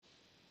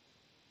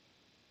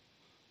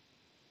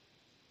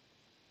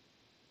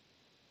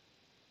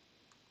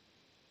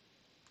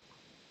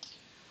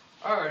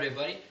Alright,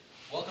 everybody.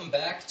 Welcome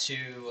back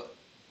to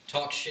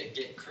Talk Shit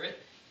Get Crit.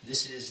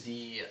 This is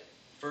the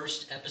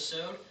first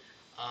episode.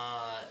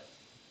 Uh,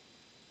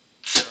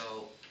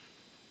 so,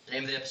 the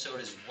name of the episode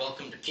is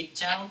Welcome to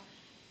Peaktown,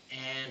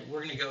 and we're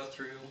going to go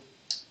through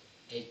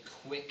a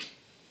quick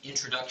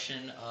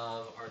introduction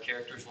of our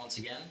characters once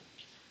again.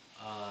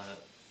 Uh,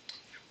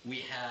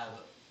 we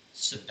have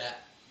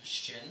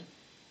Sebastian.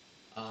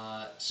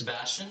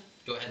 Sebastian,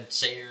 go ahead and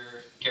say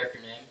your character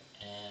name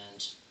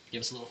and give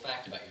us a little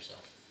fact about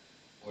yourself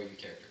or your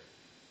character.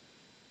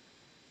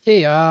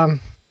 Hey, yeah,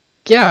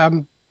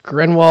 I'm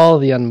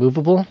Grenwall the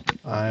Unmovable.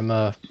 I'm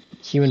a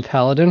human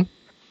paladin.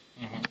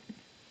 Mm-hmm.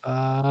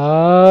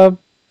 Uh,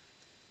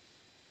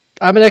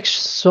 I'm an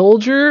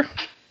ex-soldier,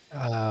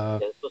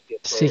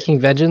 seeking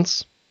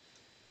vengeance.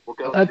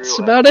 That's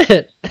about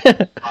it.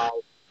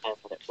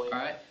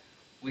 Alright,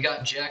 we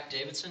got Jack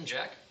Davidson.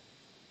 Jack?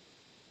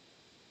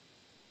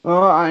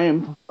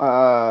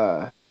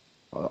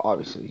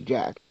 Obviously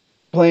Jack,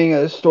 playing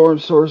a storm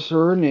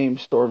sorcerer named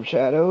Storm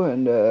Shadow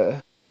and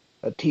a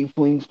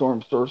tiefling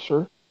storm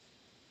sorcerer.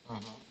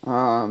 Mm-hmm.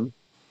 Um,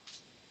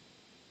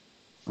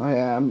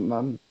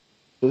 I'm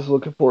just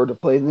looking forward to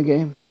playing the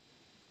game.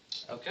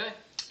 Okay.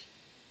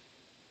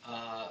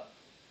 Uh,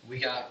 we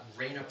got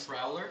Raina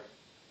Prowler.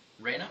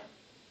 Raina?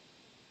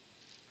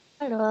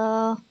 ハロ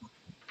ー。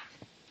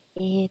え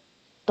ーっ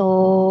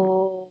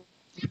と、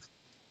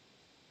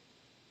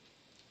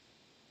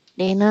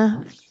レ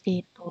ナ、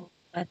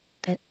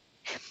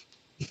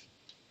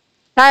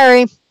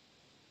sorry.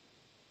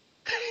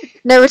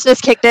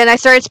 Nervousness kicked in. I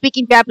started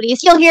speaking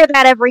Japanese. You'll hear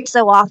that every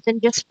so often.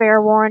 Just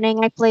fair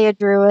warning. I play a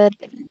druid.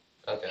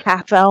 Okay.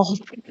 Half elf.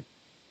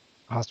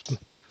 Awesome.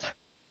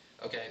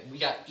 Okay, we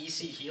got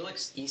EC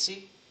Helix.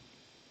 EC?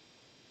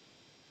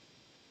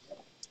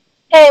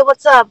 Hey,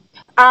 what's up?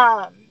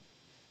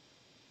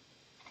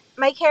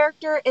 My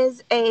character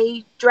is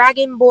a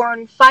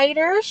dragonborn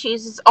fighter.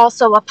 She's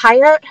also a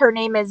pirate. Her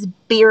name is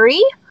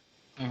Beery.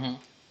 Mm-hmm.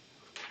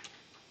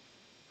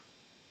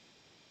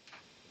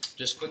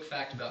 Just quick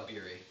fact about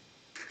Beery.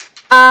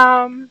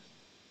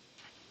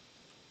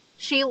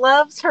 She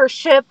loves her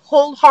ship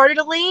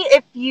wholeheartedly.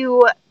 If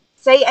you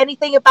say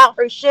anything about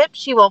her ship,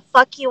 she will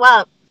fuck you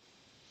up.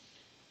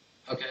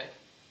 Okay.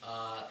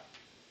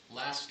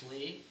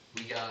 Lastly,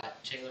 we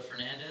got Taylor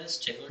Fernandez.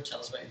 Taylor, tell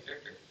us about your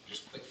character.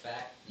 Just quick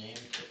fact, name,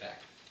 quick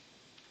fact.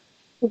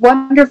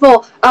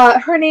 Wonderful.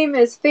 Her name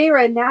is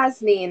Feyre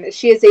Nazneen.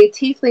 She is a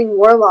tiefling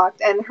warlock,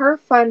 and her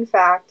fun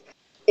fact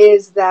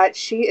is that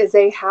she is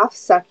a half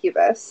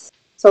succubus.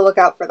 So look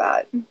out for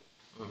that.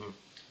 Mm-hmm.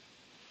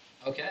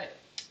 Okay.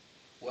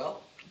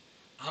 Well,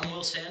 I'm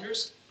Will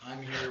Sanders.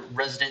 I'm your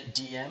resident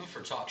DM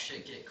for Talk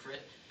Shit Get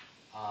Crit.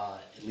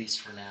 At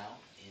least for now,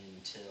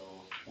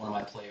 until one of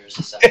my players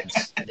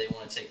decides they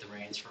want to take the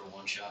reins for a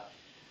one shot.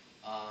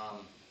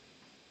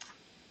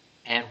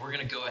 And we're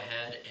going to go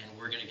ahead and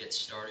we're going to get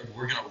started.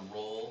 We're going to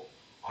roll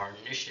our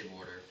initiative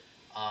order.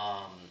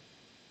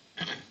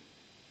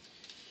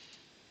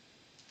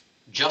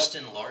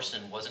 Justin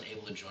Larson wasn't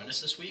able to join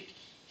us this week.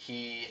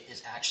 He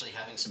is actually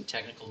having some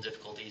technical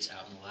difficulties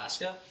out in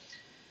Alaska.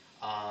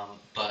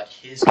 But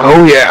his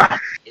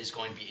is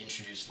going to be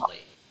introduced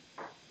late.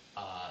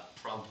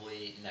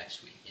 Probably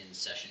next week in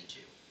session 2.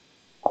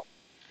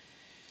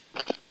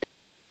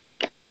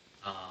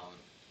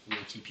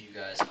 We'll keep you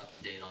guys up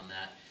to date on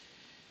that.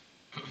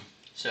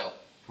 So,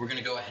 we're going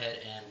to go ahead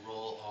and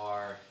roll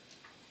our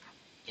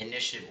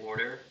initiative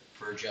order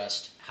for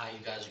just how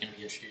you guys are going to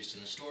be introduced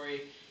in the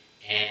story,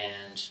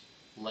 and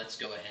let's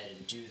go ahead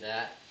and do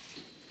that.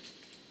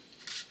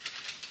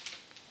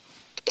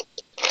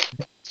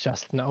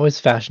 Justin, always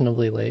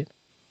fashionably late.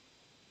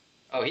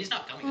 Oh, he's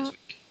not coming this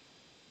week.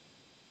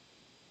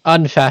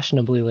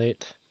 Unfashionably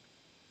late.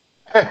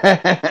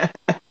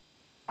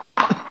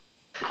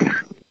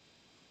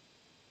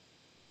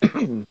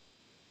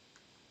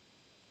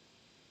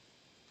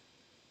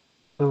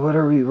 So what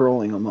are we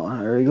rolling them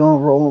on? Are we going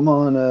to roll them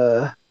on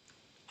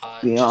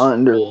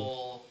Beyond just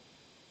or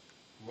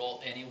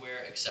roll anywhere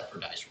except for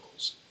dice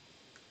rolls.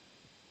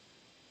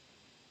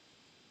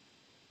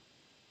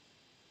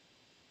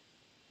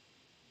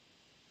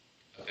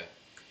 Okay.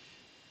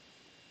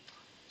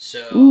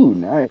 So, Ooh,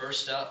 nice.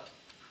 First up,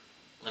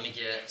 let me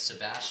get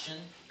Sebastian.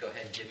 Go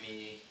ahead and give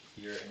me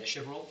your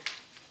initiative roll.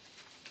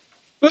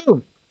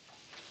 Boom!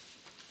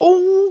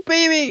 Oh,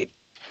 baby!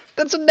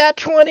 That's a nat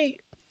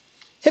 20!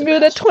 Hit me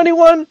with that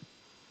 21!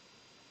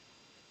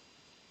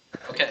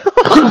 Okay.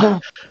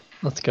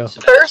 Let's go.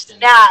 First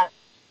nat.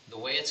 The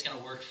way it's going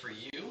to work for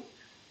you,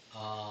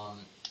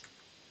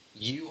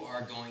 you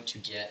are going to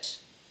get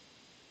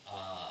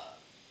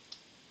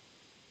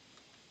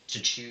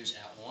to choose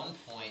at one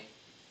point.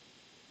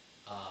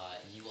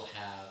 You will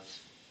have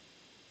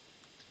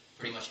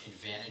pretty much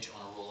advantage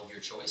on a roll of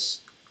your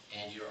choice,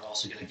 and you're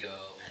also going to go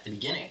at the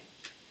beginning.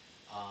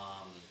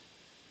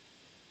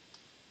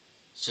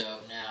 So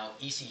now,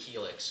 EC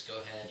Helix, go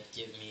ahead,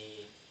 give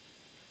me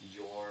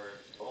your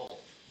roll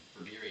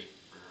for Beery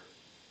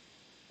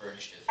for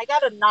initiative. I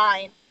got a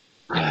 9.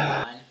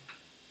 9.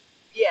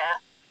 Yeah.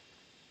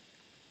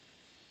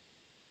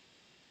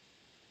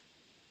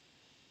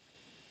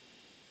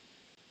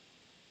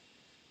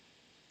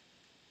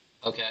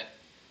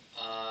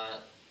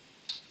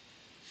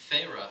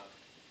 Feyre.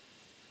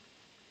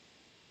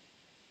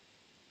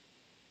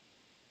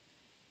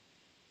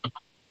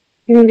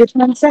 Give me just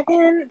 1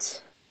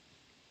 second.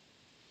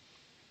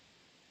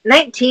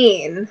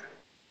 19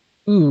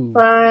 Ooh.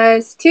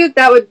 plus 2,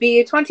 that would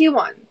be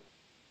 21.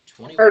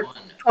 21. Or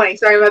 20,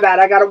 sorry, my bad.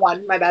 I got a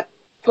 1, my bad.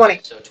 20.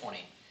 Okay, so 20.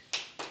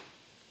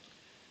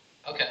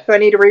 Okay. So I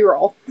need to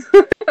re-roll.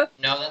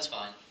 No, that's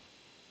fine.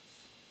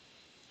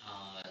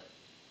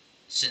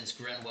 Since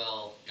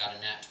Grenwell got a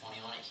nat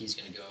 20 on it, he's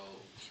going to go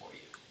before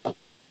you.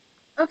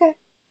 Okay.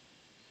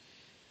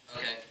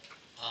 Okay.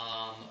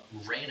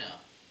 Reyna,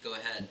 go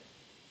ahead.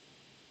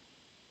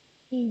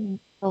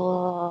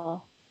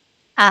 Oh.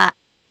 I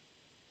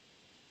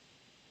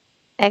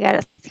got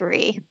a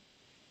 3. You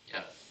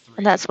got a 3.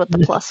 And that's with the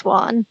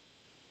 +1.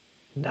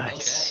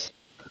 Nice.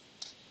 Okay.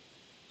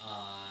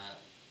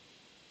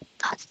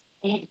 God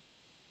damn.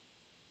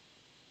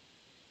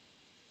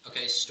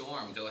 Okay,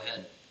 Storm, go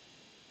ahead.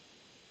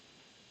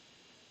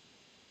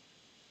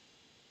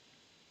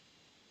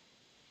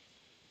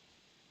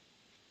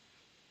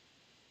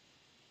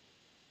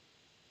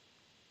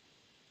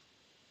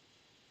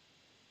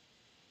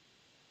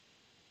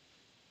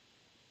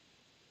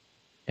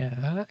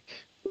 Jack.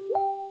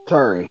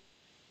 Sorry.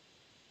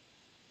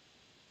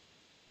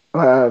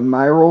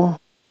 My roll?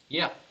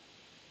 Yeah.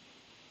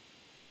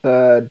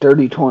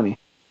 Dirty 20.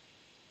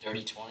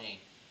 Dirty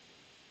 20.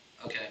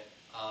 Okay.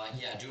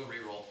 Yeah, do a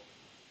reroll.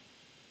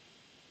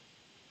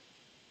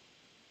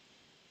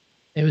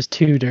 It was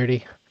too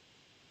dirty.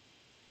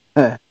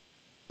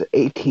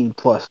 18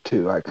 plus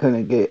 2. I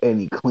couldn't get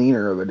any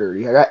cleaner of a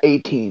dirty. I got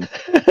 18.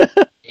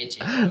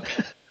 18.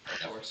 Okay.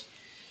 That works.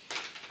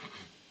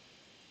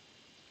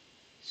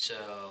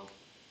 So,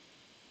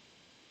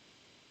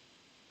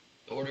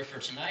 the order for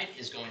tonight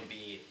is going to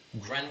be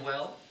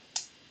Grenwell,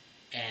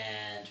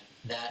 and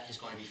that is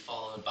going to be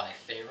followed by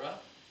Feyre,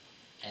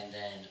 and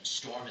then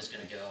Storm is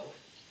going to go,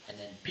 and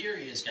then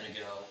Beery is going to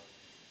go,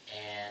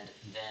 and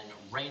then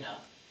Reyna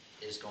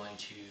is going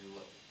to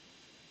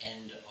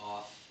end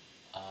off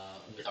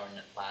with our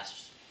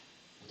last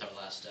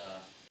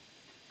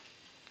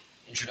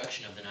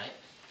introduction of the night.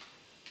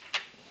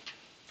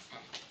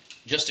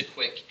 Just a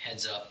quick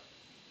heads up.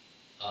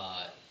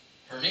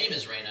 Her name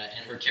is Reyna,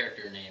 and her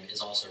character name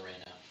is also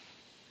Reyna.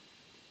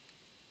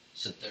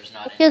 So there's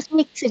not It any. just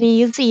makes it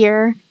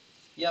easier.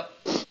 Yep.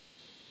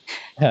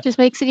 Just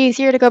makes it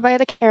easier to go by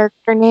the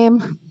character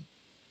name.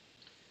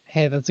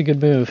 Hey, that's a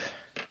good move.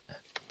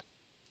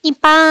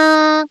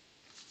 Ipa.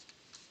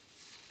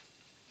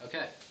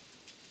 Okay.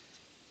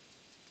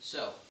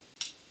 So,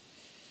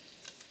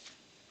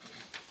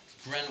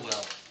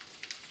 Grenwell,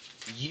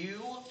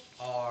 you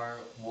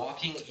are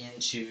walking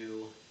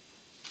into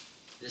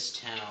this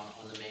town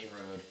on the main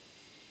road,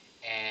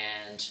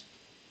 and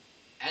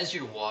as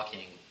you're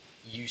walking,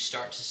 you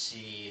start to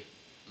see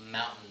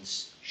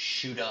mountains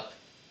shoot up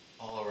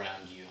all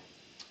around you.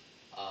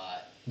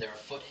 There are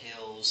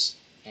foothills,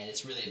 and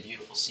it's really a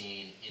beautiful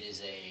scene. It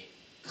is a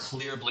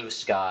clear blue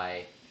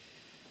sky,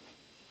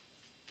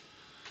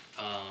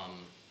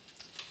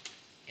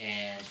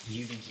 and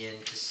you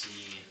begin to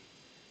see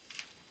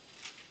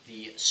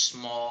the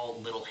small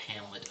little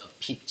hamlet of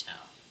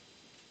Peaktown.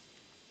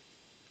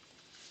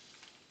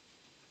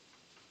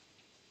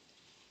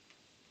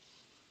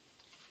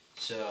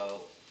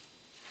 So,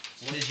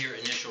 what is your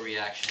initial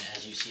reaction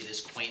as you see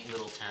this quaint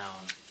little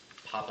town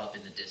pop up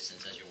in the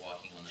distance as you're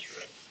walking on this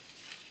road?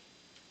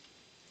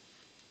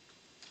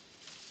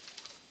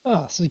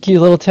 Oh, it's a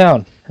cute little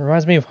town.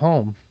 Reminds me of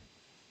home.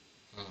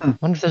 Mm-hmm.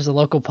 Wonder if there's a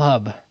local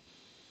pub.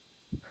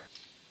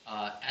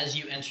 As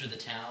you enter the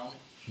town,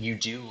 you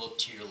do look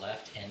to your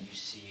left and you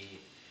see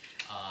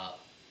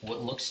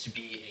what looks to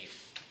be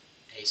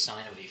a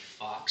sign of a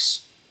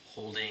fox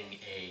holding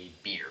a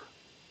beer.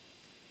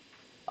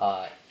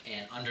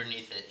 And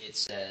underneath it, it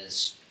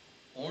says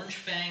Orange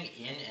Fang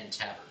Inn and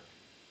Tavern.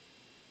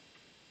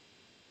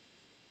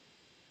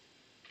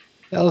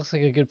 That looks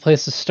like a good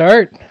place to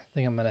start. I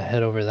think I'm gonna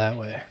head over that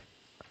way.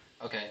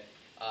 Okay.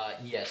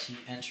 Yes, you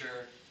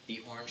enter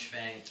the Orange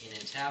Fang Inn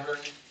and Tavern,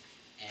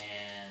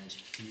 and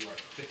you are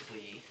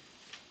quickly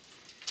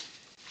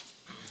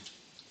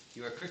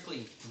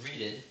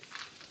greeted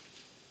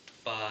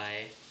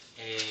by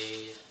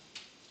a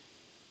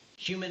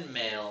human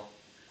male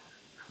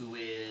who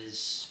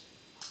is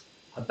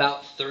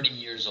about 30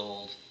 years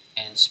old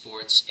and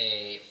sports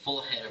a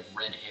full head of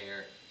red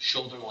hair,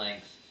 shoulder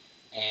length,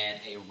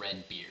 and a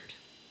red beard.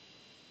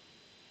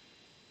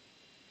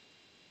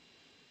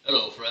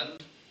 Hello,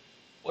 friend.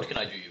 What can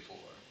I do you for?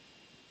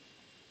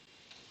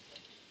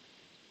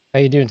 How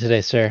you doing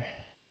today, sir?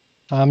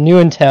 I'm new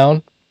in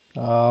town.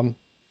 Wonder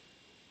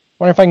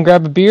if I can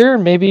grab a beer,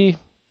 maybe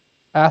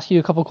ask you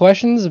a couple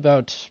questions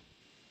about,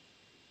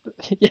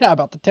 yeah,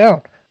 about the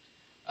town.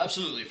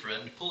 Absolutely,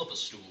 friend. Pull up a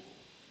stool.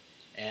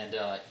 And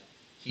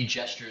he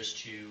gestures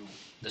to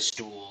the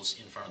stools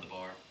in front of the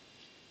bar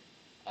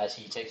as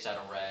he takes out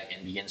a rag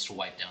and begins to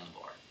wipe down the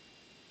bar.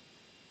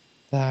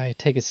 I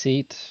take a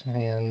seat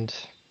and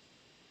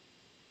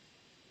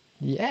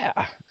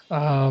yeah.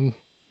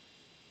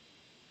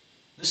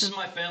 This is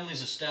my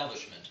family's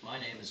establishment. My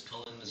name is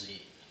Cullen Mazine.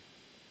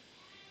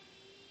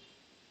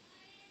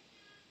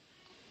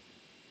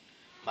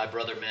 My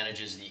brother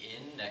manages the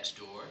inn next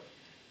door,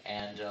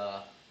 and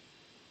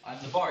I'm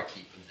the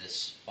barkeep of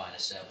this fine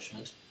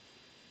establishment.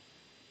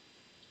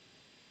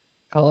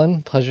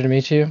 Cullen, pleasure to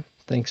meet you.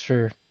 Thanks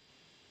for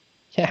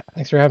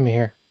having me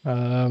here.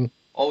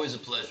 Always a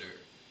pleasure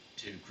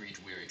to greet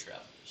weary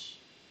travelers.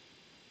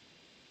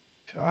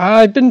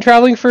 I've been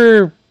traveling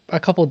for a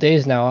couple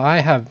days now. I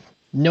have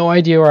no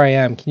idea where I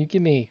am. Can you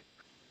give me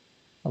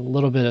a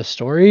little bit of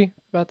story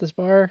about this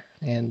bar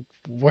and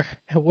where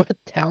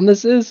what town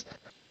this is?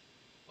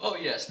 Oh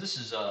yes, this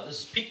is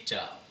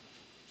Peaktown.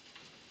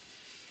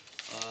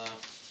 Uh,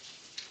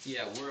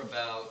 yeah, we're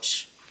about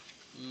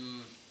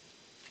mm,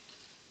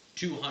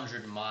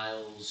 200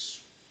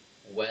 miles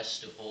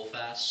west of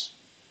Holfast,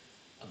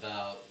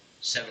 about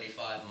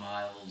 75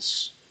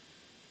 miles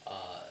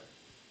uh,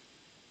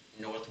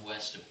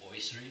 northwest of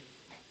Oystery.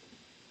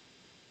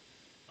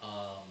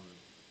 Um,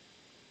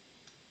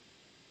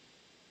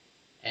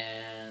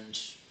 and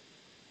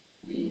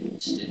we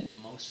sit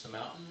amongst the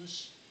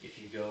mountains. If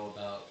you go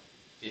about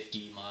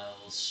 50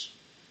 miles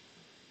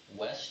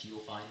west, you'll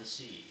find the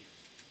sea.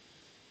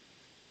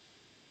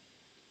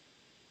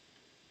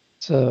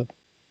 It's a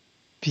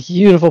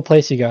beautiful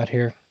place you got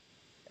here.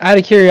 Out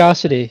of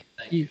curiosity,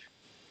 Thank you.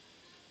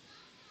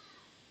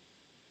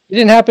 you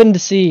didn't happen to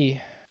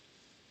see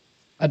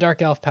a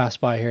dark elf pass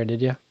by here,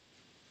 did you?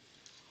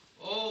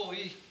 Oh,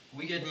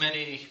 we get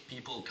many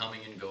people coming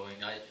and going.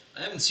 I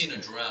haven't seen a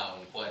drow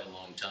in quite a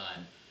long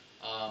time,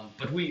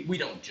 but we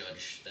don't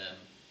judge them.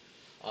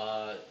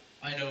 Uh,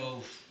 I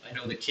know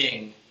the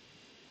king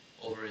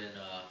over in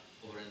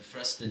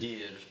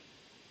Frestadir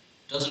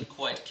doesn't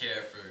quite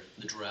care for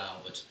the drow,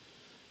 but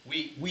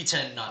we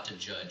tend not to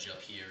judge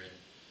up here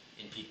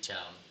in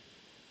Peaktown.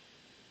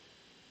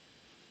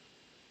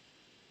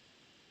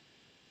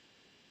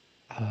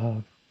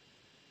 Uh,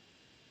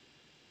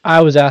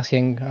 I was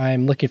asking.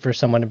 I'm looking for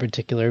someone in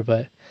particular,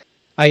 but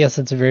I guess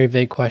that's a very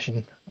vague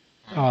question.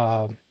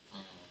 Um,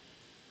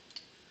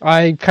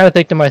 I kind of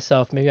think to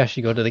myself, maybe I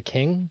should go to the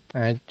king.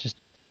 I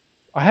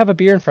have a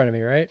beer in front of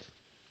me, right?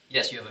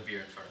 Yes, you have a beer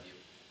in front of you.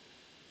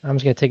 I'm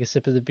just gonna take a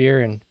sip of the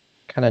beer and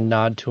kind of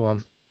nod to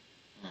him.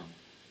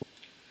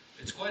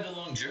 It's quite a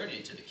long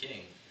journey to the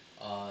king.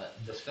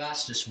 The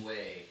fastest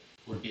way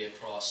would be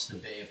across the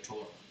Bay of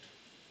Tormund.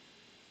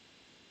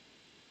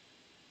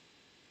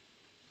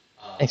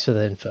 Thanks for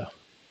the info.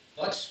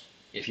 But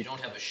if you don't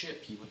have a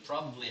ship, you would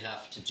probably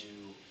have to do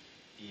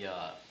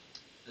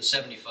the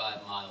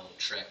 75-mile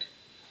trek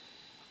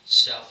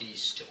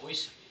southeast to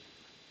Oyster.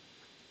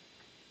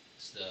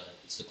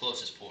 It's the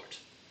closest port.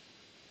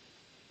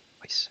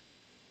 Nice.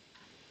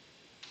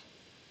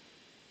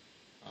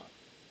 Um,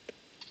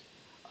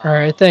 All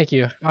right, thank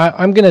you.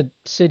 I'm gonna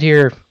sit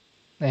here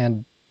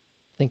and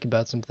think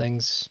about some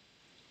things,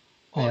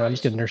 All and I'm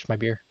just right. gonna nurse my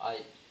beer.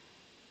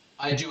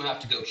 I do have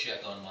to go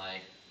check on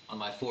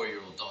my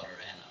 4-year-old daughter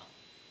Anna,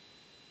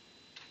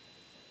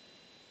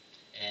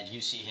 and you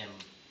see him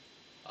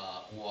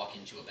walk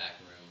into a back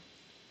room,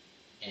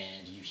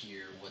 and you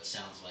hear what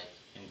sounds like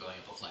him going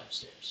up a flight of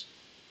stairs.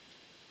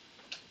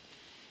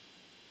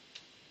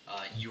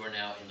 You are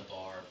now in the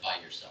bar by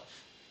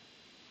yourself.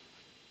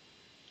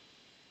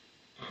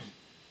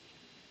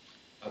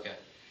 Okay.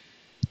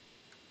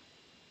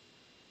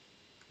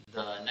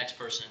 The next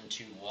person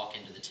to walk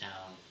into the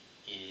town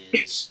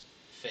is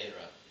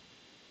Feyre.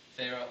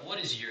 Feyre, what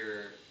is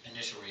your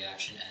initial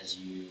reaction as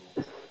you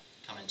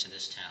come into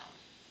this town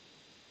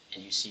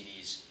and you see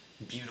these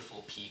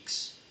beautiful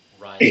peaks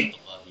rise up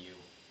above you,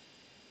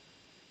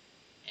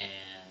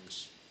 and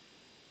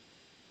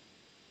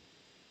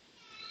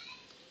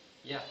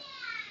yeah,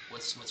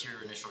 what's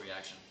your initial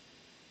reaction?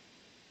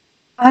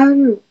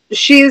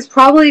 She is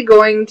probably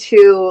going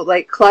to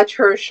like clutch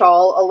her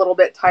shawl a little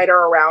bit tighter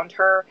around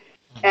her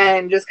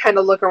and just kind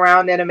of look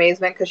around in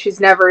amazement because she's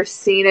never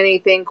seen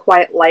anything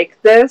quite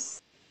like this.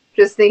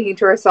 Just thinking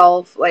to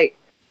herself, like,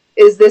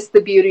 is this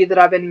the beauty that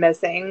I've been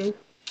missing?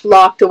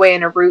 Locked away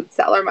in a root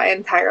cellar my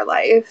entire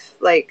life.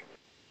 Like,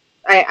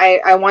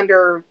 I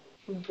wonder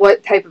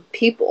what type of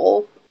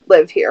people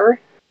live here.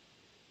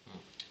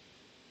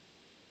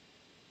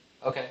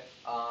 Okay.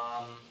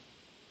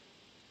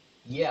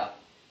 Yeah.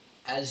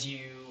 As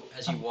you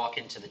walk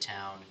into the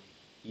town,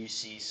 you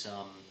see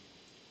some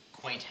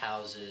quaint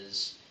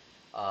houses.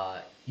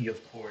 You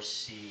of course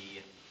see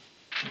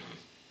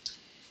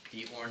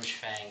the Orange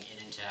Fang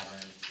Inn and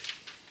Tavern,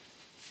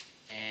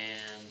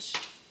 and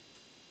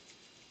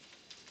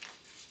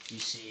you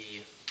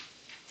see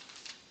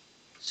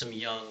some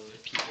young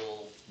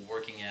people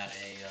working at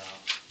a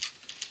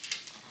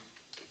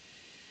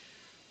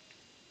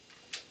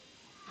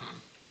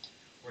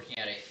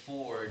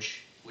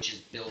forge, which is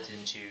built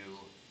into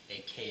a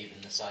cave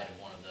in the side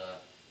of one of the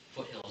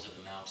foothills of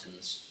the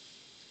mountains.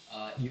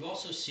 You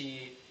also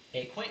see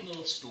a quaint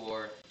little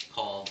store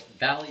called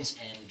Valley's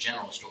End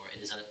General Store.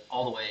 It is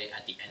all the way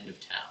at the end of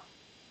town.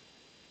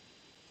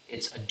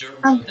 It's a dirt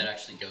road that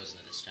actually goes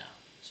into this town.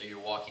 So you're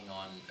walking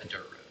on a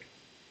dirt road.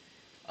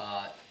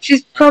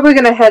 She's probably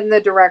going to head in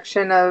the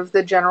direction of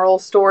the general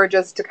store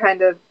just to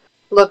kind of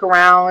look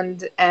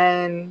around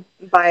and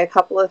buy a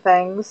couple of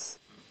things.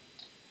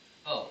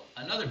 Oh,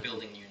 another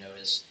building you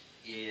notice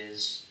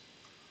is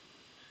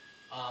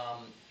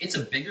it's a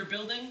bigger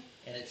building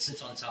and it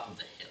sits on top of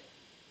the hill.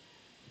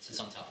 It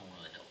sits on top of one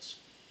of the hills.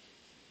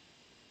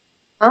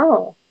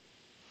 Oh.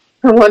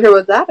 I wonder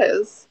what that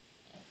is.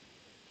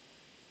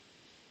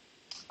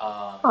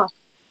 Huh.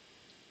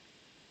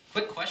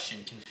 Quick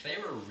question: can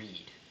Feyre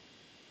read?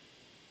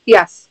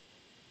 Yes.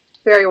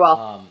 Very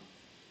well.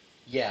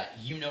 Yeah,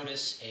 you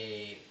notice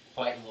a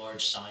quite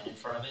large sign in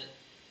front of it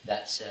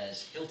that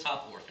says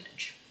Hilltop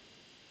Orphanage.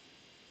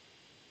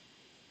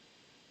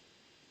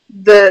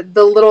 The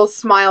little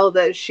smile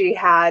that she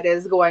had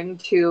is going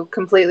to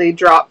completely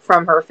drop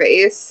from her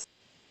face,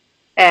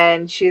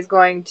 and she's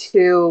going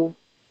to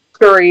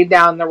scurry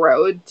down the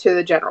road to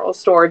the general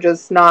store,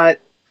 just not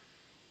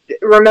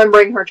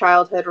remembering her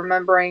childhood,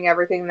 remembering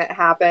everything that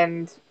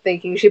happened,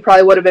 thinking she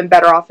probably would have been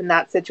better off in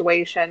that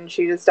situation.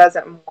 She just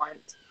doesn't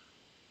want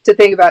to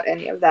think about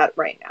any of that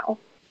right now.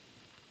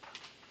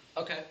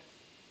 Okay.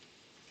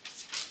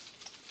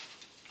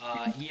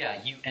 Yeah,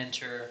 you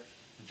enter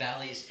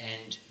Valley's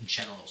End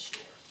General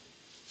Store.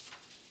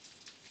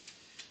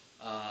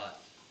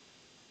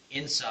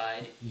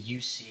 Inside, you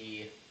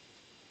see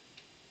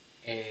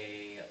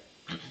a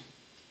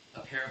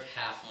pair of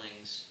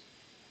halflings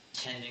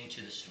tending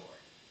to the store.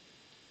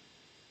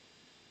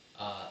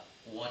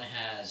 One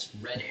has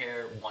red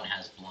hair, one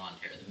has blonde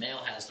hair. The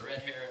male has the red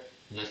hair,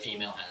 the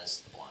female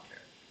has the blonde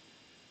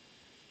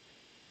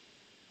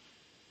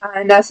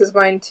hair. Ness is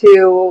going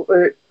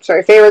to,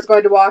 Feyre's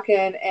going to walk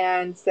in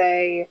and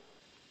say,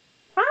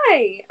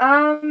 "Hi,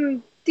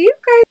 do you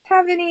guys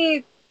have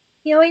any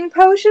healing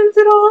potions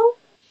at all?"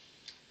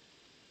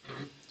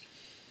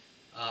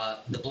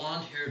 The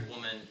blonde-haired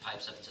woman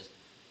pipes up and says,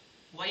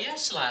 "Why,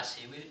 yes,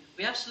 lassie,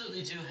 we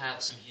absolutely do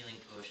have some healing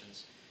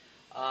potions.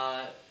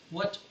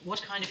 What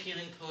kind of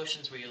healing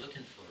potions were you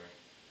looking for?"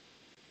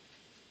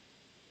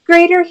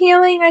 Greater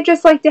healing? I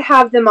just like to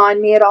have them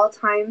on me at all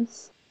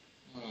times.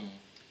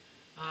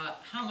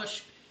 How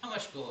much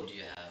gold do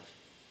you have?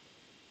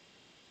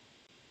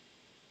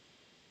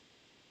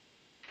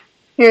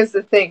 Here's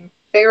the thing.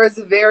 Feyre's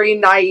very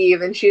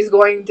naive, and she's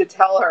going to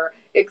tell her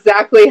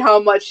exactly how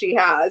much she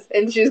has,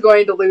 and she's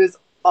going to lose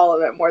all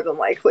of it, more than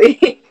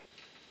likely.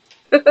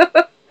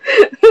 No,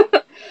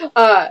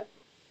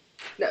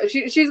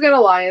 she's going to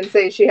lie and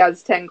say she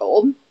has 10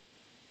 gold.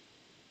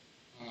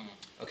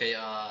 Okay,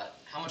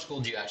 how much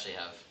gold do you actually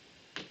have?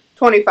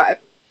 25.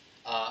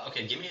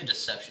 Okay, give me a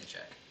deception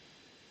check.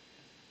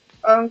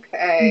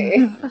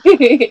 Okay.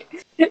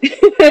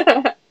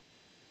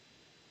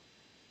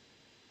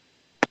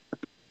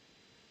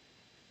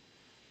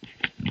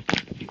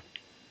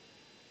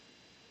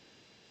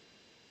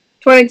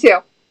 22.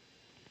 22.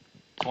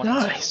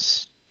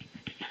 Nice.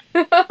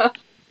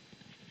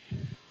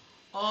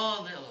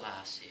 Oh, little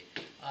lassie.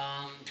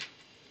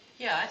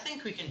 Yeah, I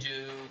think we can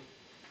do.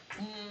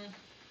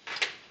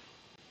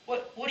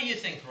 What do you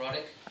think,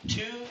 Roddick?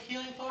 2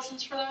 healing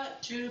potions for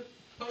that? 2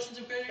 potions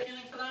of greater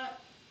healing for that?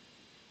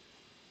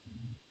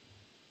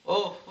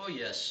 Oh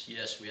yes,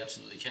 we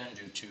absolutely can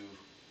do 2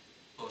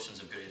 potions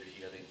of greater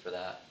healing for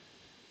that.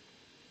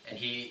 And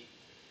he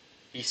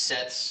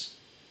sets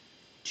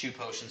 2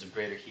 potions of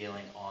greater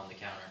healing on the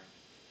counter.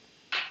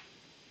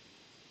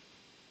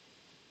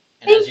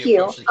 And Thank as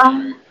you approach the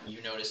counter,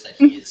 you notice that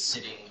he is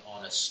sitting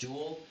on a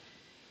stool,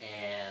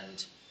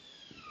 and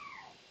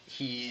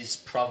he's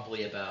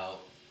probably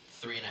about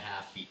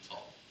 3.5 feet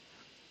tall.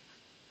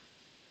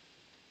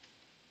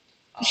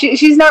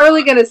 She's not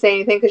really going to say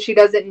anything because she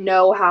doesn't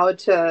know how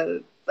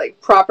to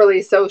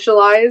properly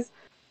socialize.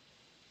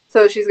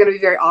 So she's going to be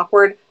very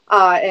awkward,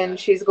 and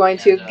she's going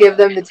to give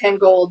them the 10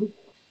 gold.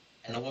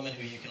 And the woman,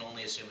 who you can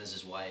only assume is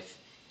his wife,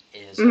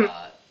 is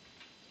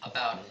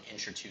about an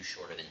inch or 2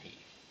 shorter than he.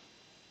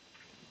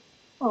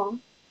 Oh.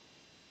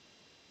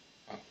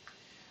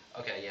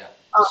 Okay, yeah.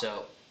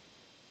 So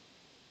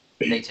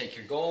they take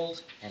your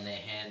gold and they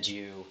hand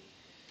you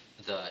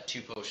the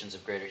 2 potions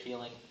of greater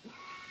healing.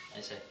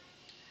 They say,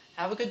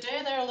 "Have a good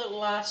day there, little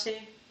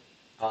lassie."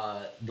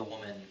 The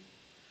woman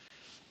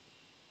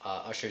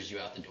ushers you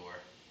out the door.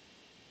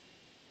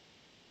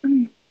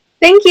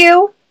 Thank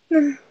you.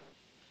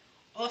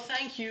 Oh,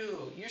 thank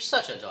you. You're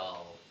such a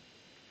doll.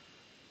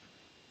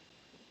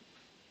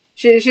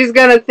 She's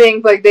gonna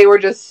think they were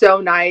just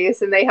so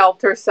nice and they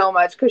helped her so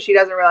much because she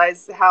doesn't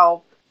realize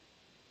how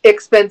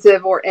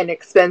expensive or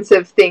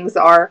inexpensive things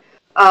are.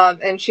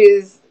 And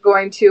she's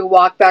going to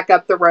walk back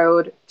up the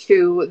road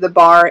to the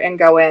bar and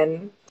go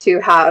in to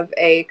have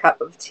a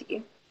cup of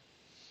tea.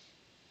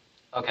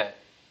 Okay.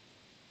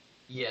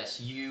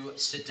 Yes, you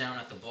sit down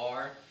at the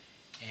bar,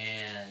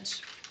 and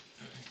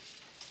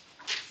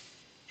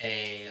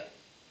a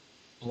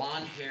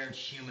blonde-haired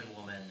human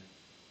woman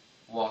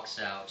walks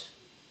out,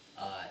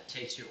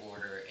 takes your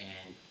order,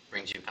 and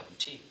brings you a cup of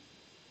tea.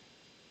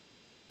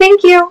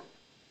 Thank you.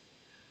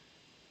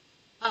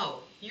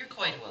 Oh, you're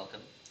quite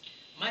welcome.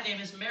 My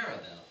name is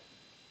Maribel.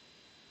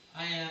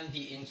 I am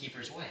the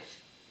innkeeper's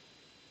wife,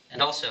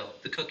 and also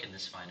the cook in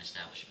this fine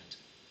establishment.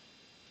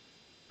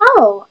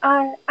 Oh,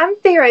 I'm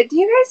Thera. Do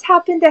you guys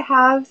happen to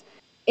have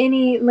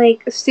any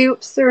like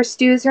soups or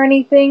stews or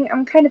anything?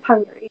 I'm kind of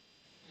hungry.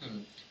 Hmm.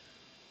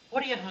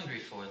 What are you hungry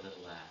for, little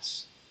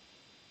lass?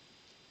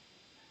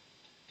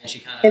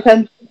 And If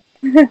I'm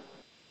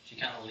she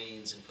kind of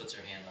leans and puts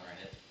her hand on her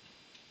hip.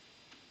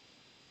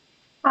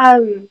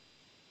 um,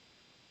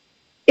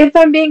 if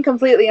I'm being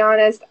completely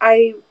honest,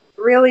 I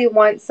really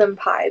want some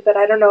pie, but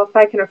I don't know if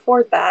I can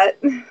afford that.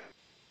 Hmm.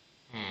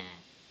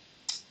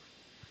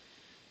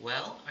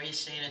 Well, are you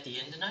staying at the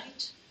inn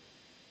tonight?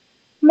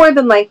 More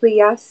than likely,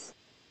 yes.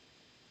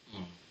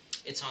 Hmm.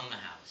 It's on the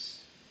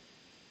house.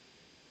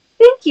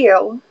 Thank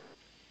you.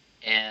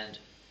 And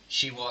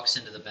she walks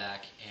into the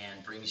back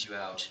and brings you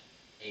out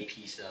a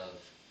piece of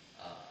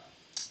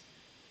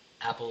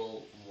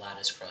apple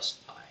lattice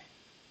crust pie.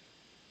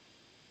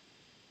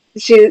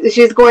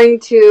 She's going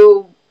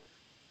to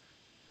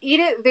eat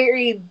it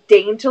very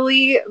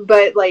daintily,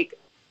 but like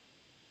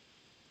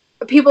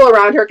people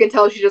around her can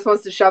tell she just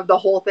wants to shove the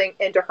whole thing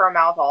into her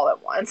mouth all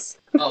at once.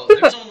 Oh,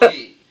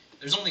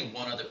 there's only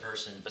one other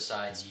person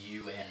besides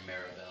you and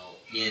Maribel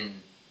in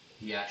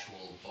the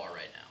actual bar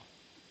right now.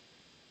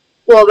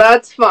 Well,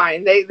 that's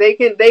fine. They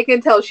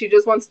can tell she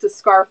just wants to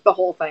scarf the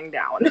whole thing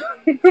down.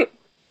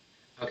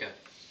 Okay.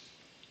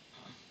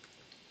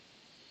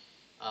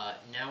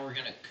 Now we're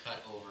gonna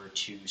cut over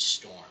to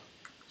Storm.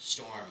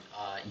 Storm,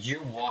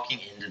 you're walking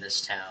into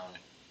this town,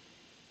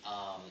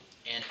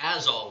 and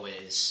as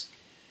always,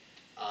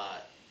 uh,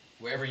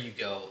 wherever you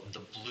go, the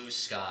blue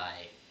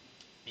sky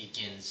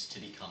begins to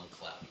become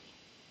cloudy.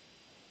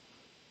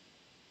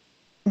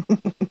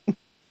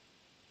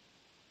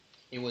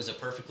 It was a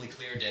perfectly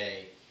clear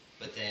day,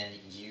 but then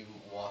you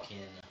walk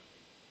in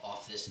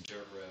off this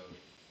dirt road,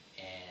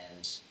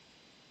 and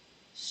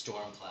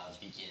storm clouds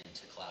begin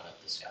to cloud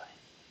up the sky.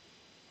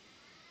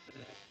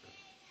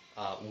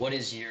 What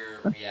is your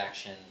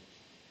reaction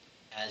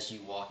as you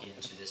walk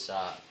into this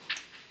town?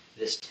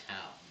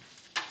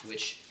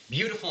 Which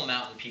beautiful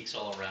mountain peaks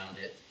all around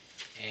it,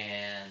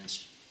 and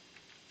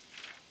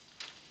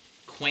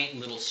quaint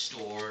little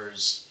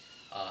stores,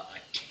 a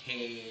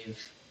cave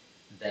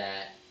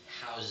that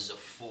houses a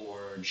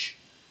forge,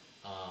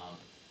 um,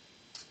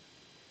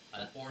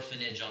 an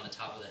orphanage on the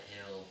top of the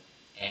hill,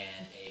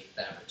 and a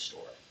fabric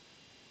store.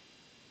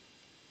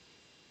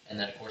 And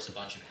then, of course, a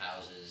bunch of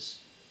houses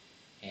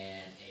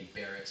and a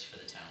barracks for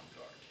the town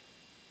guard.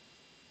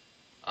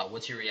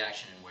 What's your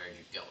reaction and where are you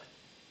going?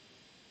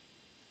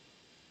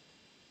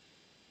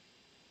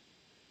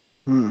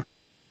 Hmm.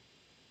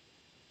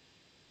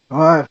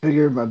 Well, I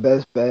figured my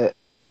best bet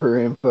for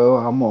info,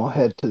 I'm gonna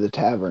head to the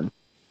tavern.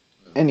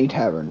 Any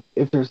tavern.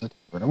 If there's a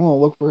tavern. I'm gonna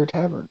look for a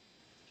tavern.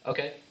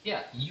 Okay,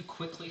 yeah, you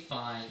quickly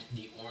find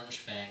the Orange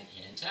Fang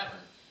Inn and Tavern.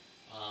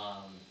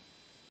 Um,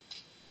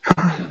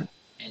 yeah,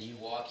 and you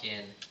walk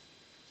in,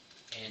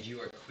 and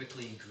you are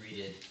quickly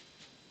greeted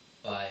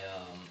by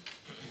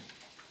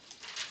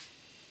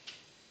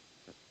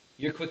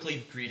you're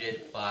quickly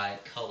greeted by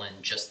Cullen,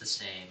 just the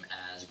same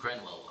as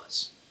Grenwell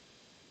was.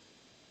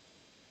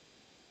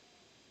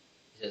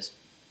 He says,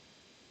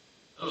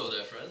 "Hello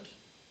there, friend.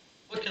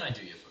 What can I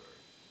do you for?"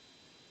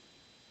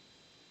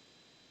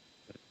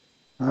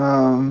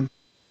 um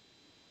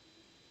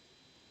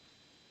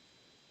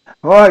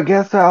well, I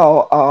guess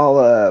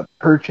I'll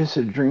purchase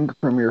a drink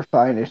from your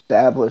fine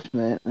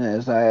establishment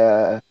as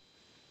um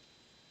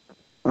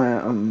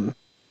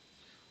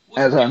Well,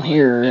 as I'm really,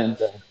 here and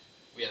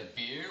we have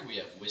beer, we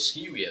have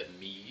whiskey, we have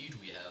mead,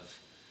 we have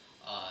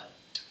a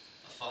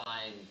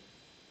fine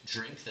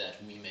drink that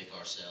we make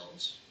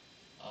ourselves.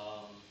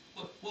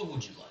 What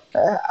would you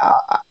like?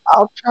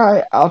 I'll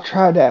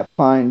try that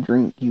fine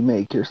drink you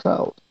make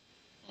yourself.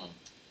 Hmm.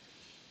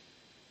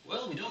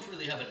 Well, we don't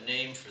really have a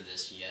name for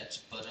this yet,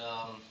 but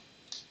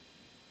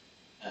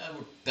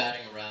we're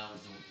batting around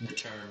the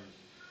term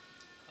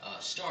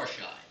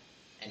starshine,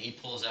 and he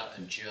pulls out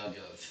a jug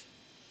of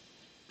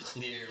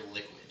clear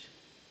liquid.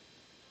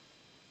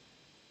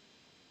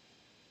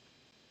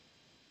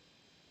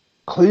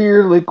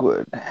 Clear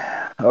liquid.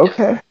 Yep,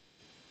 Okay.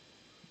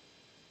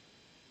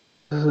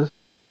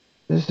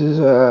 This is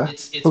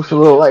it's looks a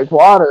little beach. like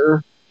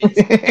water.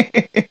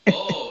 It's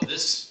oh,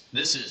 this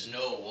is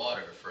no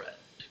water, friend.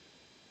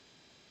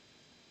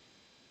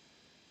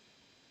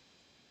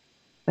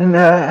 And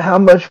how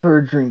much for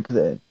a drink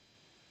then?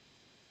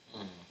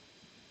 Hmm.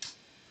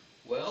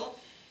 Well,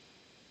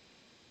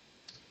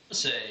 let's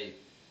say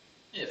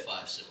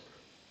 5 silver.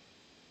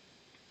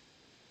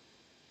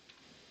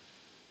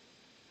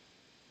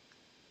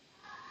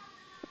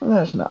 Well,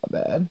 that's not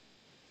bad.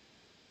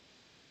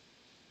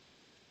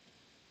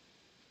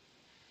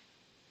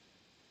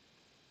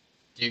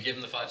 Do you give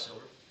him the 5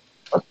 silver?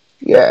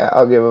 Yeah,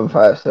 I'll give him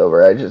 5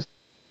 silver. I just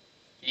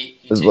He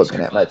was takes looking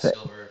your at my five thing.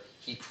 silver.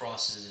 He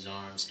crosses his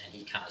arms and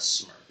he kind of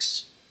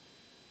smirks.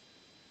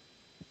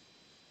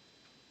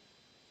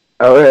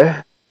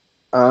 Okay.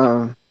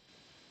 Um,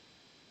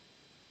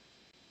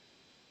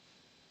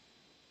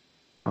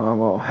 I'm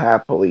gonna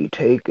happily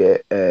take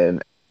it,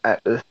 and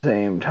at the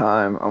same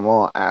time, I'm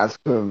gonna ask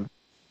him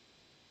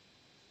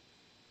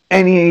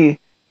any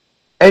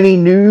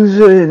news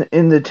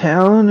in the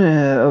town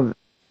of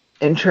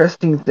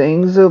interesting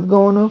things of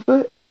going on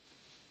with it.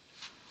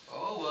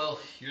 Oh well,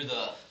 you're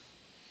the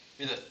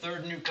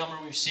third newcomer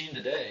we've seen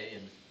today,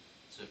 and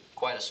it's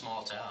quite a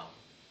small town.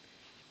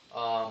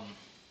 Um,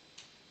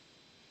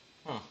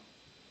 huh.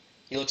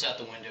 He looks out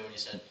the window and he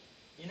said,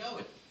 "You know,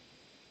 it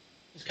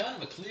was kind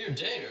of a clear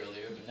day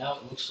earlier, but now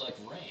it looks like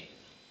rain."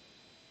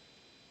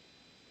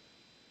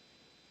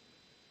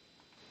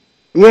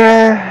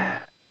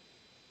 Yeah,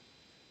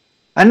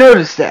 I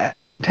noticed that.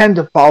 Tend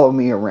to follow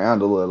me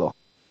around a little.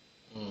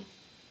 Hmm.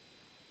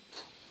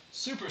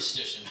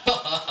 Superstition.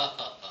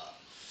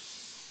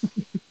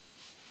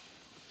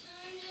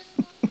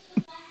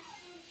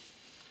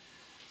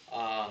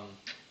 um,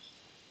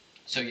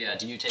 so yeah,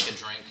 do you take a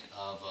drink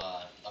of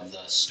the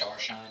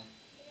Starshine?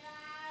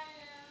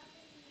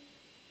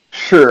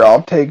 Sure,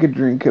 I'll take a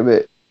drink of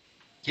it.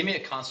 Give me a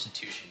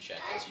Constitution check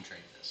as you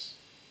drink this.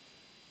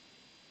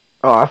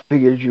 Oh, I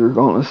figured you were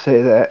going to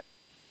say that.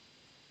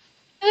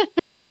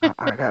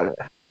 I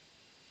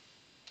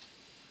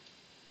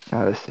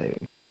gotta say.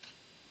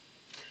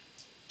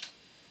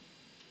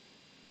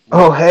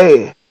 Oh,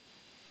 hey,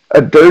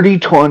 a dirty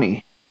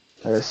 20.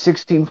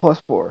 16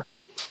 plus 4.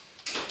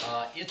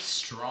 It's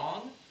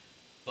strong,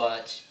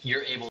 but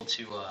you're able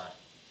to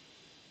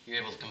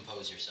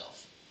compose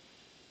yourself.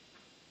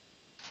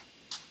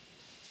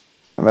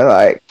 I mean,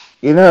 like,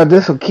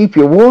 this will keep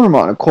you warm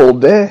on a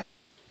cold day.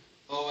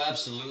 Oh,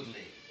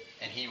 absolutely.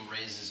 And he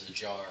raises a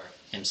jar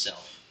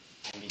himself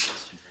and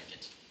begins to drink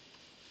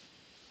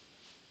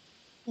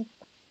it.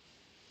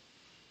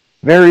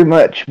 Very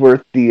much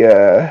worth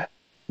the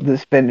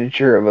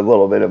expenditure of a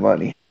little bit of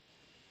money.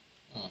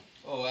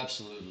 Oh,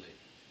 absolutely.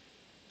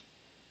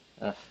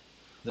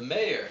 The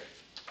mayor,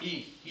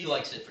 he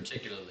likes it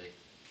particularly.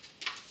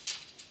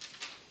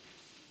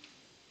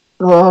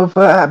 Well, if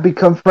I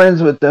become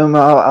friends with them,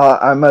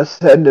 I must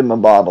send him a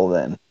bottle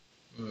then.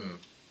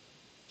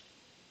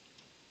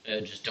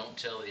 Just don't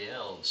tell the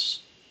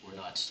elves. We're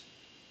not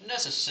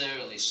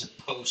necessarily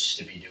supposed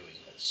to be doing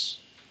this.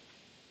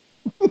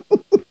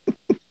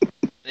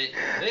 They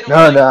don't No,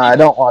 like people, I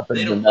don't want them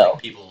they to don't know.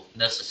 like people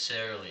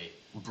necessarily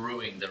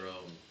brewing their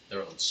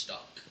own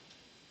stock.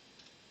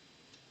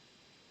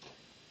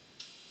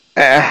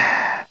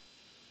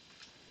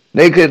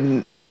 They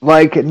could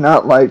like and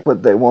not like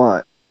what they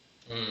want.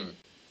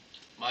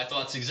 My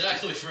thoughts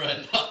exactly,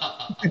 friend.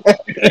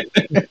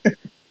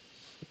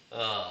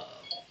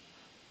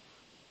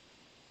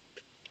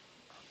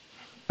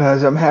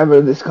 As I'm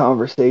having this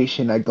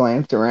conversation, I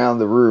glance around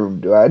the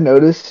room. Do I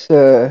notice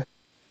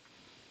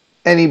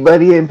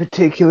anybody in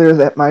particular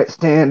that might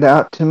stand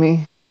out to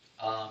me?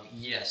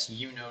 Yes,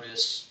 you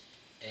notice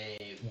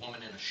a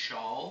woman in a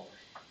shawl,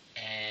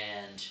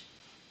 and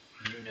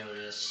you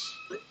notice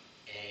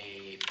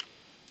a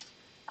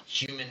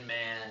human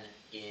man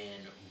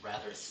in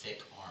rather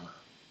thick armor.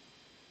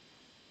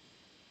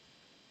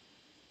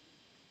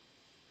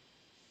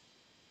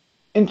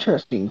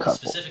 Interesting couple.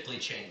 Specifically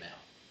chainmail.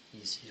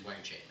 He's wearing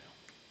chainmail.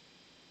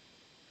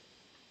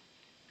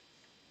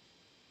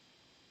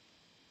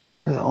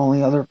 They're the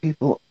only other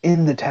people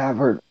in the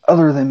tavern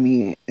other than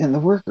me and the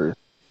workers.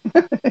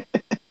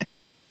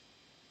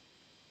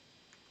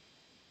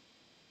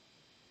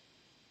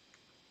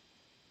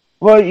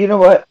 Well, you know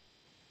what?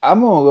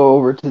 I'm gonna go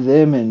over to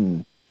them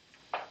and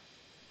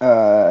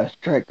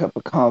strike up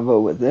a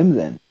convo with them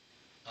then.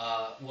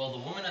 Well, the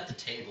woman at the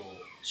table,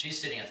 she's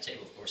sitting at the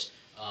table, of course.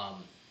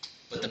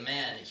 But the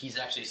man, he's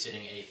actually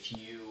sitting a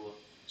few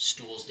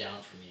stools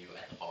down from you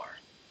at the bar.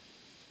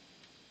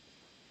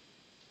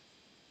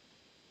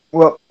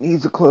 Well,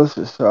 he's the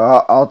closest, so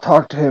I'll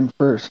talk to him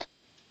first.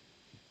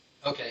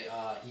 Okay,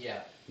 yeah.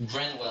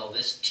 Grenwell,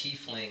 this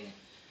tiefling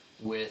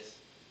with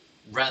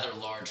rather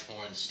large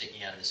horns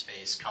sticking out of his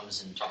face,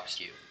 comes and talks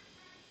to you.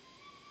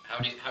 How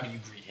do you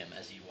greet him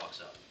as he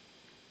walks up?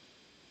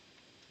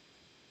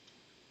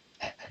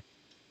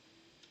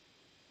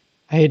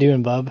 How you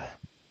doing, bub?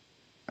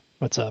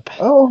 What's up?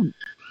 Oh,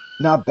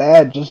 not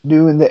bad. Just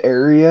doing the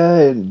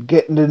area and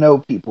getting to know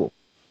people.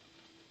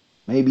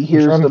 Maybe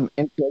hear some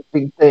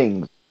interesting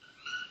things.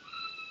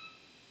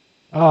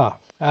 Ah,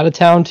 out of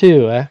town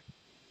too, eh?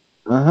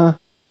 Uh-huh.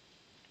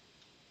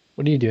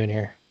 What are you doing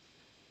here?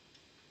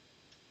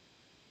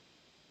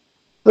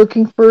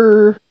 Looking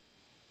for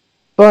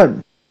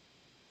fun.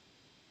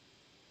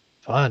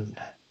 Fun.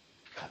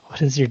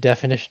 What is your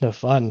definition of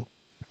fun?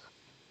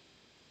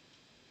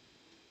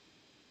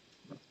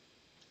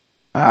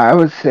 I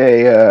would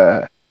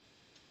say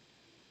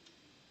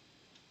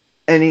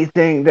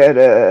anything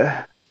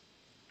that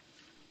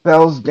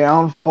spells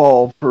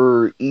downfall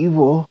for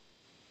evil,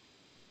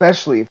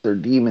 especially if they're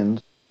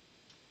demons.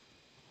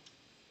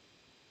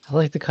 I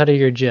like the cut of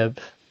your jib.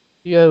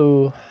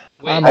 Yo,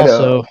 Wait, I'm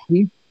also.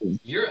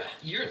 You're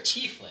a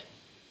tiefling.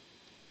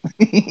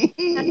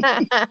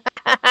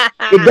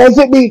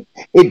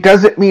 It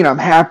doesn't mean I'm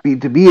happy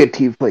to be a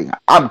tiefling.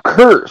 I'm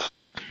cursed.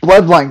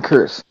 Bloodline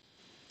curse.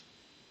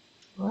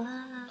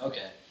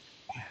 Okay.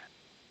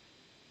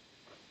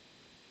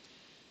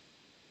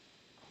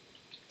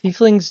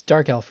 Tiefling's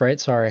dark elf, right?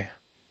 Sorry.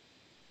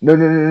 No.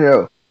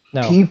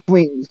 No.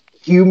 Tieflings,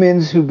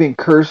 humans who've been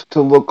cursed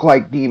to look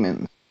like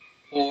demons.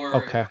 Or,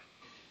 Okay.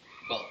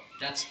 well,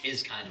 that's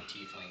his kind of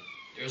tiefling.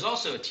 There's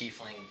also a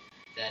tiefling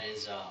that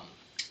is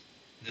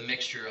the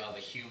mixture of a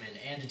human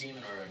and a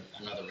demon, or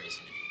another race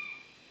and a demon.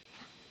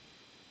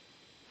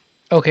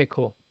 Okay,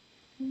 cool.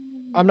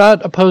 I'm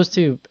not opposed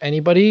to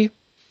anybody,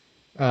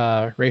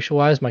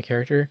 racial-wise, my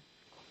character.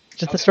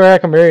 Just the story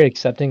arc, I'm very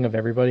accepting of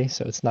everybody,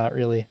 so it's not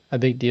really a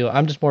big deal.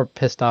 I'm just more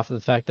pissed off of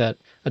the fact that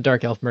a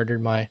dark elf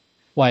murdered my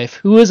wife,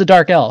 who is a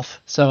dark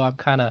elf, so I'm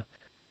kind of...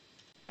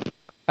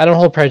 I don't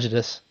hold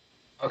prejudice.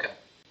 Okay.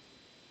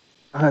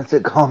 That's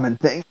a common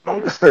thing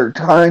amongst their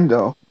kind,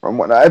 though, from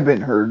what I've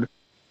been heard.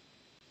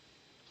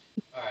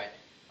 All right.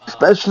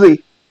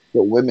 Especially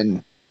the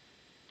women.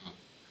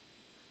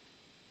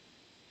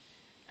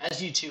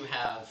 As you two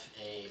have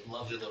a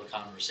lovely little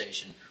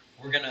conversation,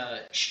 we're going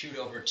to shoot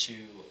over to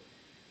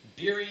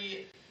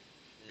Biri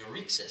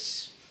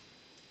Norixis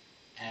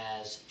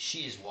as she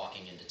is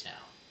walking into town.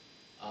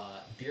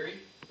 Biri,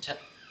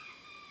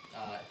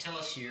 tell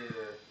us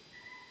your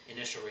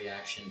initial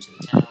reaction to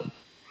the town.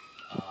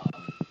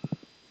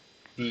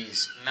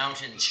 These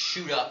mountains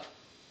shoot up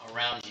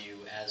around you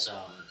as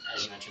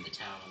you enter the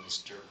town on this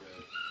dirt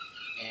road,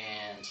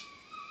 and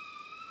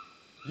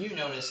you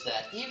notice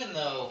that even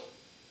though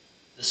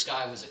the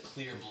sky was a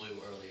clear blue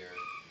earlier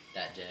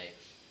that day,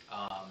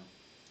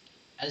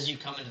 as you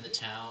come into the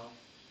town,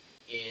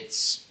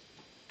 it's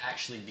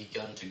actually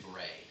begun to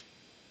gray.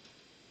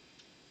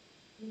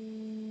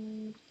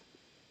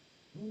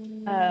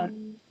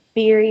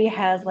 Beery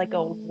has like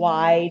a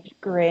wide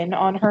grin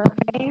on her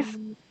face.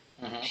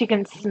 Mm-hmm. She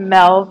can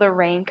smell the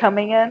rain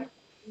coming in.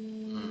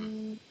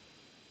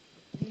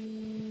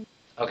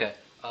 Okay.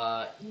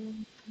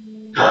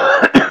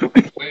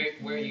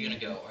 Where are you gonna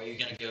go? Are you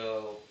gonna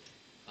go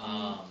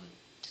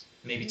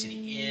maybe to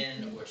the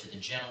inn, or to the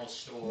general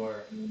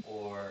store,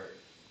 or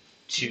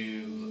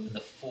to the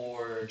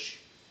forge,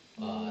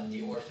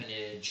 the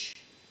orphanage,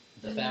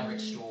 the fabric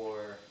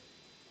store,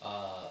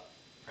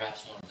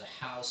 perhaps one of the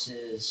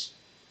houses,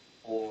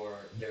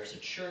 or there's a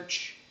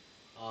church.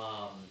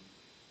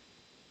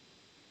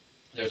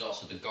 There's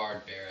also the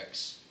guard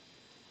barracks,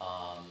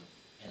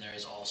 and there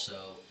is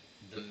also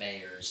the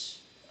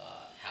mayor's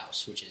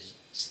house, which is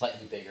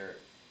slightly bigger,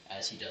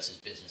 as he does his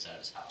business at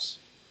his house.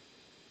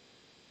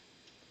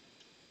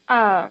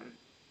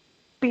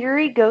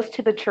 Beery goes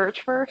to the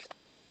church first.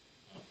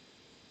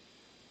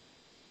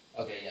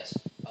 Okay, yes.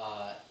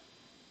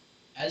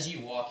 As you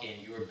walk in,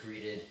 you are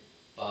greeted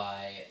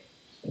by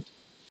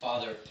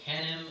Father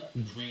Panem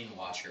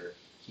Greenwatcher.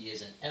 He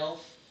is an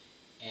elf,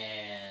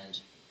 and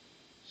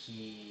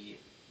he's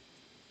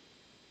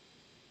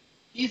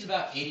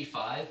about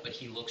 85, but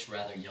he looks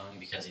rather young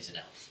because he's an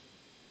elf.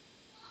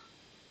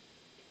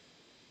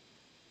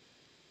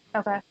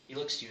 Okay. He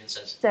looks to you and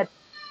says, Said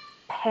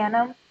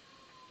Panem.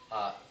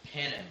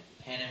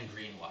 Panem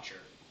Greenwatcher.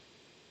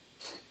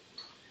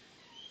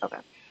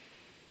 Okay.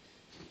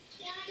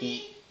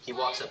 He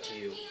walks up to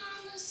you.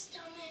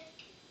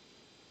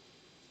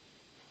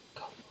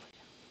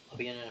 I'll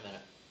be in a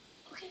minute.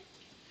 Okay.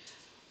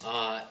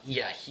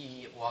 Yeah,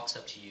 he walks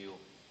up to you,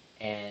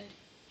 and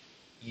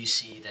you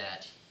see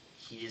that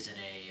he is in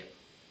a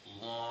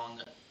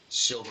long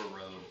silver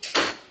robe,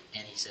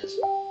 and he says,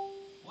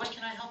 "What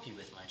can I help you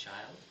with, my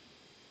child?"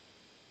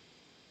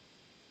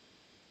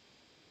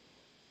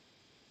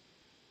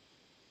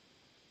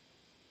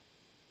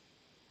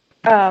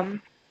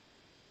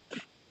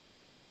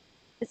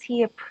 Is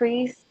he a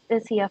priest?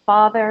 Is he a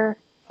father?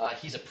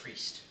 He's a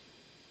priest.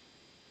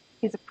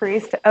 He's a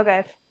priest.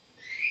 Okay.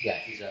 Yeah,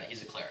 he's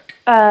a cleric.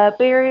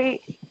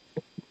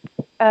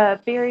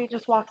 Barry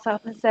just walks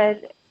up and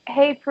said,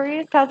 "Hey,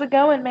 priest, how's it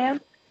going, man?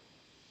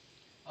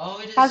 Oh,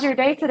 it is. How's your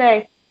day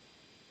today?"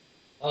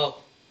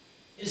 Oh,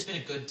 it has been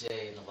a good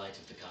day in the light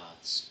of the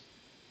gods.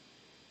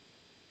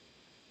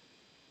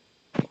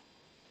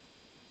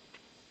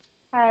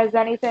 Has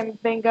anything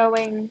been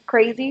going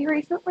crazy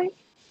recently?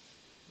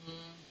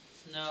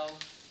 No,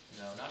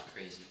 not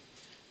crazy.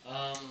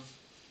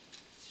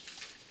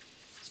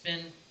 It's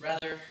been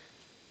rather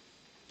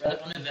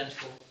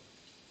uneventful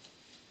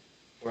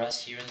for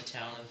us here in the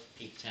town of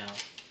Peaktown.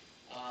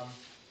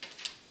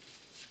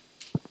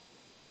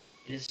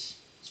 It's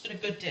been a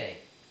good day.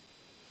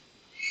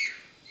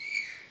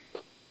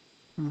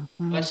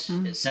 But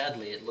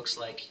sadly, it looks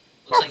like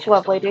That's it was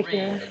lovely going to to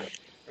rain. hear. And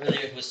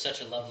earlier, it was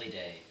such a lovely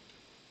day.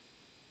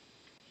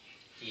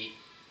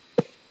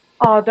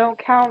 Oh, don't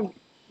count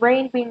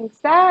rain being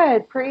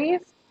sad,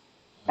 priest.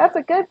 That's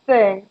a good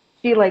thing.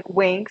 She like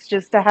winks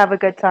just to have a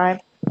good time.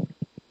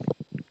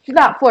 She's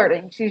not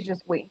flirting, she's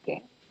just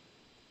winking.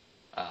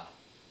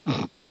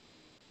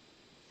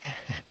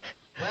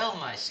 Well,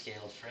 my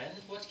scaled friend,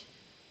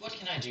 what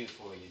can I do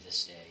for you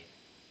this day?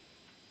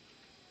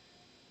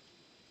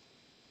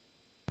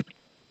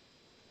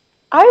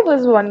 I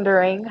was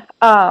wondering,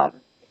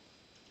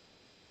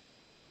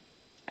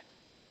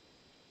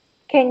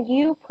 can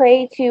you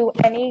pray to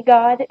any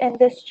god in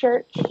this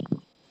church?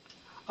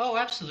 Oh,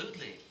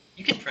 absolutely.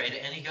 You can pray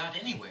to any god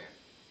anywhere.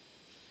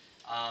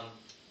 Um,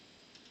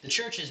 the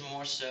church is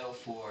more so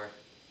for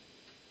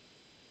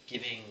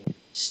giving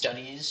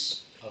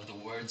studies of the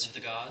words of the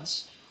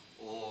gods,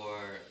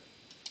 or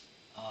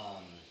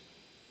um,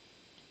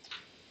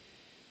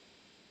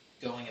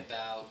 going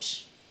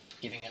about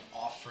giving an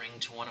offering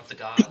to one of the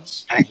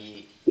gods.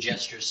 He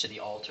gestures to the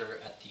altar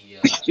at the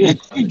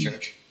front of the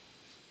church.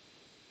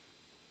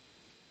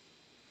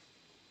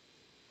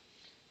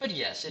 But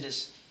yes, it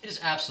is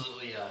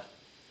absolutely a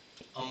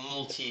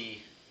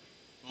multi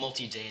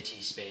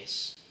deity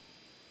space.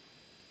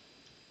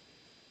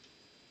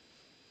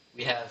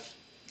 We have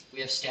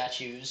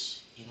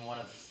statues in one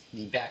of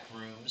the back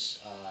rooms.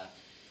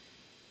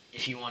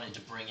 If you wanted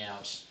to bring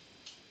out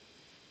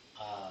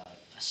a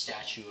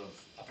statue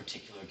of a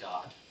particular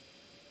god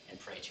and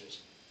pray to it.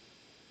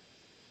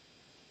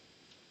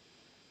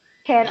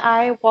 Can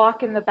I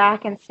walk in the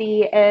back and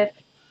see if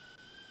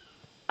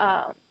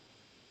um,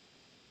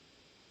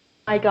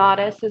 my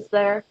goddess is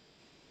there?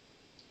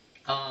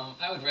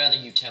 I would rather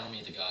you tell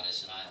me the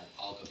goddess, and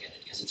I'll go get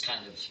it because it's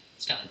kind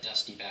of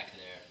dusty back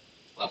there.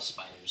 A lot of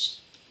spiders.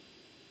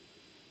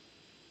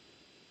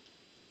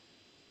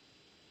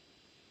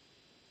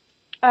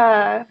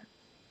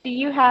 Do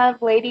you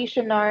have Lady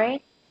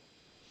Shinari?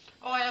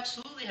 Oh, I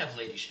absolutely have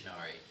Lady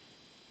Shinari.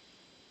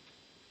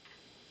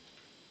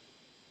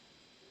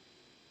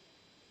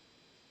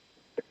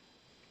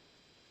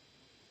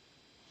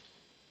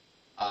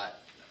 Uh,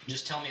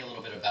 just tell me a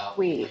little bit about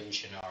Sweet. Lady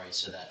Shinari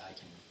so that I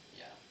can,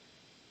 yeah.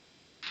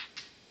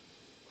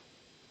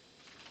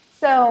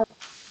 So,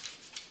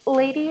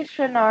 Lady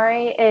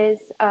Shinari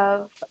is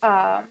of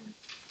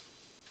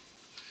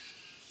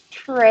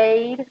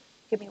trade.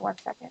 Give me 1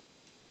 second.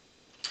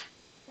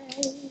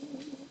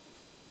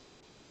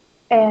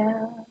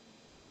 And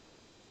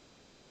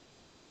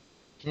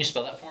Can you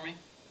spell that for me?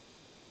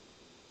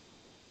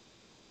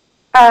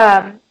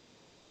 Shinare.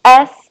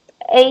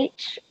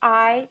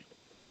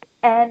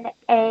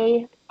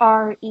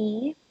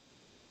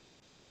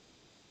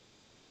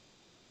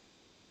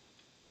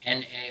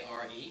 Nare.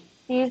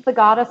 She's the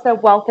goddess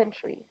of wealth and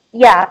trade.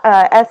 Yeah,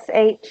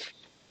 Shinare.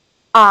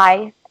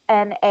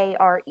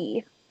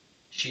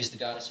 She's the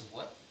goddess of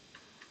what?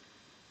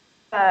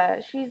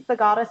 She's the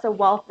goddess of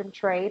wealth and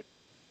trade.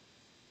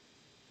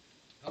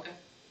 Okay.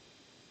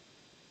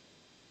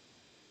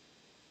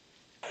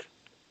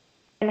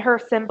 And her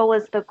symbol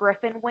is the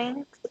griffin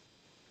wings,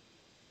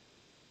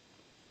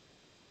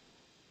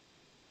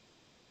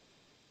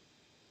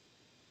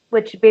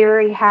 which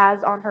Barry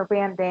has on her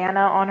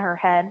bandana on her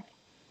head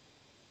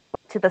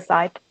to the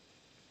side.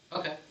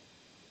 Okay.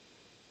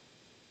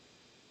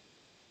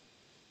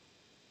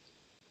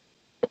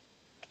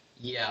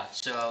 Yeah,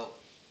 so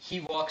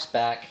he walks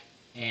back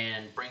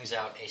and brings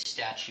out a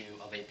statue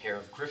of a pair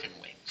of griffin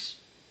wings,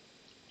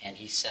 and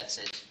he sets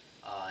it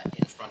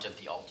in front of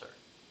the altar.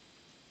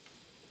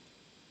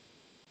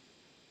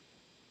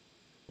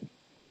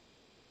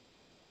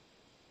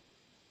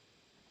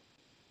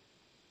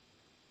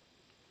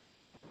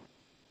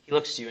 He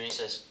looks to you and he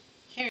says,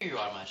 "Here you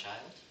are, my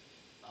child.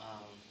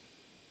 Um,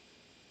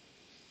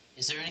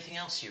 is there anything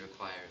else you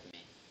require of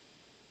me?"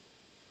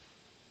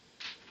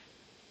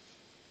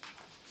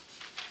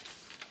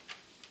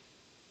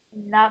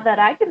 Not that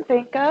I can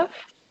think of.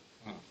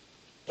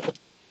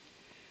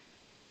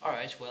 All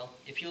right. Well,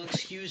 if you'll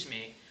excuse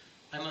me,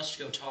 I must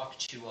go talk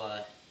to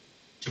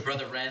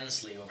Brother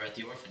Ransley over at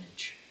the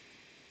orphanage.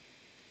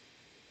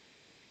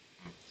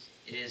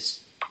 It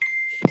is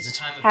a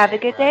time of Have a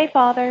day good where I, day,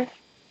 Father.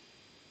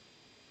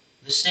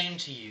 the same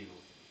to you.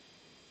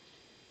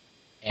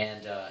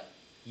 And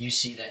you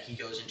see that he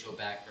goes into a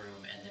back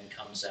room and then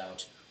comes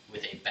out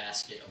with a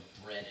basket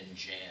of bread and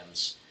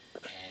jams,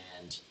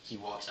 and he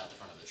walks out the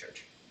front of the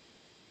church.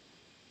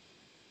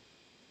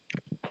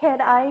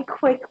 Can I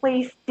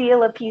quickly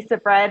steal a piece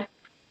of bread?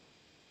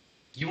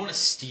 You want to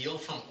steal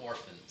from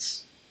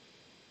orphans?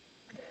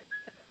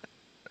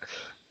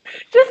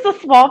 Just a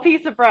small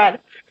piece of bread.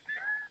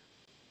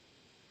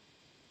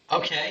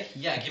 Okay,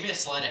 yeah, give me a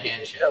sleight of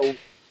hand check. So,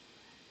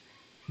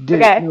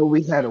 didn't Okay. know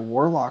we had a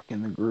warlock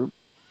in the group.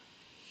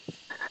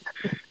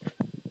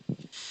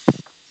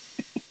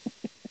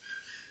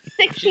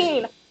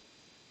 16.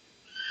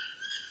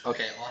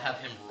 Okay, I'll have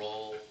him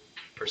roll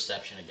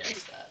perception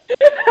against that.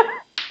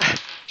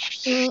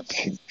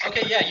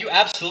 Okay, yeah, you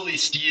absolutely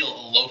steal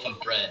a loaf of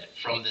bread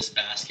from this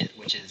basket,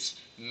 which is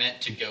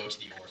meant to go to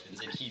the orphans,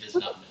 and he does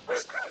not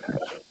notice.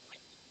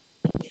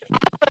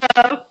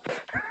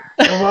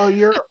 Well,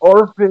 you're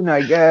orphan,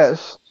 I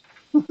guess.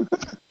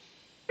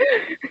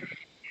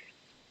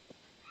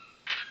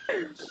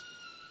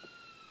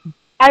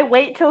 I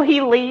wait till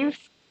he leaves,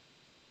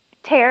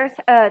 tear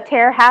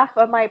half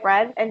of my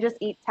bread and just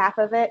eats half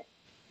of it.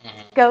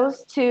 Mm-hmm.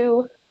 Goes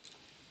to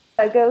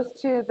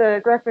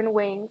the griffin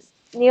wings,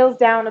 kneels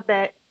down a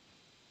bit,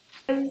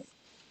 gives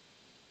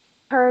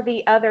her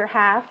the other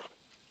half,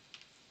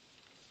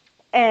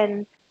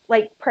 and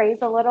like prays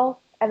a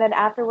little, and then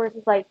afterwards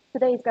is like,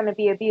 "Today's gonna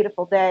be a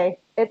beautiful day.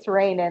 It's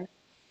raining."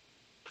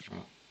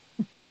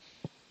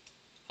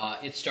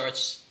 It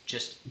starts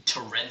just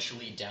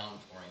torrentially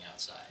downpouring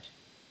outside.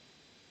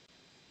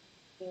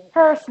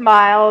 Her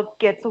smile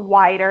gets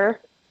wider,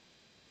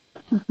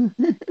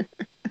 Okay.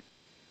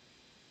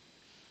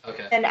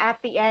 and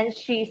at the end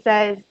she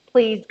says,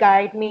 "Please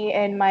guide me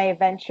in my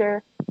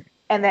adventure,"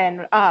 and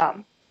then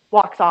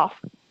walks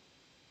off.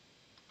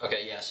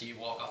 Okay, yeah, so you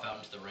walk off out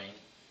into the rain.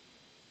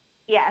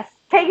 Yes,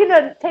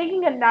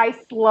 taking a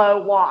nice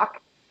slow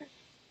walk.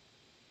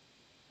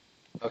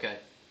 Okay.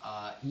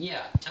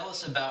 Yeah, tell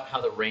us about how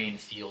the rain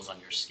feels on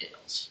your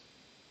scales.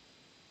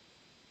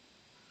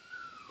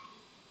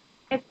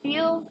 It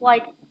feels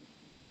like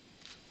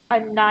a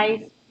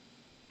nice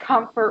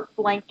comfort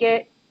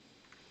blanket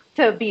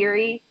to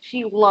Beery.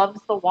 She loves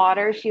the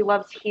water. She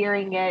loves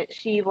hearing it.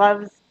 She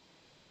loves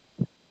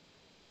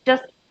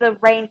just the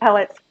rain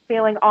pellets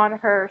feeling on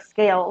her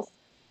scales.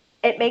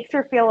 It makes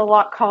her feel a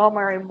lot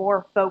calmer and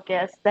more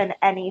focused than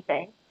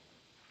anything.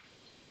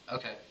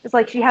 Okay. It's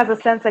like she has a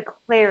sense of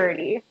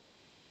clarity.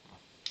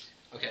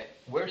 Okay,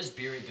 where does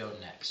Beery go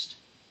next?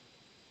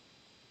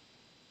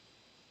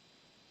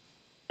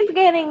 She's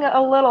getting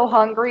a little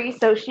hungry,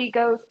 so she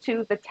goes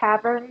to the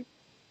tavern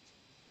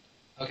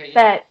Okay, yeah.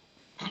 that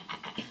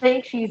she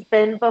thinks she's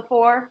been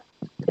before.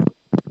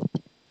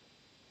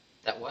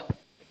 That what?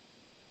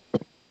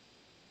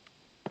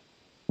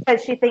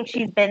 That she thinks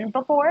she's been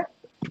before.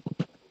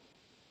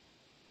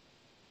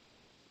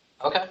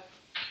 Okay.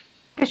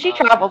 Because she Uh,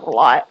 travels a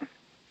lot.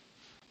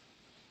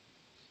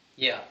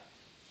 yeah.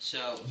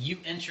 So you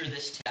enter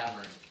this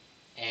tavern,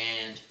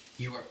 and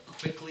you are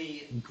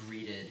quickly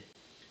greeted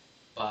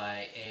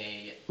by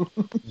a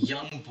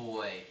young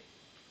boy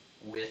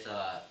with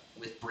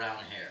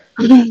brown hair,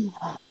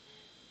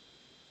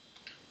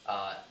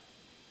 uh,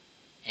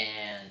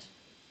 and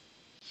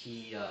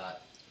he's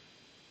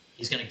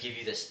gonna give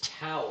you this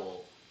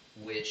towel,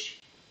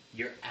 which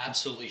you're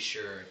absolutely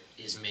sure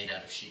is made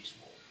out of sheep's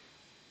wool.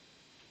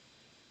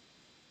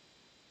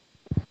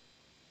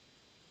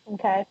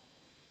 Okay.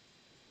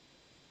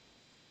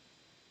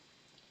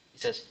 He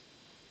says,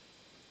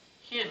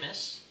 "Here,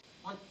 miss,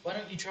 why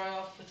don't you dry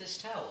off with this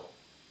towel?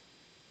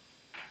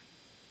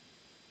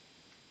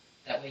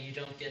 That way you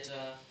don't get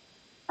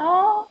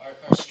Oh,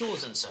 our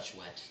stools and such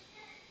wet,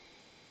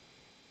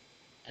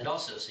 and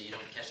also so you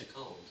don't catch a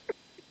cold."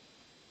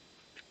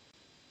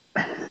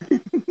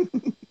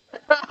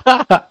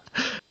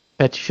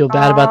 Bet you feel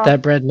bad about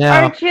that bread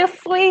now. aren't you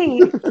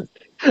sweet?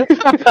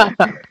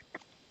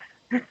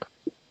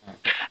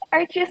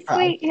 Aren't you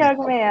sweet,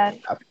 young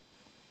man?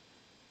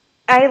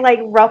 I like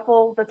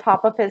ruffle the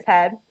top of his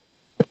head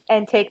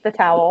and take the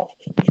towel.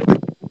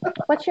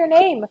 What's your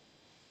name?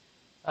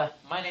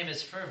 My name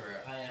is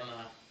Fervor.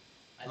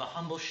 I'm a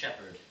humble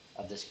shepherd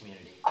of this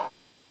community. Did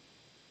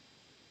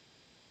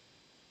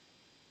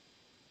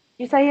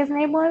you say his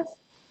name was?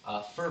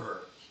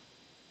 Fervor.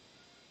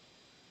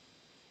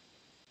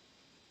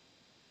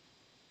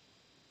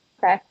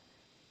 Okay.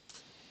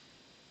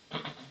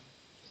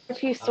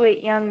 Aren't you Uh,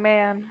 sweet, young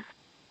man?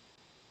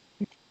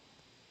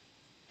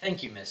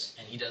 Thank you, miss.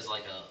 And he does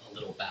like a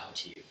little bow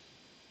to you.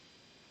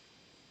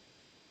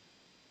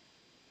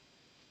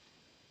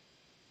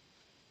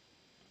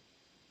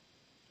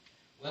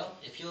 Well,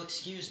 if you'll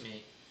excuse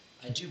me,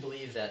 I do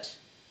believe that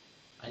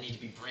I need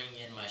to be bringing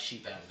in my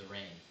sheep out of the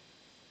rain.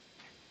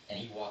 And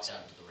he walks out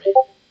into the rain.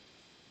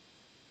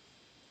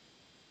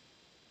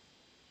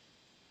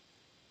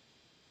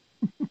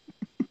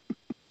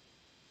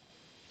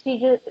 She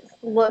just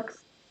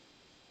looks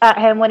at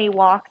him when he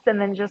walks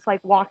and then just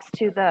like walks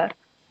to the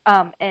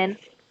inn.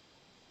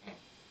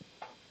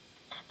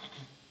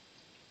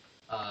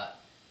 Uh,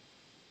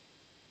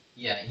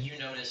 yeah, you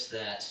notice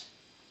that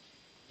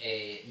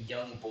a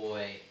young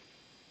boy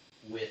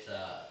with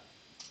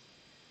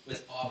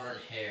with auburn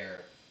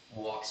hair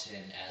walks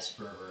in as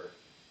Fervor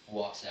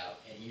walks out,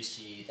 and you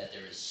see that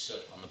there is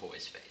soot on the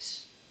boy's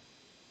face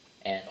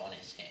and on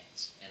his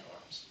hands and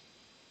arms.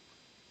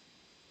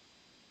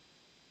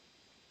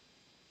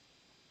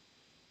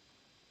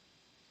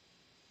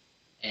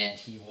 And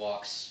he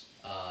walks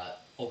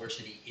over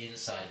to the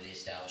inside of the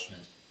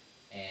establishment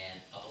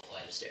and up a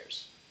flight of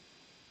stairs.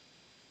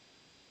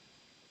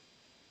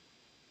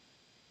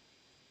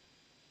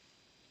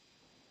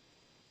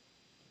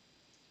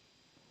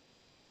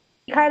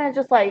 He kind of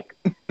just like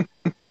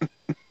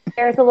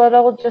stares a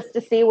little just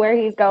to see where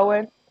he's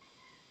going.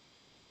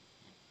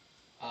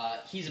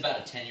 He's about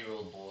a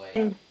 10-year-old boy,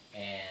 And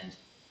and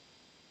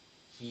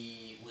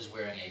he was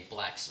wearing a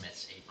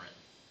blacksmith's apron,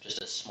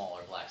 just a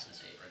smaller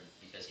blacksmith's apron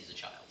because he's a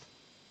child.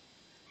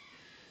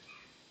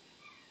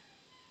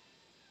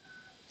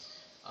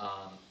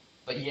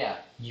 But yeah,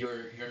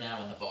 you're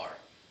now in the bar.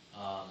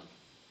 Um,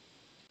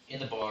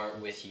 in the bar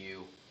with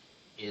you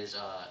is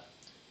a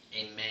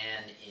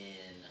man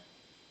in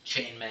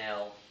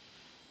chainmail,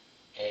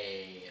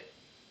 a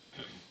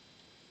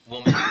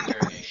woman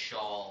wearing a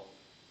shawl,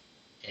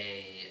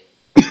 a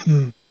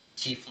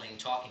tiefling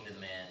talking to the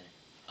man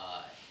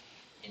uh,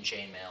 in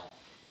chainmail,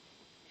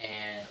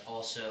 and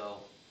also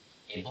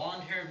a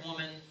blonde-haired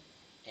woman,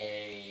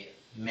 a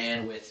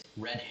man with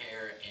red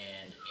hair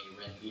and a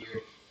red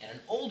beard, and an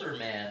older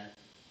man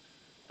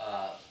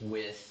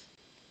with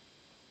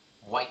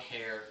white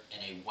hair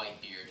and a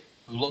white beard,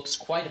 who looks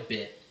quite a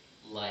bit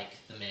like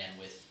the man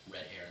with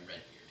red hair and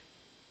red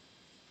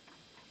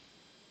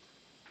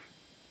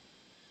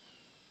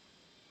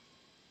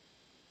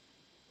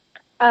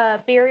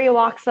beard. Barry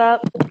walks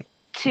up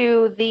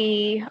to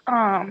the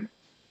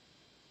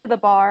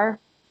bar.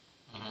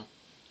 Mm-hmm.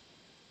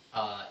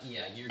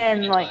 Yeah, you're And,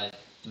 greeted like- by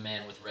the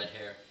man with red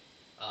hair.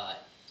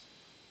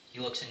 He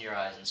looks in your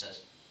eyes and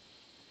says,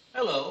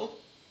 "Hello.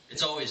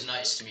 It's always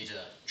nice to meet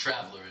a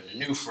traveler and a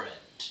new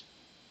friend."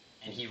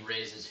 And he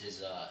raises his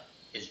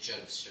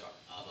jug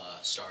of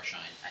starshine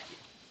at you.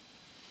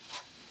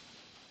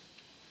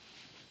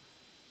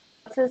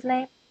 What's his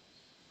name?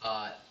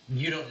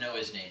 You don't know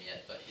his name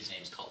yet, but his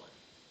name's Cullen.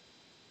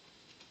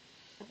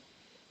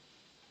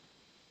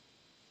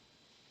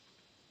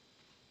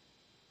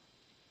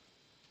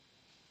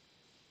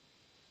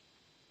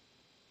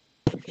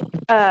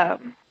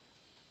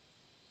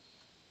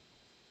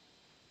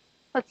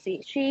 Let's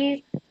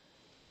see.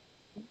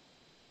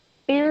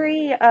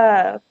 Barry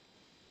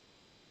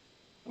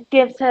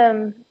gives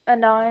him a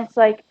nod. It's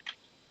like,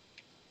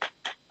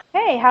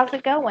 "Hey, how's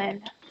it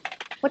going?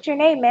 What's your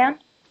name, man?"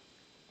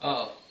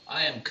 Oh,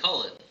 I am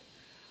Cullen.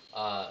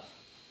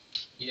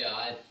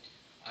 Yeah,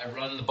 I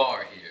run the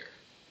bar here.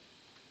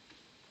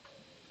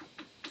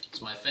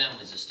 It's my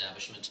family's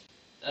establishment.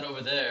 That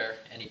over there,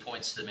 and he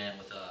points to the man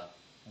with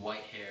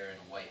white hair and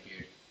a white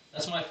beard.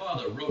 That's my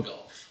father,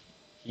 Rodolph.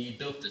 He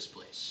built this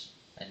place,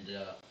 and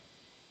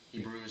he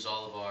brews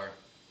all of our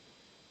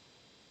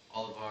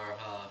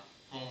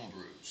home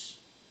brews.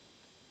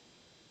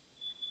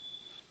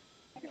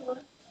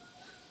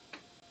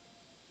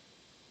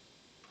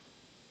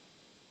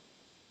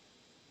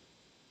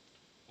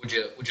 Would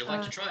you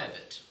like to try a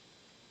bit?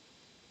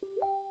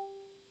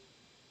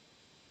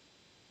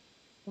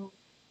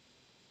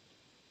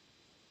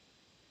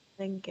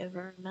 Then give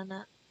her a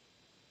minute.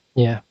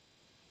 Yeah.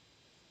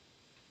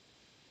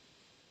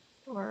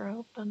 Door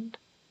opened.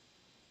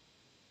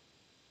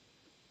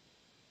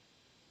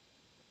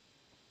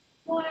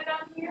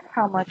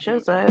 How much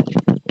is it?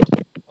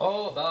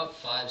 Oh, about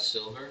 5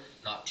 silver.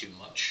 Not too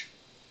much.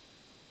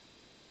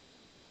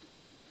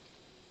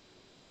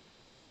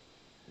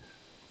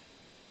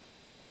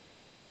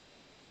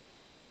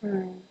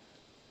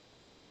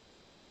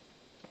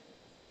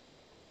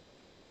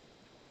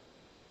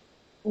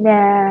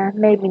 Nah,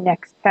 maybe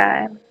next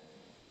time.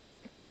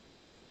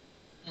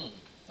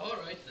 All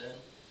right then.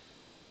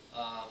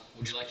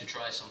 Would you like to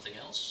try something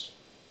else?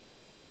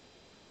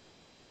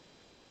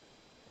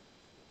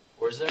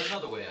 Or is there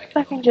another way I I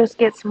can can help? just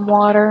get some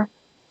water.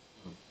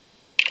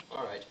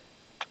 All right.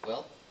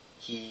 Well,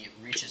 he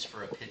reaches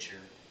for a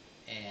pitcher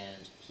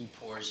and he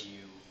pours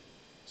you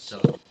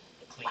some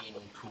clean,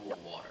 cool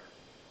water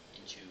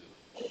into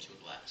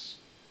a glass.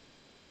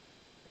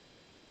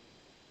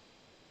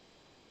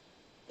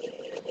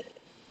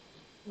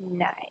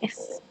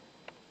 Nice.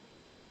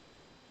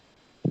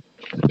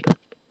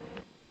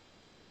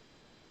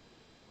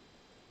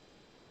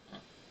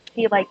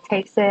 He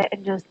takes it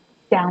and just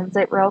downs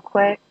it real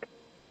quick.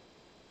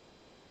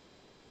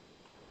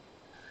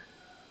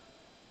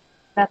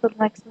 Nothing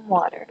like some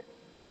water.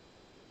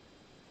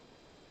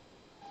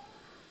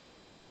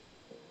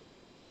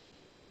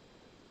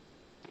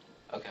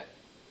 Okay.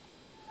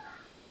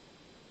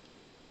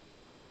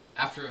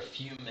 After a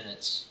few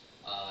minutes,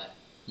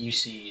 you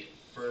see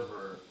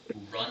Fervor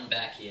run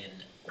back in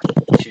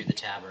to the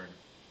tavern,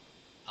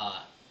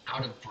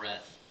 out of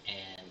breath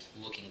and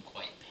looking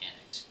quite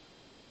panicked.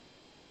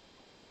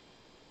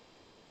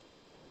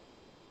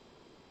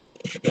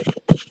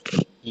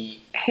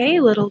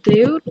 Hey, little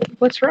dude,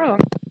 what's wrong?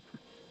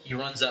 He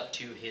runs up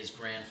to his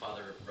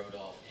grandfather,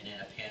 Rodolph, and in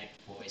a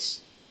panicked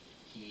voice,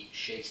 he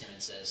shakes him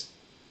and says,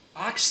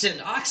 "Oxton!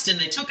 Oxton!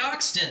 They took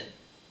Oxton!"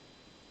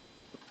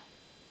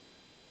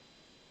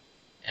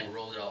 And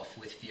Rodolph,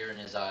 with fear in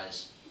his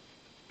eyes,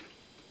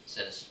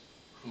 says,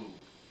 "Who?"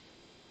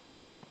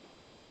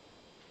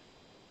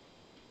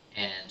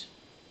 And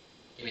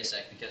give me a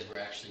sec, because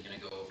we're actually going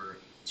to go over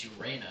to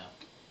Reyna,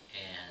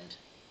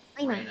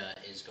 and Reyna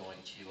is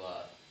going to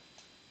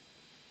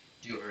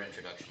do her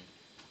introduction.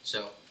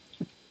 So,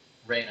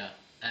 Reyna,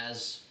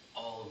 as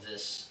all of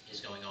this is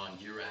going on,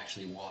 you're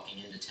actually walking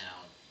into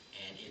town,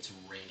 and it's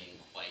raining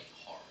quite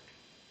hard.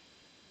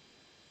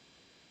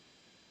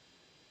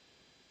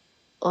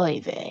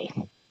 Oy vey.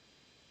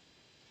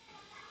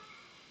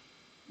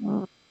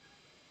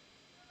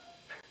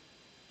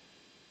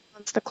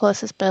 What's the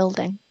closest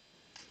building?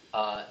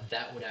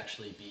 That would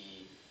actually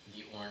be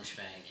the Orange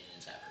Fang Inn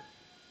and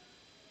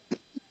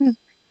Tavern.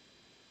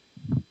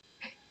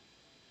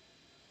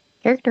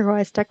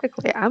 Character-wise,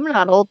 technically, I'm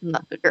not old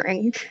enough to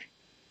drink.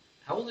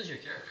 How old is your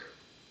character?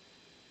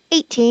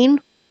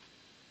 18.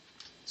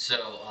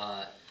 So,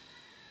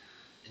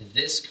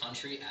 this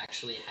country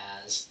actually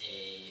has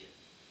a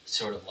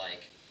sort of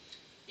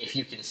if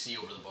you can see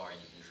over the bar, you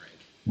can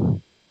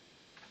drink.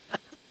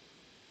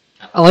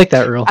 I like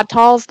that rule. How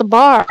tall's the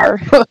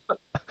bar?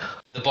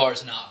 The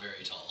bar's not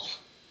very tall.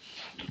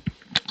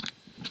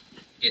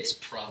 It's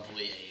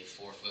probably a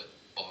 4-foot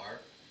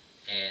bar,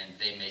 and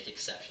they make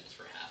exceptions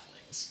for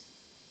halflings.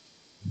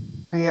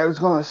 Hey, I was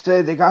gonna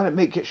say they gotta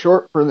make it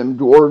short for them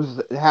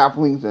dwarves,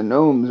 halflings, and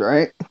gnomes,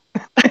 right?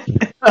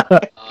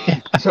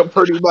 So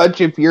pretty much,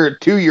 if you're a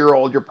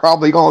 2-year-old, you're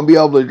probably gonna be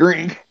able to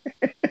drink.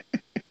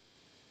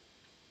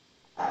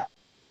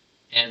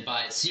 And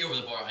by see over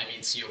the bar, I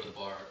mean see over the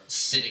bar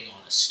sitting on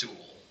a stool.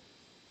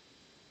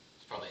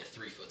 It's probably a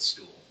 3-foot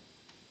stool.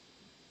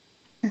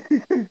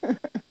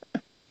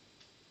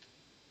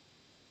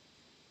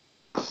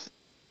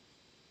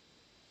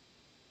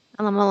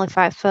 And I'm only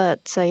 5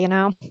 foot, so you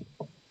know.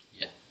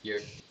 Yeah, you're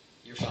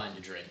fine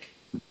to drink.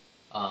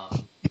 Ah.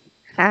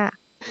 Yeah,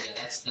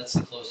 that's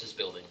the closest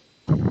building.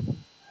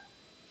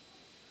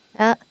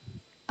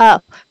 Oh,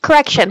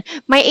 correction.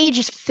 My age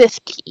is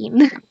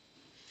 15.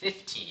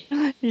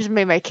 15. Just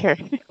made my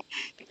character.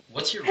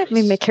 What's your race?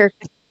 Made my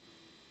character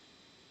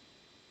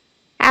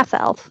half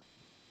elf.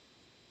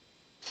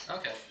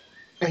 Okay.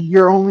 And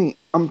you're only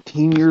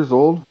umpteen years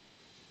old?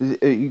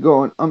 Are you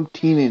going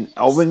umpteen in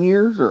elven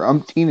years or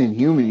umpteen in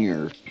human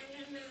years?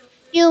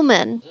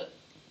 Human.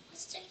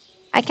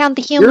 I count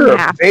the human You're a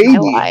half of my baby.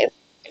 life.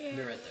 I'll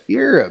be right there.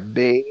 You're a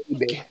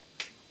baby.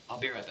 I'll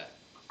be right back.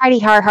 Heidi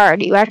hard.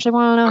 Do you actually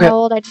want to know Okay. how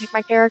old I'd make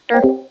my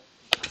character?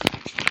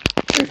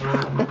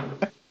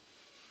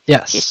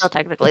 Yes. She's still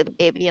technically the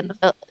baby in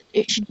the.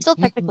 She'd still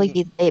technically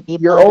be the baby,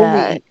 You're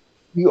but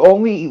you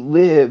only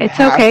live. It's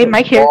half okay, as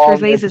my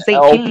character's long age as is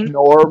elf 18.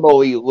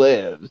 normally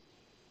lives.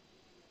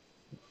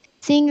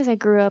 seeing as I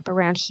grew up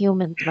around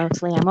humans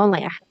mostly, I'm only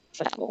a half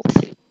elf.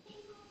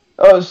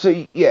 Oh,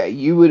 so yeah,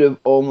 you would have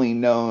only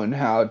known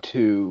how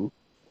to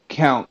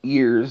count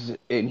years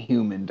in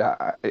human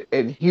time.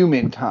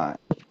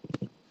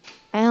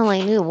 I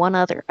only knew one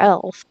other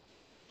elf.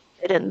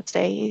 I didn't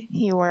stay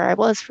where I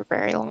was for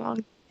very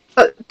long.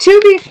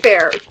 To be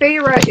fair,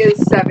 Feyre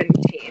is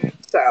 17,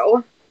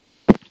 so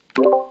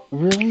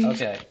Really?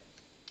 Okay.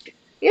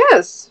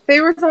 yes,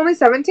 Feyre's only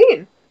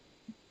 17.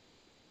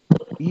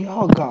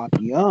 Y'all got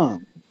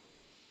young.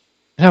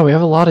 Yeah, we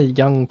have a lot of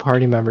young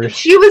party members.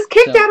 She was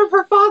kicked So- out of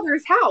her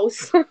father's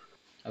house.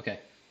 Okay.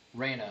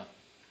 Raina,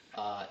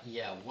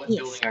 yeah, what Yes.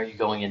 building are you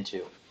going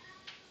into?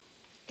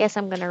 Guess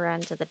I'm gonna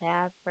run to the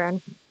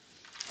tavern.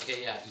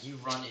 Okay, yeah, you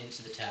run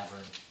into the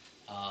tavern,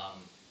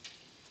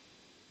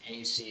 and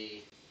you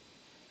see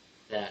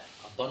that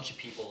a bunch of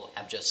people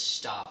have just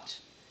stopped,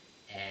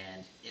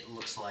 and it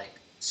looks like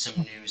some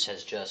news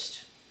has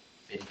just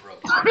been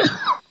broken.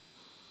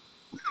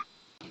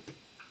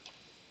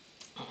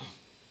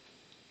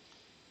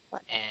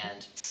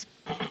 And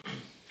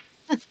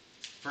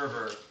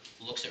Fervor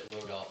looks at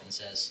Rodolph and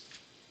says,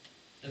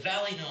 "The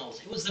Valley Knolls!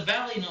 It was the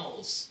Valley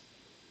Knolls!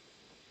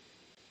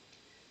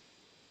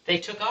 They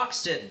took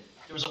Oxton!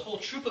 There was a whole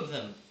troop of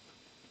them!"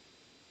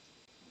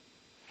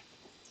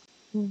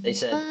 They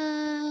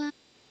said,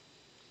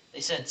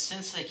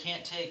 since they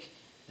can't take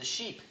the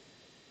sheep,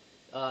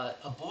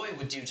 a boy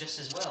would do just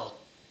as well.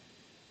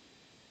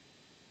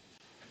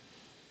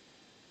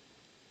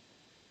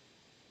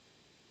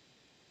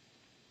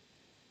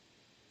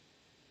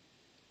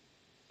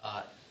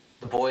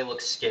 The boy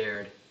looks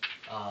scared,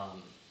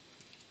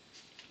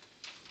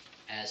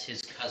 as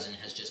his cousin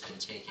has just been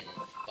taken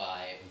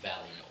by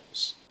Valley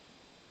Knolls.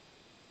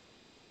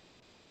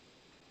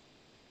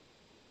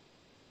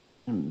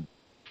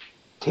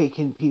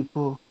 Taking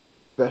people,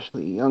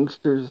 especially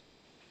youngsters,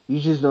 you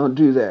just don't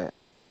do that.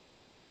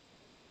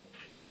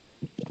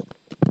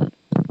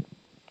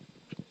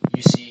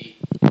 You see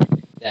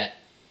that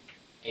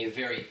a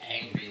very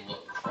angry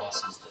look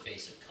crosses the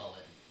face of Cullen.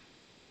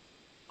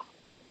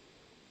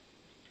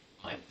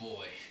 My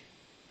boy.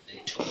 They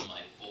took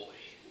my boy.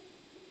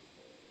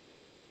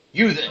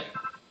 You there!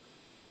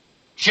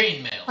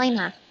 Chainmail! Why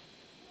not?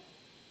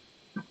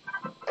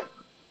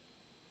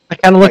 I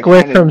kind of look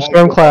away kinda from like-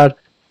 Stormcloud.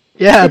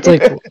 Yeah, it's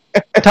like,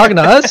 talking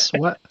to us?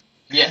 What?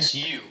 Yes,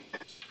 you.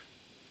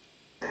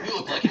 You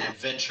look like an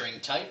adventuring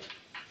type.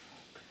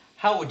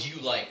 How would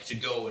you like to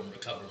go and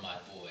recover my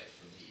boy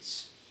from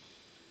these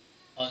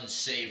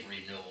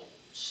unsavory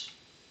gnolls?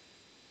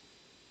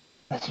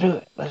 Let's do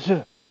it. Let's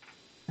do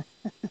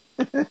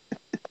it.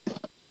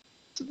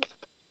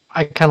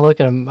 I kind of look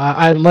at him.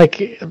 I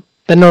like,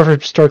 bend over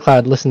to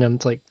Stormcloud, listen to him.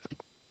 It's like,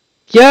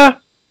 yeah,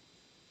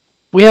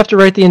 we have to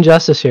right the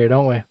injustice here,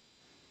 don't we?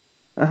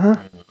 Uh-huh.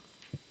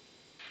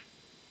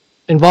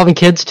 Involving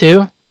kids,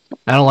 too?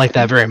 I don't like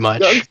that very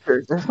much.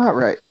 Youngsters, that's not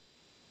right.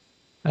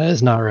 That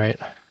is not right.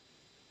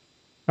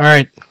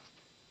 Alright.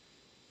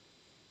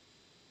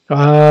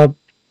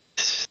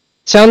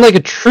 Sound like a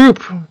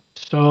troop,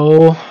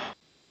 so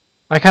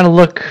I kind of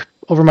look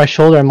over my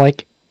shoulder. I'm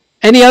like,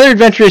 any other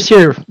adventurers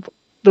here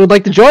that would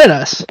like to join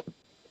us?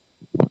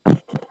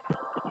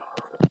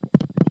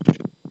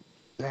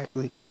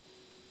 Exactly.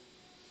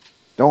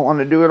 Don't want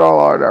to do it all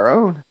on our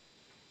own.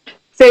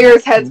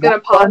 Feyre's head's gonna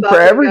Not pop fun up for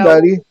and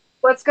everybody. go,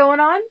 what's going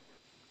on?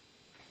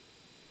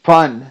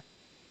 Fun.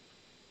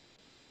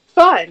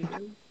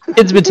 Fun.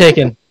 Kids been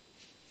taken.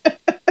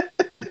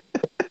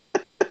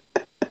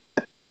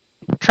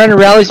 Trying to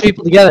rally some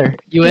people together.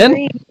 You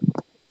in?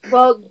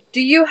 Well,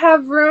 do you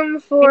have room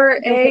for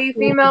a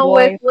female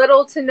with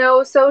little to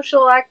no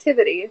social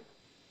activity?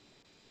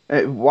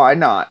 Why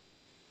not?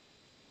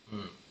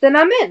 Then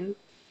I'm in.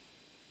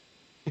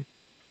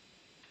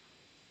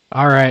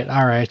 All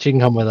right. You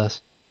can come with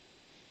us.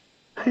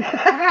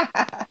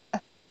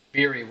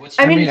 Beery, what's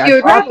I your mean, I if you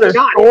would brought rather the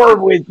not, store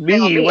with by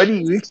all me. What do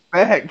means. you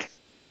expect?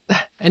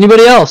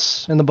 Anybody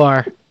else in the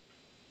bar?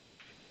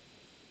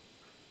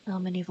 So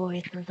many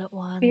voices at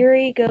once.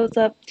 Beery goes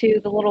up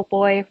to the little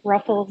boy,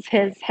 ruffles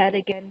his head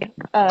again,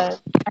 and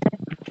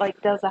like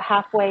does a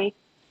halfway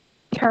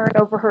turn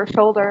over her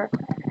shoulder,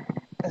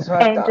 That's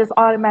what I and thought. just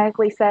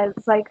automatically says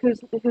like,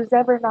 "Who's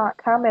ever not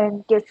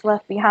coming gets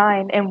left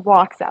behind," and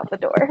walks out the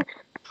door.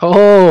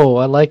 Oh,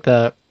 I like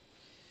that.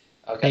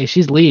 Okay. Hey,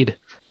 she's lead.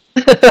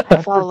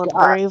 I follow the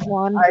forgot. brave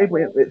one. I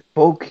went with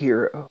folk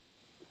hero.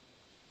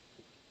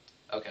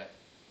 Okay.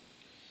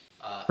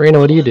 Raina,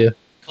 what do you do?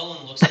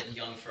 Cullen looks at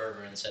young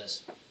Fervor and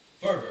says,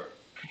 Fervor,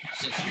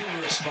 since you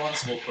were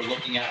responsible for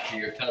looking after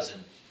your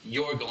cousin,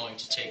 you're going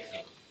to take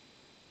them.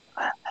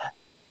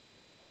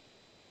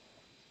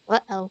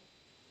 Uh-oh.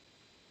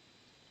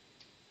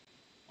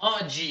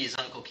 Oh, geez,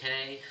 Uncle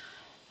K.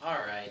 All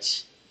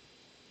right.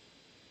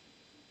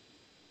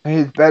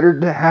 It's better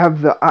to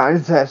have the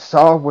eyes that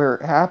saw where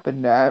it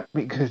happened at,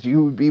 because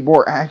you would be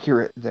more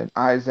accurate than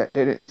eyes that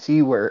didn't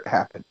see where it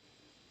happened.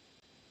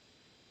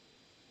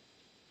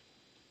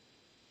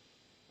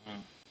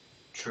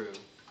 True.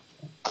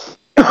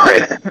 All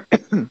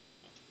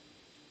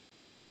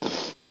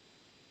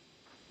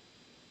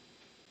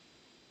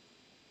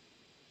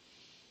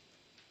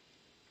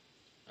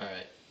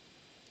right.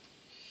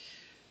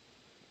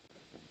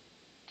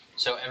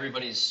 So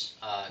everybody's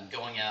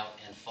going out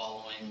and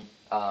following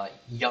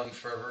young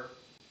Fervor.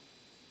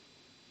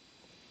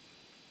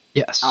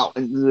 Yes. Out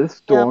into the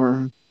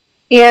storm.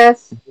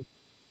 Yes.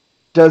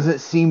 Doesn't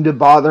seem to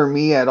bother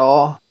me at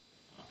all.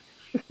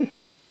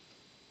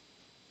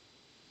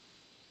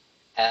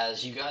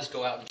 As you guys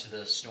go out into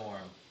the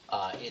storm,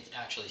 it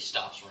actually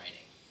stops raining.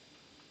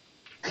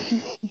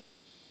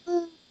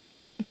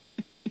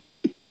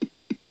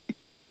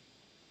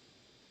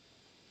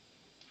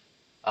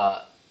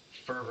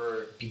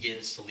 Fervor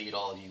begins to lead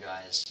all of you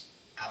guys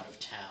out of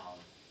town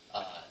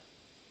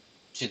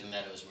to the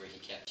meadows where he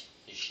kept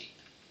his sheep.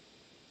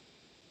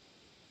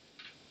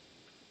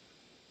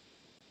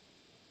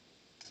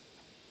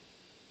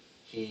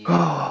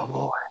 Oh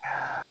boy.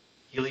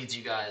 He leads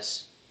you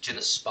guys to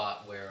the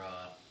spot where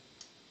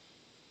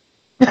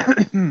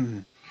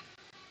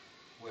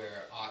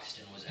where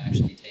Oxton was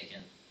actually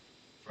taken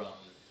from,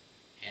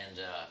 and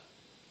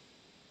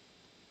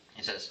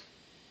he says,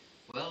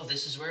 "Well,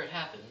 this is where it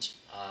happened.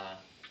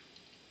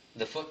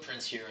 The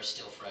footprints here are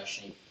still fresh."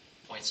 And he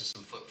points to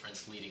some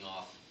footprints leading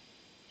off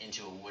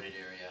into a wooded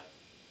area.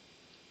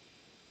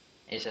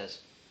 And he says,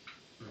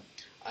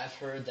 "I've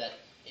heard that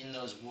in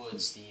those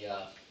woods, the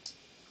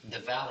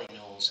Valley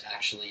Knolls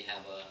actually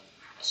have a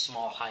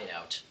small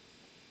hideout.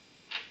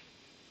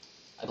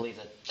 I believe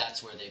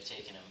that's where they've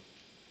taken him.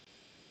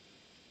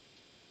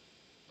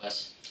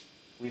 But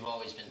we've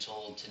always been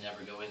told to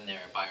never go in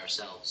there by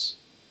ourselves.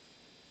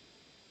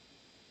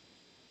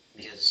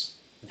 Because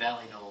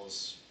Valley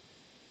Knolls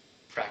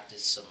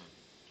practice some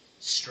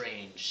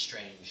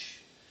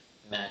strange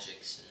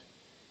magics and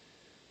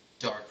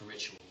dark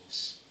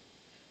rituals."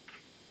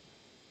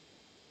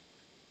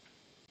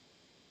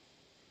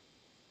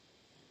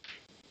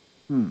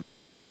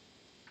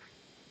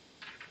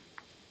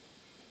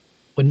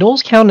 Would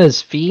gnolls count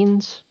as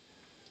fiends?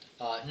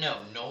 No,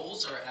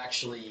 gnolls are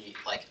actually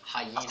like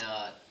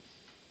hyena.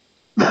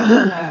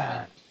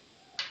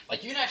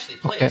 Like you can actually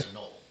play as a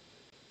gnoll.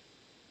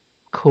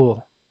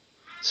 Cool.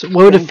 So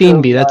what would a Think fiend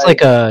of be? That's like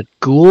a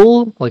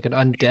ghoul? Like an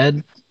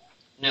undead?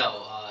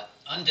 No,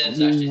 undead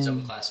is actually its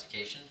own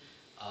classification.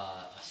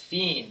 A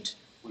fiend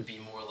would be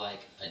more like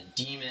a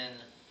demon,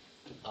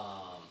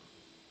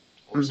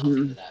 or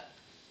something to that.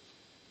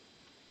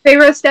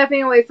 Pharaoh's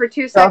stepping away for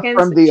 2 Stuff seconds.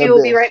 from the She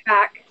will be abyss. right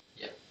back.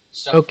 Yeah.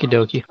 Stuff Okie from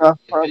dokie. Stuff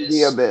from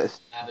the abyss.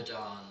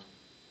 Abaddon,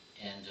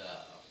 and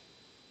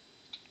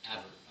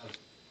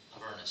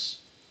Avernus.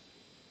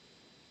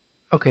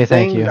 Okay,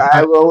 thank Things you.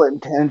 I will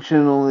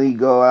intentionally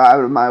go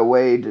out of my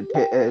way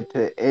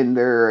to end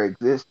their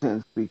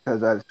existence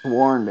because I've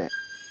sworn it.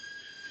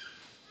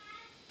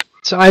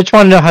 So I just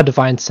want to know how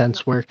divine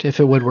sense worked, if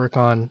it would work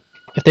on,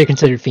 if they're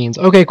considered fiends.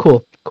 Okay,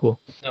 cool.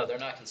 No, they're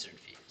not considered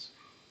fiends.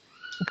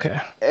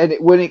 Okay. And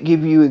it wouldn't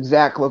give you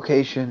exact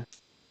location.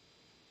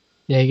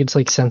 Yeah, you can just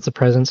like sense the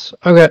presence.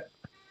 Okay.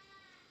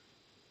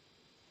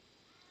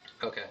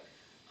 Okay.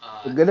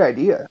 A good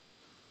idea.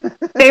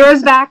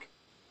 Pharaoh's back.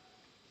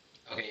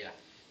 Okay, yeah.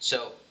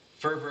 So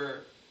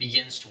Fervor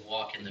begins to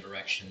walk in the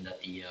direction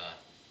that the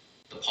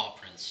paw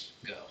prints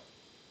go.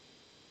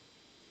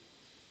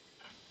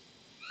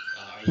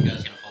 Are you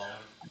guys gonna follow him?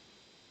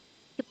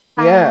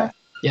 Yeah.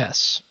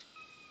 Yes.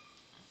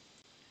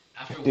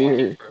 After walking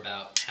Dear. for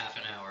about half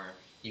an hour,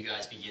 you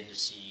guys begin to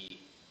see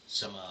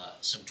some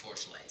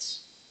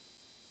torchlights.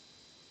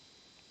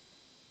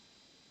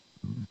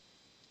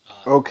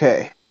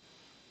 Okay.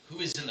 Who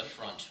is in the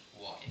front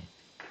walking?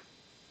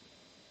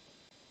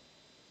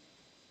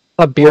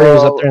 I thought Beery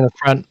was up there in the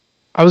front.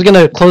 I was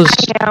gonna close.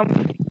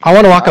 I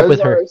want to walk I up was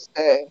with her. gonna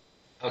say,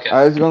 Okay.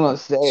 I was gonna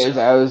say is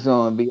I So, was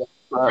gonna be up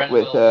front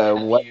with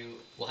what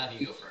we'll have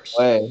you go first.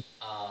 way.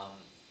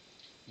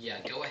 Yeah,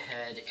 go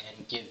ahead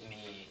and give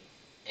me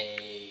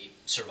a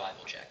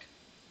survival check.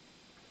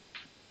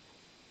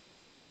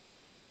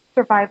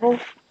 Survival.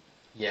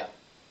 Yeah.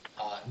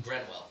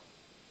 Grenwell.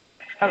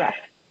 Okay.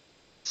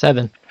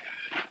 7.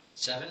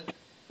 7?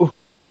 You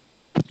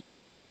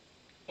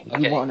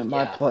Okay, wanted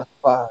my yeah.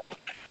 +5.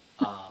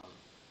 Um,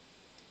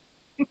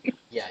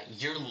 yeah,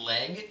 your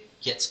leg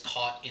gets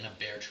caught in a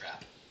bear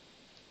trap.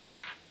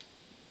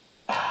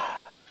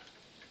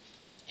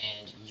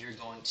 And you're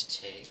going to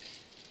take,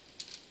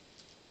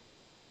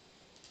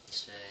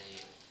 say,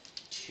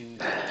 2d8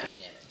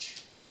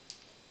 damage.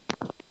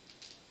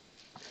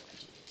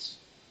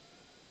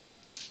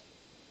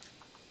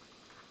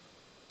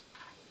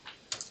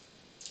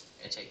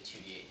 I take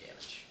 2d8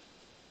 damage.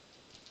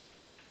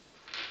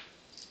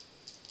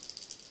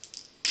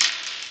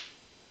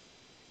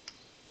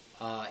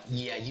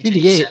 Yeah, you take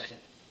 2d8. 7.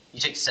 You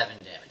take 7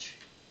 damage.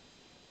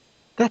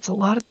 That's a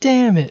lot of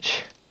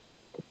damage.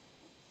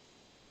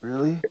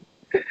 Really?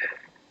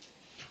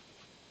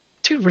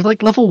 Dude, we're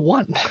like level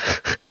 1.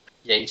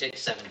 Yeah, you take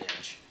 7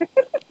 damage.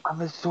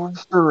 I'm a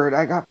sorcerer and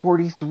I got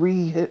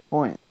 43 hit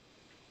points.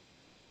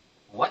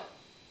 What?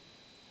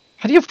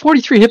 How do you have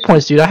 43 hit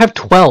points, dude? I have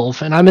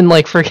 12, and I'm in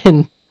like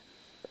freaking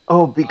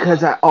Oh,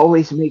 because I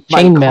always make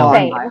my chainmail.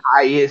 con my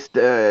highest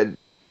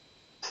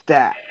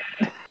stat.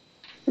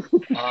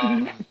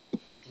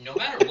 No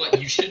matter what,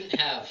 you shouldn't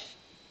have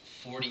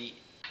 40.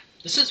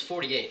 This is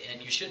 48,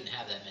 and you shouldn't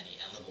have that many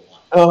at level 1.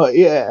 Oh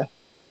yeah.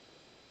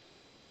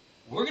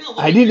 We're gonna look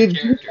I at your didn't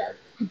character.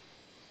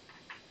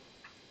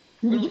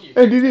 We're gonna look at your I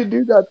character. didn't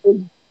do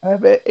nothing. I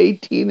have an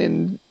 18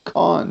 in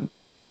con.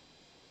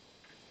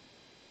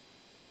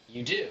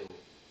 You do,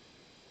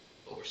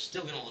 but we're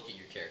still gonna look at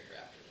your character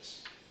after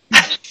this. You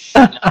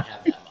should not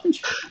have that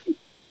much.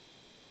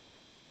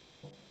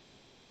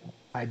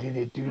 I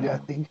didn't do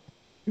nothing.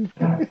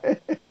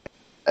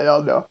 I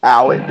don't know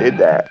how it did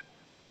that.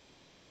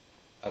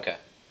 Okay.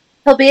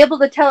 He'll be able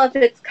to tell if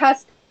it's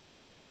custom.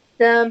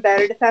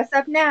 Better to fess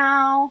up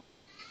now.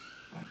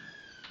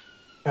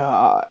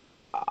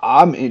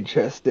 I'm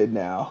interested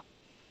now.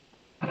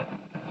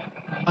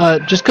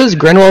 Just because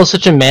Grenwell is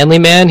such a manly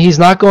man, he's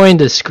not going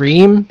to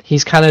scream.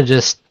 He's kind of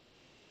just.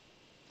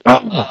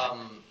 Why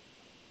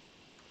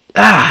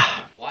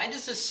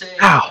does this say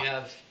Ow. you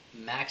have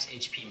max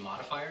HP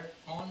modifier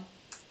on?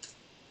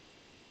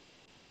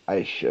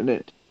 I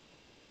shouldn't.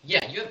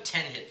 Yeah, you have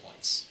 10 hit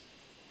points.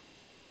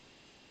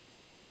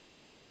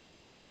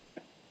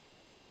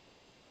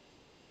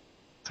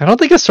 I don't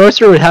think a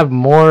sorcerer would have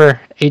more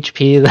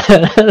HP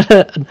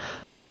than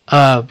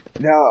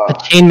No. a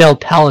chainmail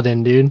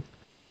paladin, dude.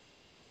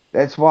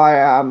 That's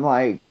why I'm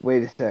like,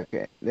 wait a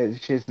second.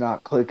 It's just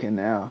not clicking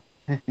now.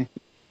 Yeah,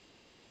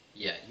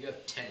 you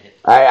have 10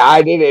 hit points.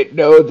 I didn't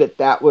know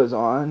that was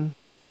on.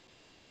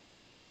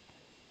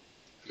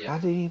 Yeah. How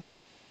did he?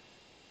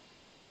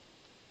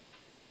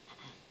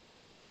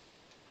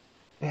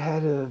 It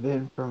had to have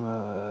been from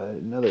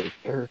another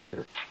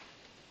character.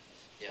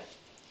 Yeah.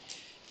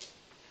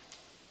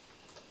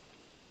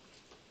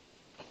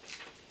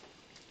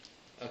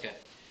 Okay.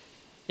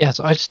 Yeah,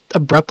 so I just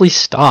abruptly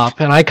stop,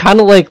 and I kind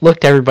of like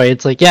looked at everybody.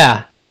 It's like,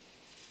 yeah,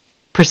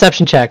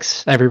 perception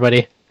checks,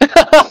 everybody.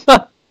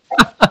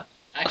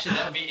 Actually,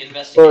 that would be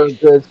For investigation.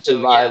 good So,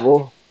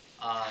 survival.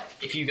 yeah,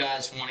 if you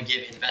guys want to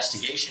give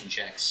investigation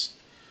checks,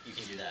 you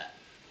can do that.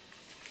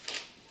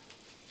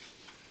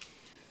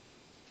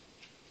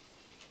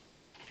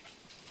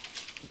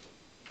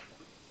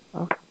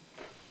 Okay.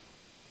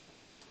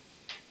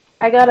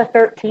 I got a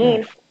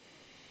 13.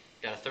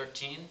 Got a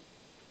 13.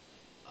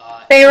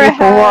 Farah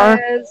 24.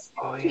 has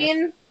Oh, yeah.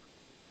 16.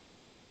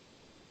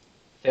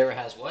 Farah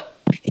has what?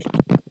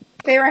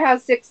 Farah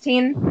has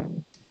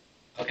 16.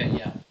 Okay,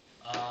 yeah.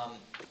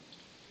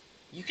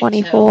 You can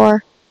 24. tell.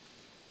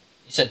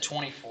 You said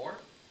 24?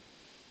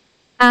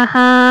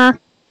 Uh-huh.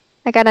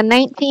 I got a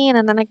 19,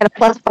 and then I got a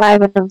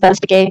 +5 in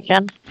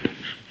investigation.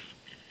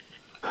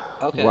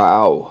 Okay.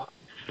 Wow.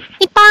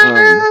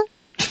 Uh,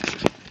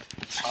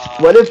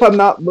 What if I'm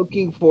not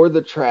looking for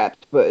the traps,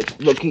 but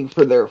looking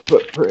for their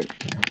footprint?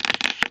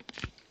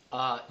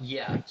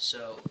 Yeah,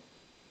 so.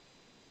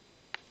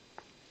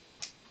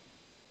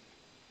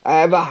 I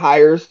have a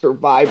higher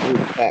survival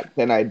check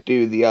than I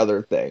do the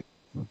other thing.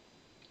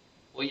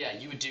 Well, yeah,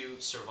 you would do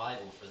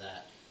survival for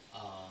that.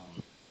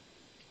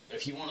 But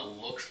if you want to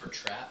look for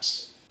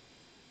traps,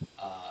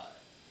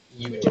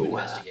 you would do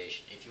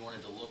investigation. If you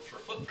wanted to look for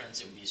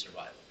footprints, it would be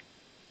survival.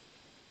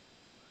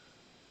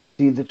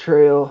 See the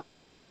trail,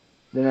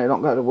 then I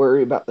don't got to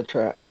worry about the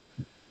trap.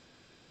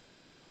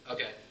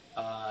 Okay.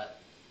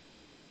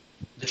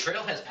 The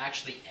trail has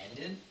actually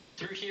ended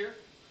through here.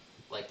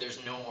 Like,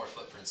 there's no more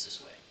footprints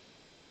this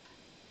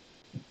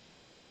way.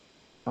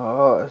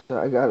 Oh, so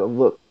I gotta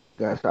look,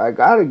 guys. So I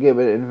gotta give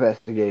it an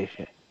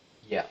investigation.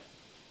 Yeah.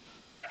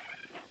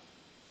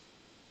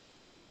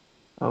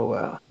 Oh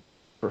wow.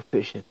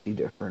 Proficiency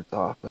difference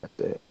off, that's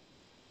it.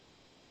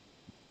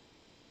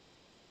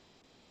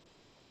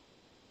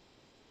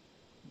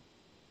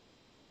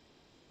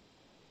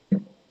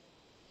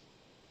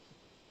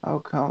 Oh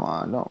come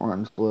on, don't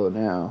run slow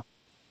now.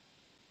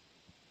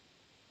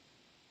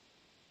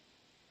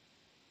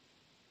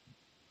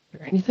 Is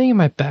there anything in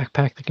my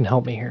backpack that can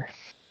help me here?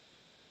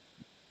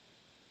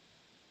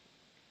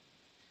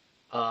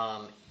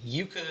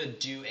 You could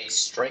do a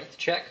strength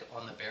check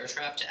on the bear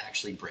trap to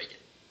actually break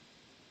it.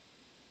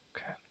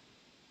 Okay.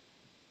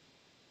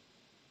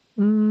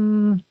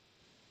 Can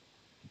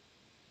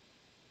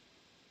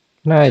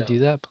I So, do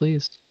that,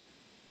 please?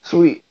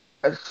 Sweet.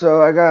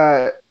 So I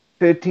got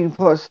 15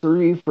 plus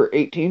 3 for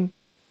 18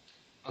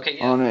 okay,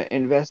 yeah. on an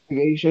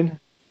investigation.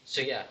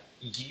 So yeah,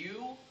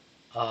 you,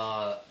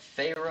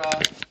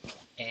 Feyre,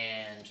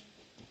 and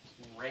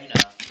Reyna,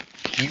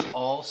 you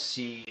all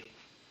see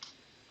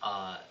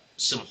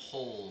some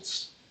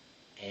holes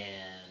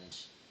and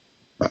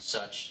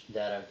such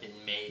that have been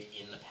made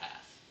in the path.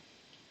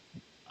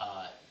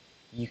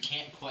 You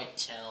can't quite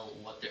tell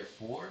what they're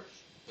for,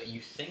 but you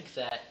think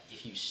that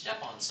if you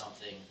step on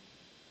something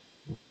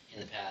in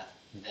the path,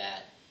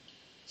 that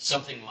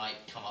something might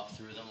come up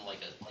through them, like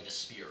a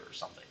spear or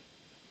something.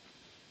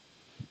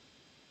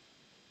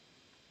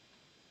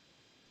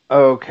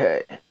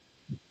 Okay.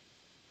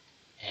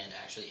 And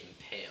actually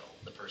impale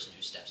the person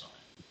who steps on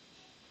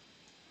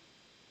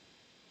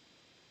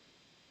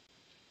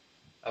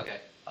it.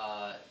 Okay.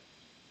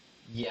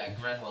 Yeah,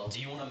 Grenwell, do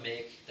you want to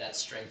make that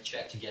strength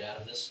check to get out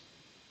of this?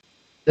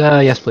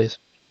 Yes, please.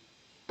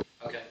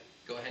 Okay,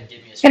 go ahead and give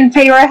me a Can strength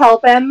check. Feyre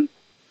help him?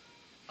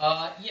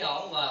 Yeah,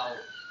 I'll allow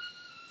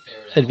Farrah to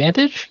help.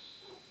 Advantage?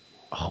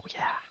 Oh,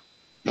 yeah.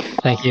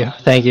 Thank you.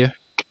 Thank you.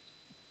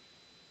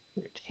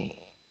 13.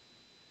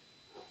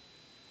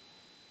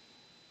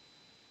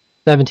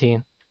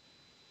 17.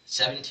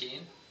 17?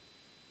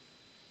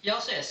 Yeah,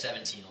 I'll say a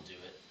 17 will do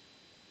it.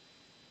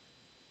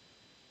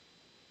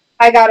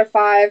 I got a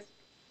 5.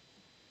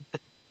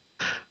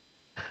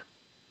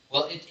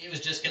 Well, it was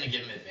just going to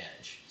give him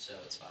advantage, so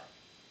it's fine.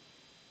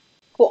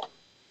 Cool.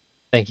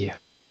 Thank you.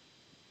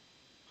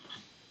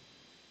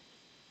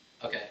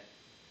 Okay.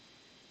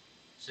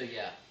 So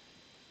yeah,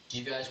 do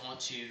you guys want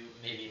to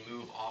maybe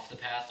move off the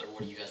path, or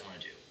what do you guys want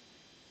to do?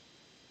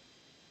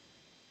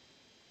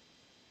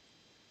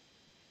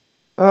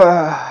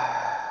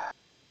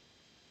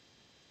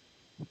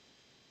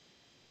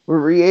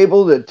 Were we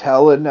able to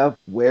tell enough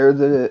where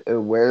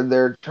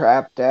they're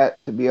trapped at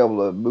to be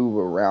able to move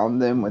around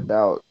them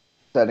without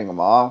setting them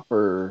off,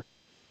 or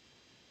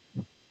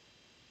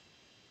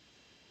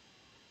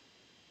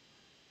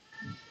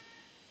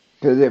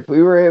because if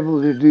we were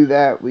able to do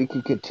that, we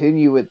could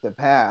continue with the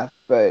path,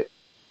 but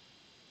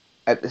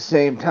at the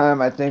same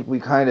time, I think we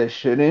kind of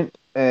shouldn't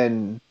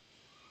and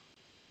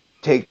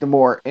take the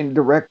more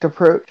indirect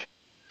approach.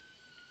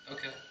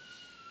 Okay.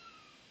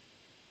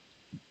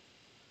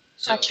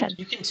 So Gotcha.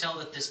 you can tell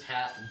that this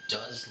path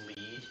does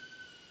lead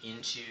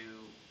into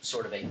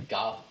sort of a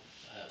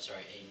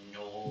a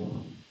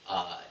knoll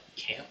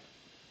camp.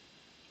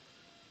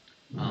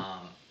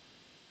 Um,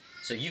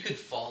 so you could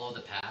follow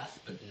the path,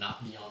 but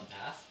not be on the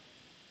path.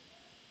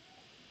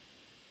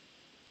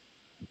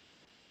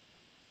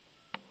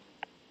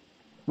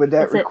 Would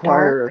that Is it dark?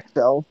 require a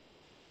stealth?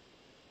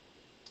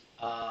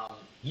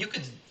 You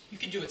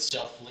could do it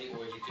stealthily,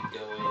 or you could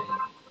go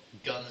in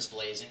guns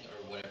blazing,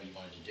 or whatever you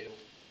wanted to do.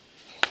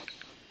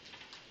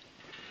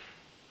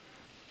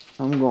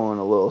 I'm going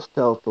a little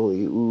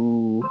stealthily.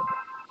 Ooh,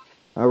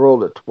 I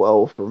rolled a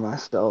 12 for my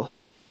stealth,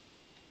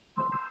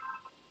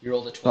 You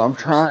rolled a so 12 I'm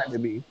for your trying stealth. to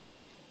be.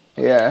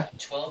 Okay, yeah, Yeah.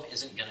 12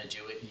 isn't gonna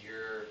do it.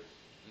 You're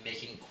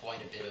making quite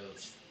a bit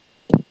of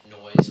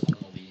noise on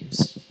the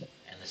leaves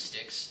and the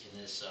sticks in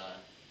this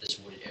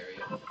wooded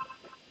area.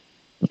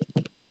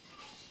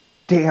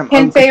 Damn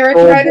Can Feyre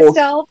try to uncontrollable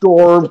stealth?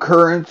 storm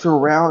currents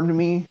around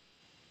me,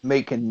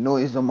 making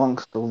noise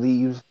amongst the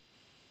leaves.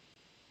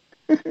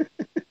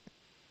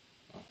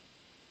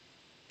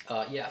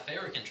 Yeah,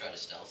 Feyre can try to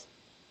stealth.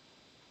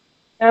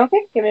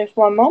 Okay, give me just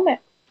one moment.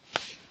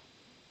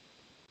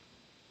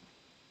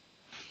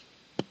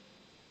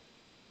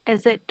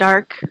 Is it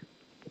dark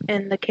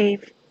in the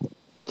cave?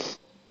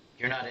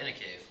 You're not in a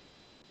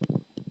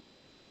cave.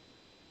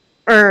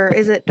 Or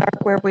is it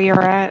dark where we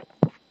are at?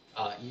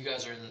 You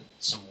guys are in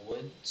some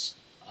woods.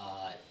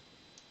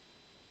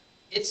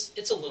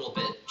 It's a little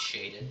bit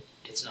shaded.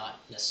 It's not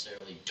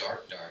necessarily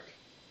dark.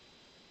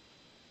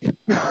 You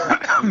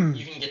can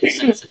get the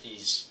sense that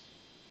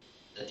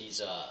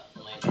these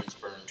lanterns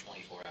burn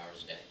 24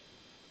 hours a day.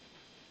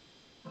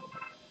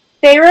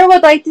 Feyre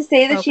would like to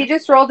say that she Okay.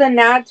 just rolled a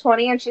nat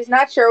 20 and she's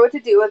not sure what to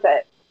do with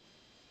it.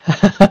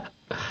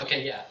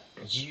 Okay, yeah,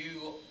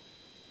 you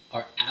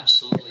are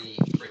absolutely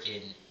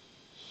freaking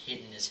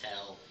hidden as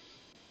hell.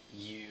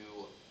 You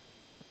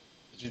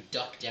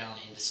duck down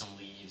into some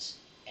leaves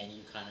and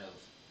you kind of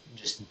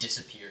just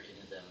disappear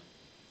into them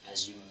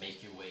as you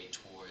make your way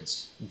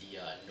towards the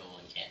Knoll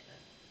encampment.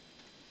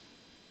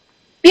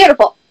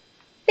 Beautiful.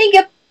 Thank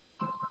you.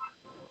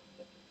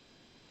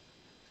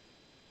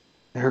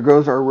 There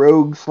goes our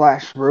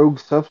rogue/rogue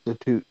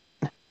substitute.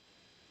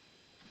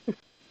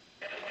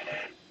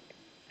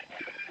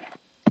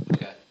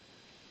 Okay.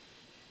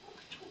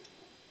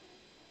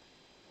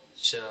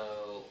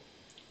 So,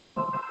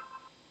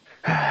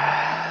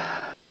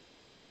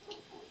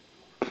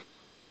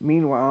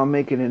 Meanwhile, I'm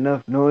making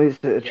enough noise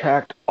to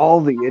attract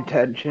all the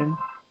attention.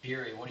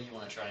 Beery, what do you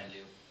want to try and do?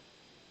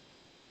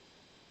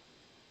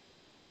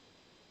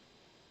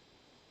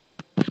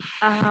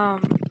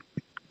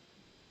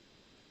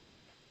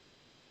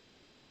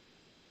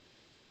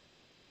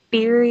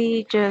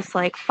 Beery just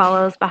like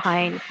follows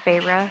behind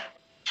Feyre.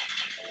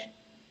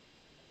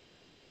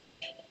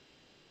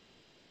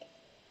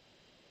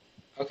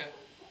 Okay.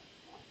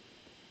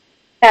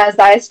 As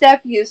I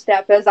step, you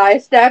step. As I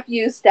step,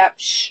 you step.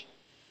 Shh.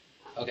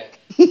 Okay.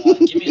 Give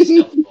me a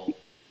stealth roll.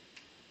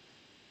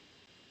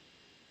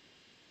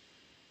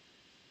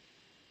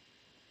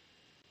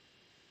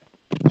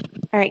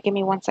 All right, give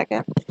me 1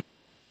 second.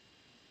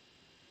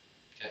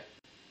 Okay.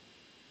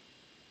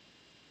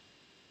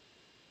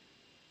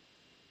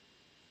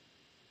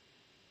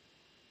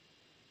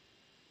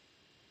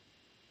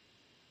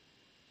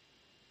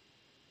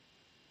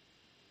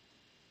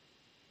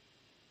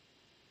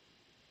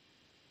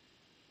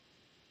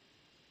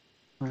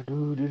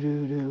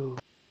 Do-do-do-do.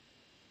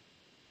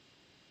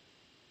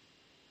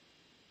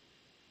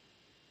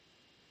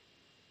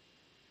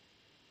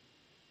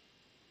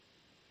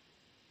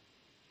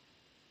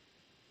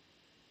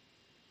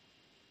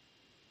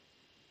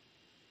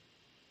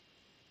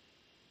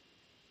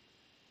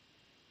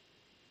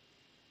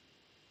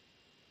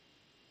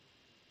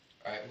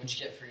 All right. What'd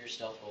you get for your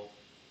stealth roll?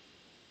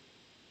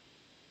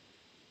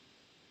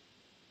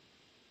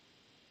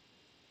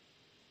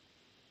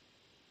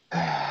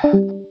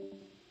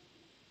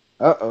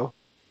 Uh-oh.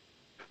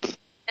 We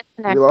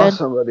Connected. lost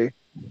somebody.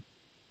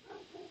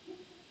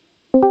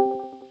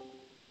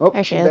 Oh,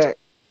 There she she's is. back.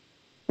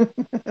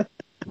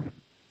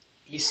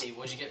 EC,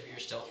 what'd you get for your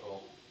stealth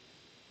roll?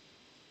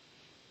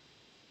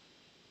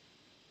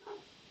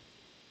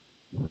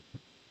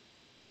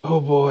 Oh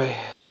boy.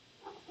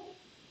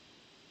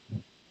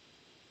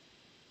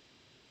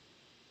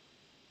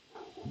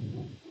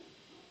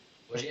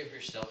 What'd you get for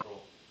your stealth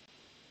roll?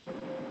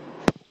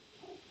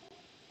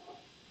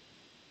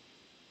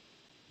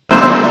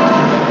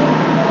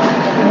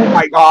 Oh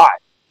my god.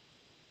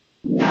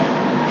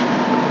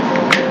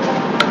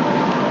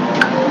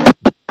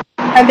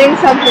 I think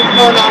something's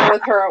going on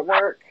with her at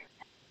work.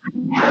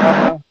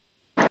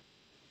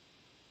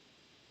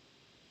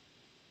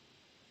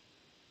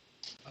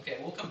 Okay,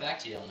 we'll come back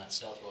to you on that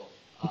stealth roll.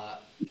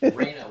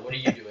 Raina, what are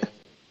you doing?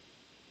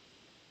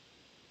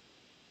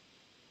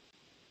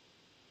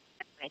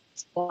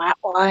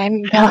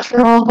 Flatline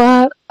after all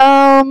that.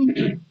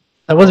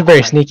 That was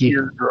very sneaky.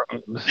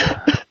 Eardrums.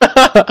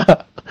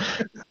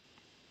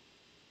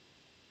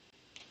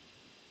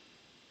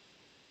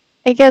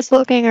 I guess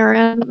looking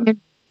around.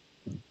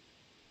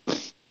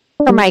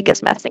 Her mic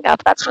is messing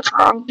up. That's what's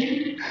wrong.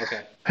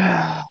 Okay.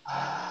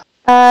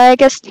 I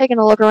guess taking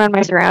a look around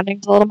my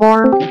surroundings a little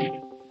more.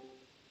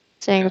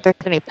 Seeing if there's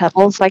any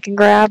pebbles I can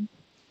grab.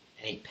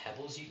 Any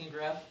pebbles you can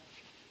grab?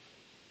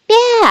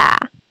 Yeah.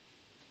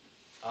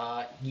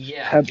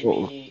 Yeah. Give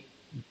Pebbles. me.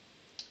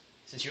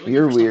 Since you're looking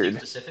You're for something weird.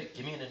 specific,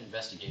 give me an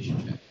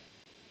investigation check.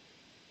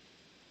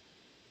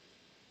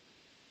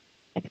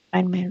 I can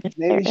find my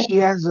Maybe she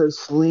has a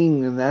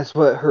sling and that's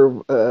what her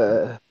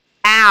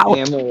Ow.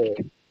 ammo.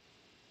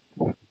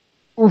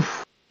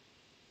 Oof.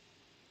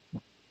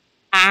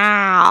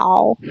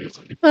 Ow.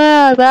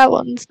 Ah, that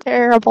one's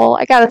terrible.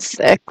 I got a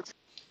 6.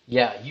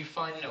 Yeah, you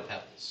find no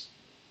pebbles.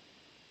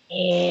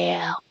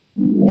 Yeah.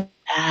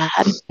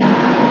 Bad.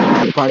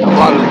 Find a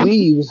lot of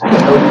leaves, but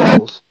no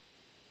pebbles.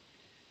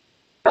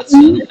 But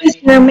suddenly, Just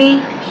hear me? you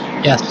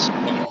hear Yes.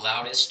 the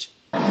loudest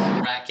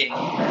cracking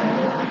ever.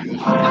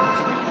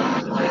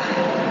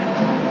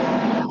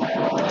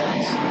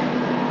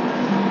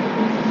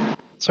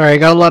 Sorry, I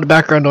got a lot of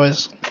background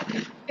noise.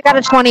 I got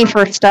a 20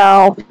 for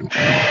stealth.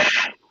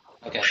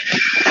 Okay.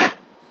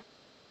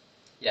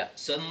 Yeah,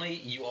 suddenly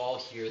you all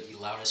hear the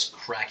loudest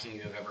cracking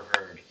you have ever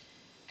heard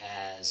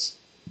as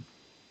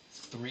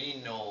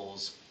 3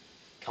 gnolls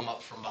come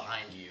up from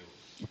behind you.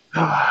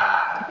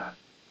 And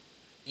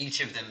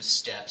each of them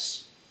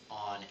steps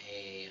on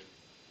a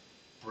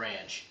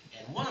branch,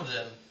 and one of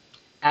them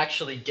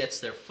actually gets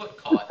their foot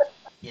caught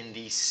in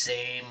the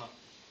same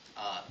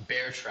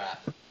bear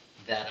trap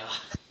that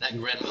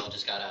Grenwell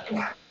just got out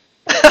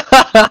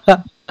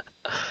of.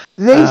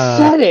 They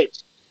said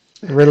it.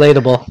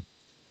 Relatable.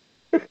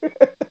 So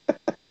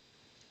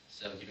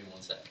give me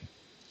 1 sec.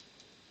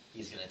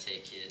 He's gonna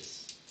take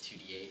his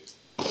 2d8.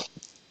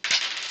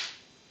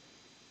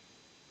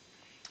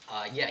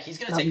 Yeah, he's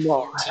gonna take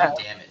 14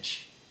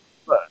 damage.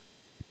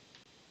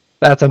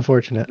 That's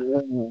unfortunate.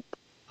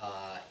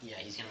 Yeah,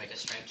 he's gonna make a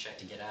strength check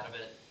to get out of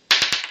it.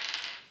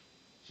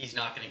 He's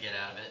not gonna get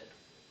out of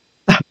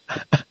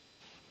it.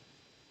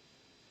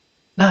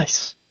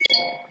 Nice.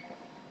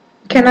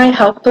 Can I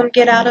help them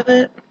get out of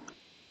it?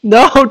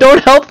 No,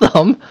 don't help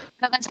them.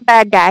 No, that's a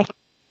bad guy.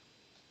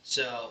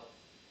 So,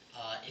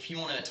 If you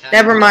want to attack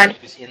Never mind.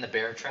 who's in the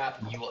bear trap,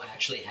 you will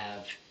actually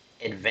have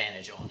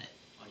advantage on it,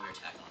 on your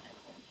attack on him.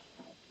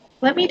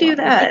 Let me do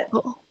that.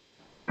 Okay.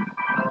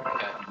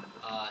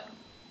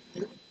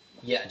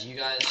 Yeah. Do you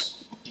guys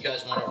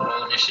want to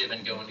roll initiative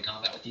and go into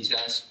combat with these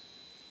guys?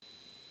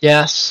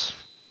 Yes.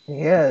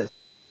 Yes.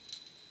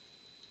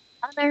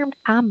 Unarmed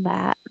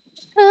combat.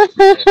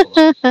 Okay,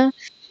 hold on.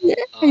 I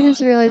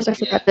just realized I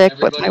forgot to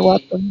equip my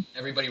weapon.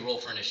 Everybody roll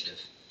for initiative.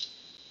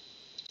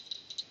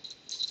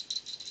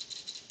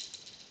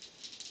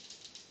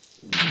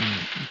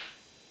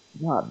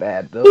 Not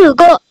bad, Ooh, though.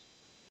 go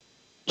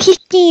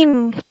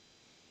 15.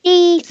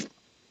 Please.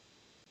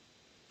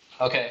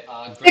 Okay.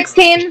 Granwell,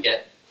 16. what'd you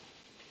get?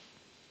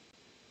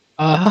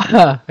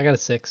 I got a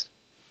 6.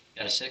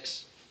 Got a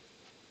 6.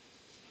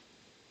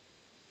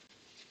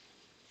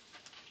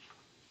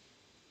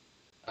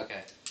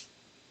 Okay.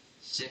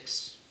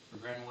 6 for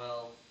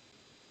Grenwell.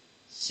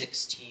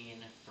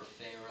 16 for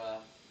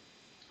Feyre.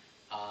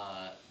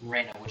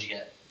 Reyna, what'd you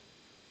get?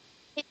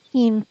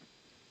 15.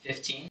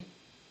 15?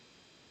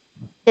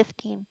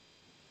 15.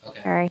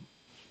 Okay. Sorry.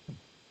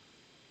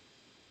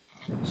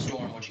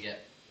 Storm, what'd you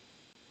get?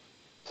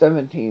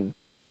 17.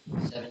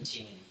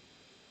 17.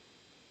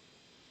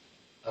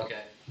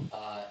 Okay.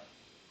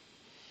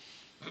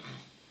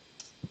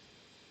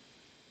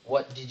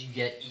 What did you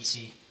get,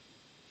 EC?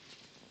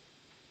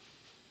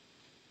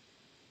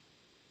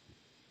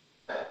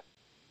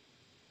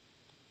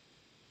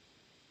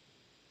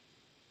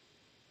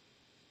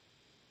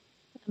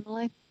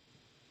 Emily?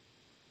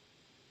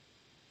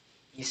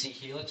 EC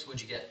Helix,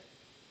 what'd you get?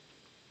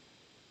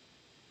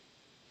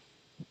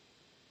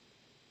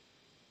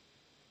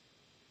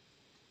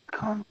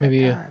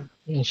 Maybe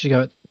she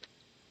got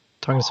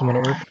talking to someone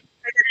at work.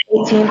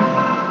 18. You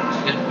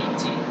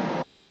got 18?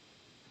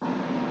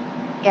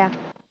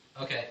 Yeah.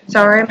 Okay.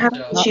 Sorry, I'm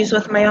having So- issues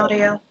with my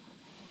audio.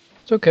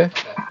 It's okay.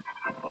 Okay.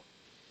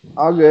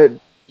 All good.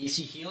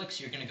 EC Helix,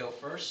 you're going to go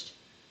first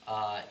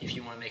if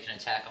you want to make an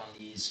attack on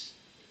these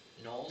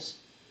gnolls.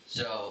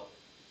 So,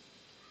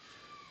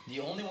 the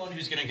only one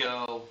who's going to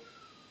go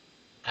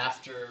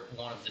after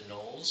one of the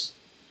gnolls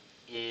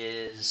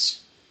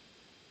is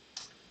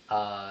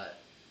going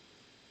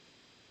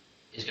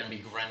to be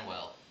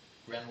Grenwell.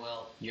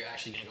 Grenwell, you're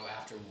actually going to go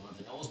after one of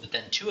the gnolls, but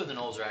then 2 of the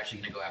gnolls are actually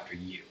going to go after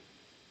you.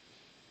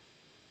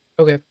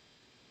 Okay.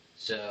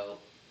 So,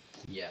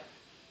 yeah.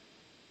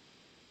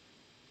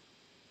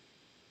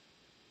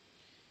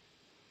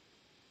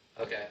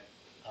 Okay.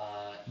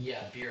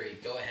 Yeah, Beery,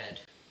 go ahead.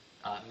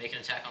 Make an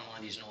attack on one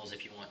of these gnolls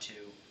if you want to,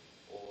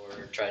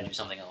 or try to do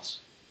something else.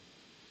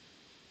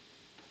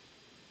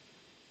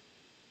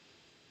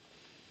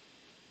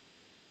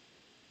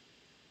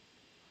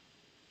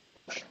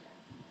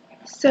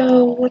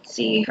 So, let's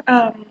see.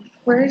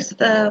 Where's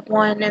the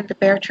one in the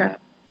bear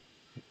trap?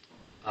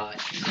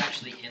 He's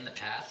actually in the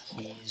path.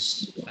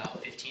 He's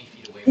about 15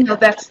 feet away from No, you.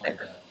 that's If you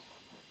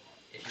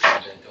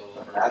wanted to go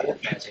over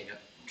and try to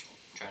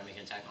make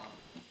an attack on him.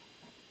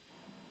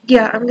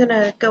 Yeah, I'm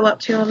gonna go up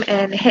to him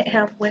and hit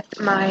him with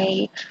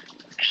my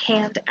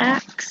hand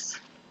axe.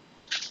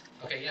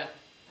 Okay, yeah.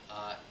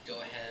 Go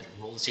ahead,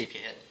 roll to see if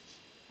you hit.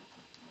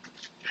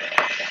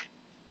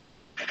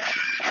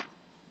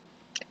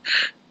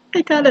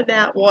 I got a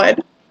nat 1.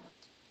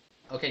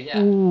 Okay, yeah.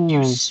 Ooh.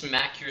 You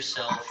smack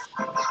yourself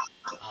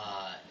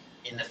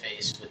in the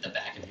face with the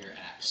back of your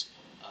axe.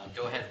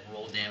 Go ahead,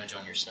 roll damage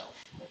on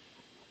yourself.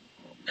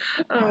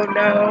 Oh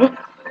no.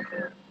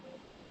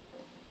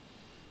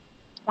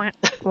 Wah,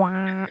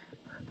 wah.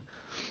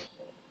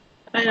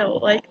 I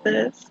don't like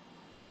this.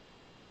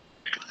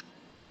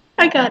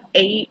 I got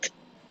 8.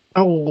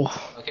 Oh.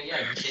 Okay, yeah,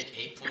 you take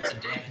 8 points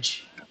of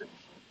damage.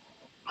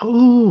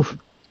 Ooh.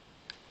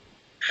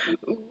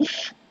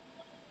 Oof.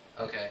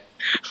 Okay.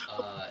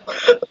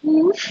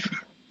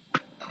 Oof.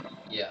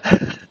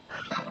 Yeah.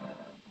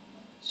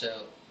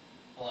 So,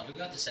 hold on, who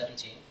got the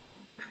 17?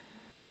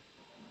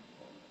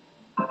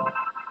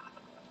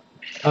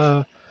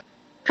 Huh?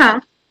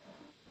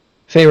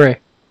 Feyre.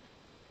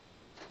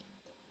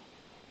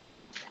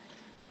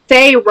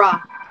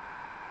 Feyre.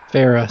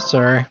 Feyre,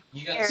 sorry.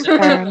 You got the Fair.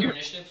 17 for your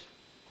initiative?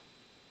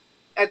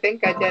 I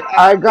think I did.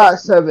 I got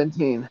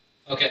 17.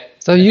 Okay.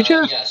 So you,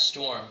 Jeff? Yeah,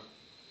 Storm.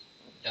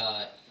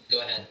 Go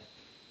ahead.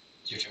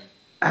 It's your turn.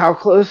 How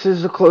close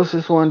is the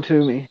closest one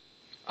to me?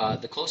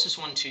 The closest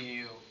one to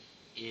you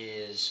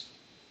is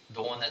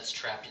the one that's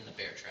trapped in the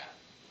bear trap.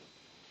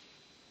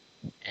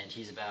 And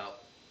he's about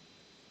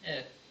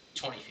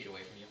 20 feet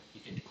away from you.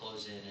 You could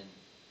close in and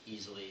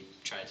easily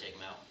try to take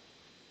him out.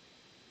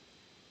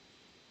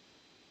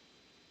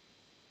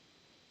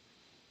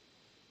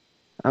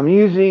 I'm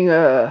using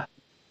a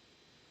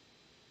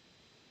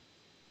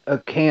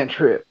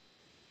cantrip.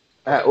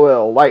 Okay.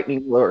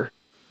 Lightning lure.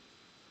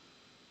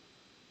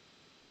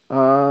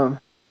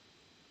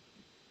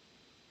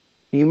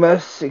 You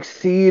must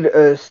succeed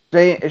a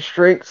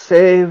strength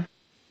save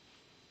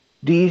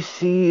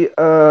DC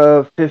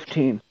of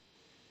 15.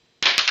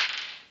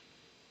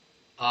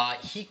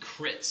 He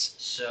crits,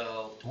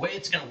 so the way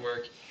it's going to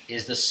work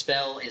is the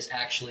spell is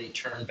actually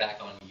turned back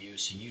on you,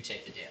 so you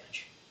take the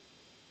damage.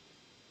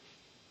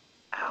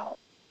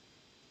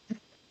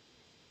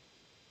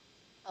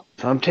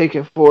 So I'm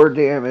taking 4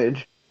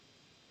 damage.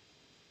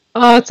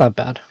 Oh, that's not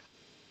bad.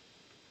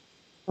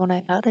 What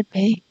I thought it'd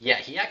be. Yeah,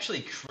 he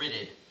actually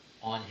critted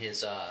on his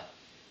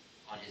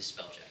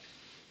spell check.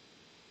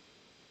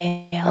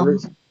 I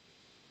was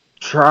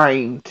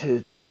trying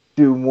to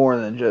do more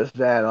than just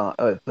that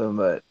with them,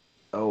 but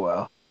oh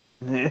well.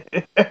 Do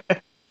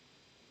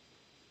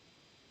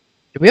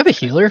we have a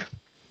healer?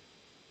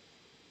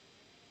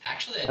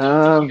 Actually, I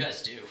don't think you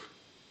guys do.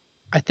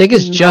 I think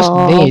it's just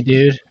No. me,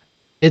 dude.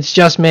 It's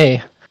just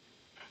me.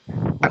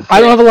 I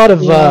don't have a lot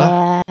of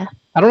Yeah.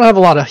 I don't have a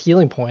lot of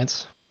healing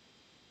points.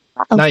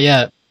 Uh-oh. Not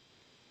yet.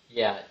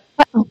 Yeah,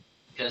 Uh-oh.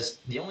 because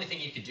the only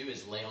thing you could do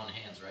is lay on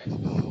hands,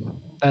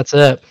 right? That's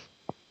it.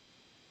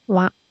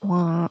 Wah,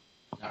 wah. Not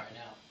right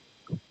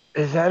now.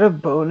 Is that a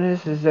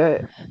bonus? Is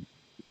that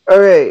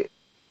okay?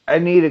 I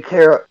need a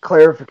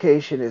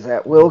clarification. Is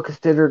that will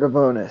considered a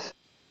bonus?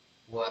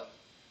 What?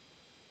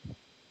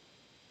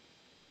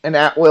 An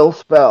at-will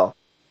spell?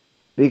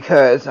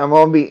 Because I'm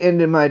gonna be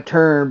ending my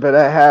turn, but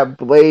I have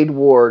Blade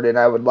Ward, and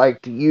I would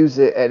like to use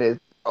it, and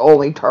it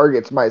only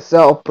targets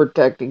myself,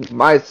 protecting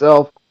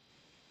myself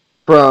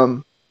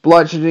from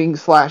bludgeoning,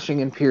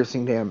 slashing, and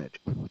piercing damage.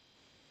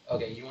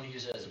 Okay, you want to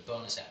use it as a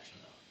bonus action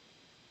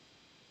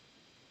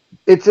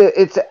though.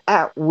 It's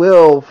at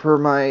will for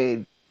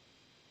my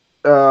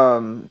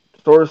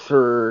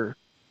sorcerer.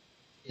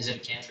 Is it a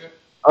cantrip?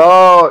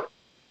 Oh,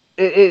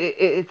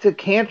 it's a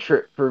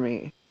cantrip for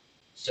me,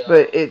 So,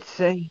 but it's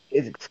saying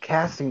it's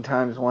casting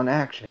times 1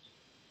 action.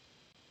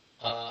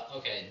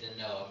 Okay, then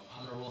no.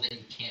 I'm gonna rule that you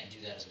can't do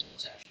that as a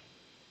bonus action.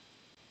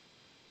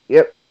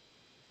 Yep.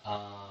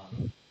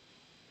 Um,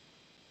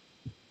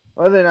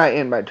 Well, then I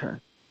end my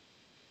turn.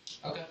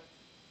 okay.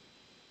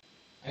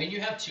 I mean,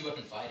 you have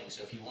 2-weapon fighting,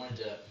 so if you wanted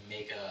to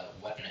make a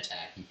weapon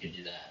attack, you could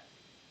do that.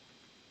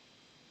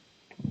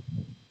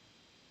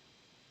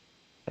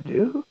 I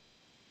do?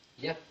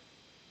 Yeah.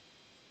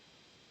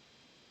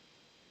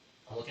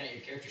 I'm looking at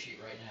your character sheet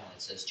right now, and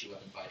it says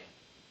 2-weapon fighting.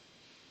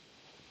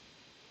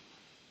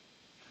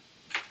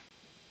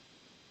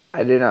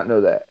 I did not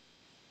know that.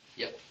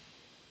 Yep.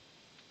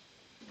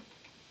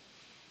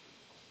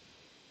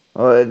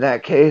 Well, in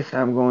that case,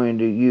 I'm going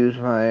to use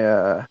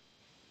my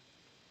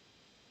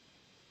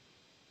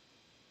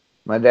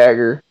my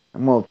dagger.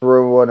 I'm gonna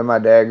throw one of my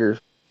daggers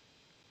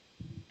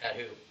At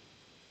who?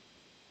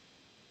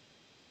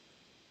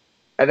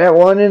 at that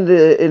one in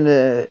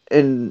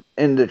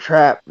the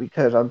trap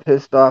because I'm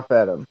pissed off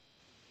at him.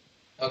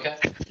 Okay.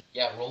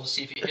 Yeah, roll to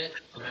see if you hit.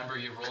 Remember,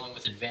 you're rolling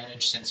with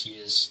advantage since he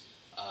is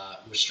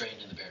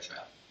restrained in the bear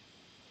trap.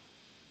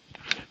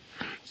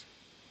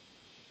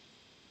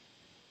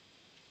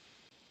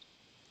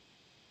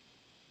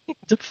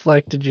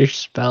 Deflected your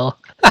spell.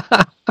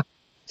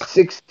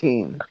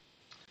 16.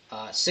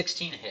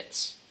 16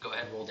 hits. Go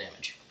ahead, roll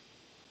damage.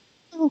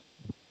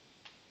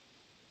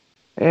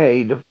 Hey,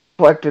 he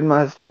deflected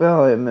my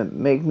spell and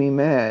make me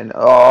mad.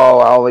 Oh,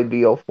 I only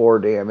deal 4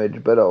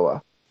 damage, but oh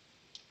well.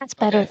 That's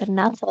better Okay. than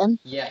nothing.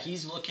 Yeah,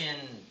 he's looking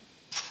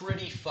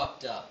pretty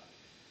fucked up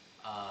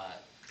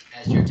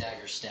as your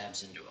dagger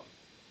stabs into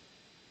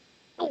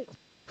him.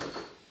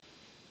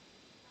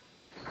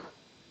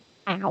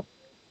 Ow.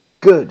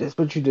 Good, that's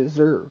what you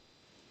deserve.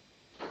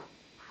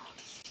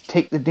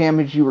 Take the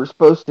damage you were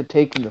supposed to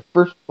take in the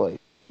first place.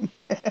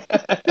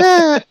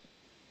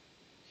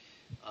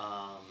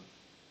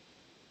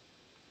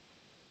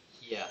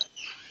 Yeah.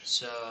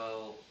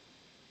 So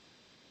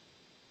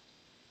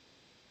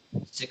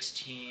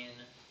 16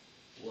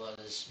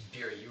 was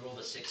Beery. You rolled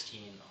a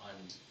 16 on.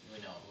 No,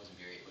 it wasn't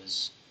Beery. It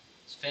was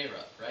Feyre,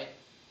 right?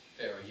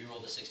 Feyre, you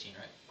rolled a 16,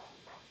 right?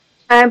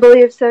 I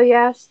believe so,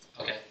 yes.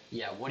 Okay.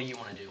 Yeah. What do you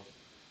want to do?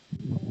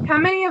 How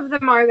many of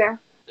them are there?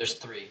 There's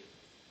 3.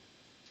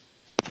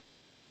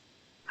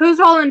 Who's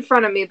all in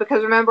front of me?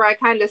 Because remember, I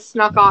kind of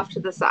snuck off to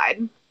the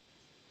side.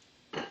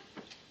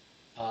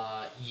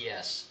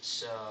 Yes.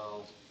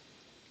 So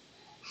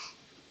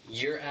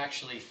you're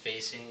actually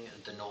facing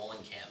the Knoll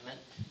encampment,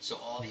 so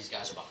all these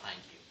guys are behind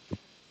you.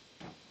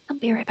 I'll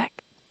be right back.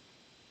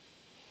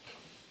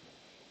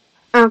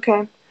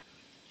 Okay.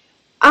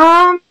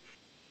 I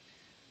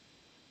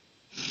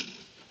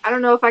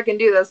don't know if I can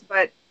do this,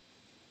 but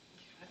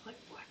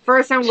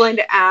first I'm going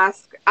to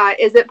ask,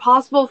 is it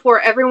possible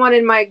for everyone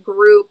in my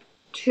group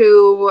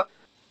to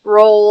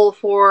roll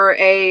for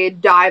a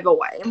dive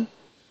away?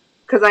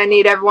 Because I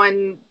need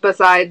everyone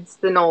besides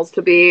the gnolls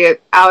to be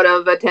out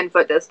of a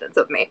 10-foot distance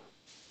of me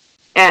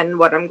and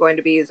what I'm going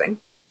to be using.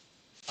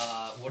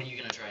 What are you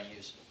going to try and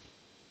use?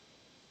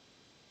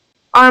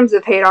 Arms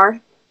of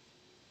Hadar.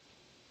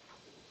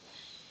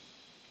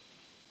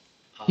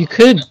 You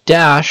could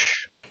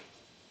dash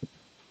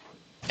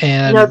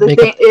and No, the make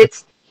thing,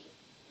 it's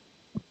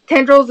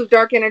tendrils of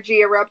dark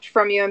energy erupt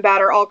from you and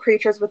batter all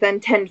creatures within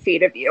 10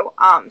 feet of you.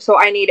 So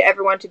I need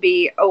everyone to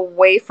be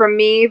away from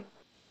me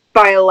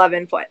by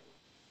 11 foot.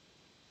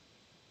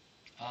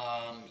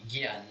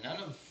 Yeah, none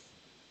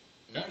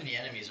of the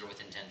enemies are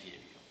within 10 feet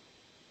of you.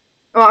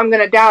 Well, I'm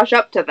going to dash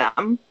up to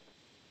them.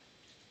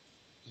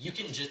 You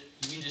can just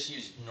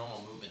use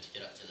normal movement to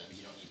get up to them.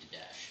 You don't need to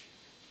dash.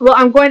 Well,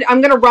 I'm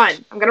gonna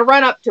run. I'm gonna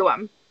run up to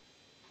him.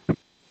 Okay.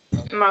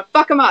 I'm gonna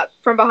fuck him up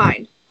from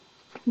behind.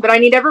 But I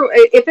need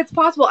if it's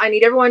possible, I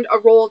need everyone a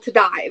roll to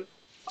dive.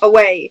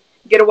 Away.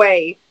 Get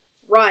away.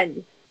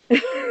 Run.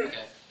 Okay.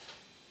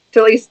 To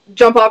at least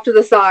jump off to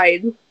the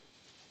side.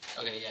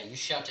 Okay, yeah, you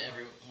shout to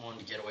everyone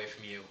to get away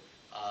from you.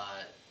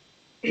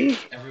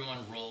 Everyone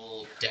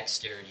roll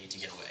dexterity to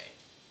get away.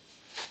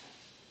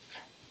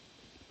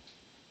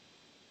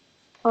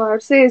 All I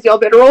have to say is y'all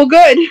better roll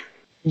good. You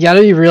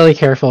gotta be really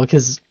careful,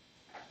 because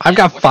I've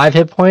got 5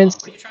 hit points.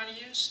 What are you trying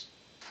to use?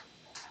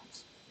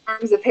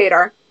 Arms of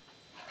Hadar.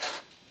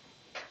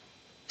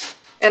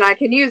 And I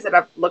can use it.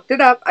 I've looked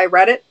it up. I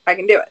read it. I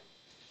can do it.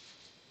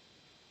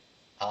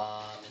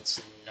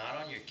 It's not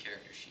on your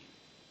character sheet.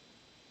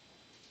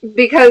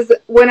 Because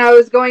when I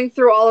was going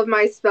through all of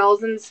my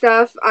spells and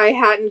stuff, I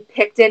hadn't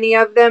picked any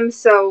of them,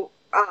 so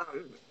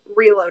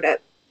reload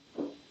it.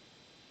 Oh,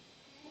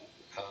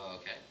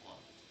 okay. Well,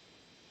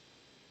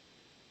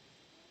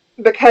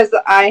 Because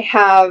I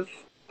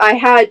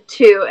had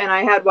 2 and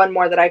I had 1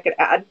 more that I could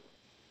add.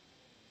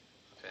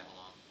 okay,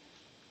 hold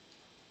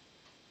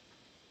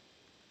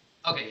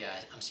on. Okay,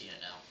 yeah, I'm seeing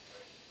it now.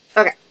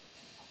 Okay.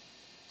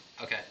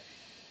 Okay.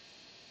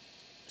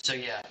 So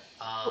yeah,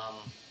 What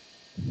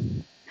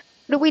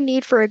do we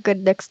need for a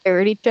good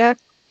dexterity check?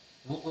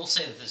 we'll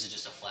say that this is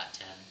just a flat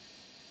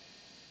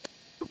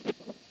 10.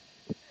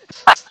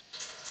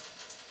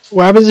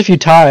 What happens if you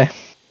tie?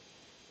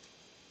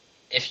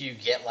 If you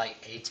get like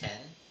a 10,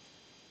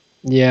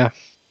 Yeah.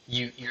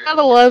 you're At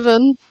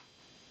 11.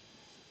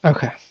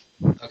 Okay.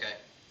 Okay.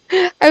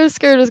 I was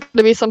scared it was going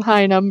to be some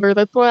high number.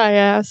 That's why I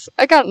asked.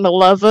 I got an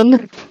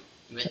 11.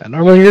 Yeah,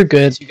 normally you're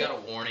good. If you got a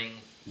warning,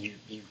 you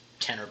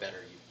 10 or better,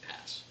 you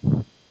pass.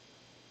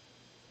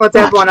 What's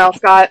everyone else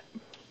got?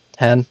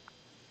 10.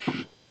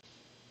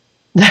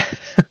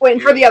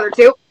 Waiting for the other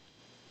 2.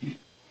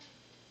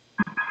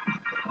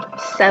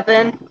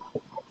 7.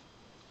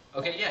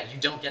 Okay, yeah,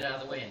 you don't get out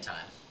of the way in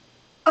time.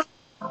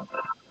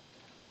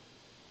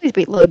 Please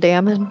be low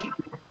damage.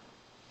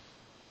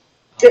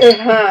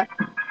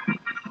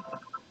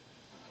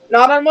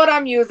 Not on what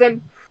I'm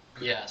using.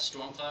 Yeah,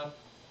 Stormcloud.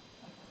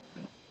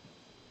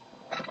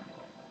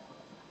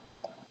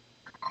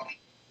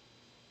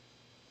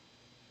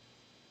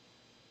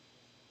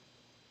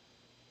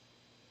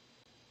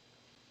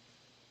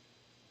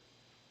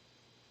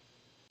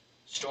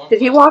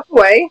 Did he walk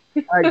away?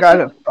 I got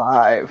a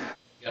 5.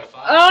 You got a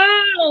 5?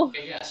 Oh!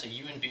 Okay, yeah, so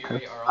you and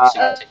Beery are also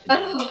going to take the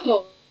damage.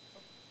 Oh.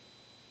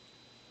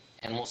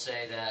 And we'll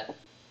say that,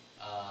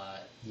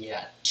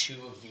 yeah,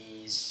 2 of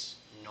these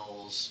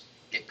gnolls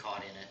get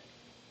caught in it.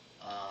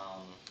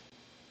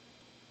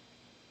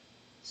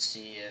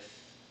 See if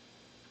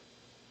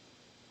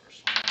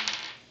first one,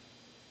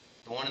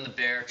 the one in the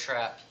bear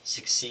trap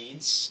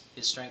succeeds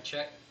his strength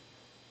check.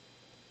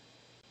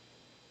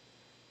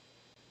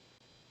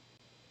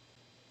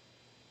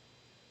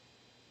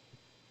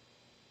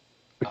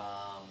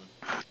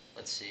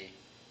 Let's see.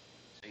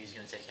 So he's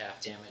going to take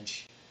half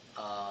damage.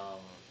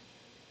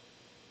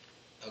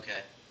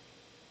 Okay.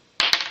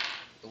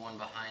 The one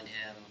behind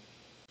him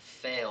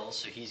fails,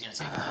 so he's going to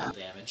take full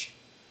damage.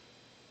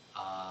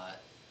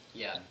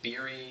 Yeah,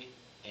 Beery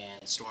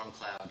and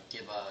Stormcloud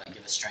give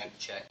a strength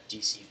check,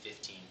 DC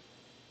 15.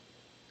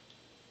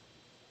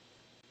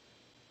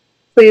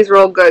 Please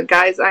roll good,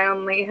 guys. I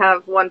only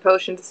have 1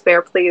 potion to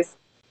spare, please.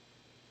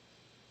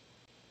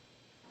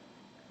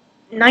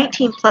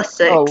 19 plus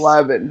 6.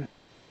 11.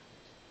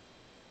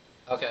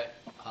 Okay.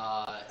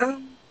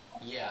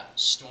 Yeah,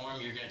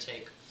 Storm, you're going to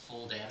take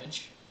full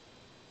damage.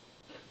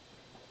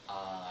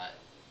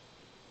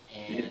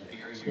 And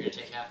Beery, you're going to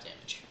take half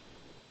damage.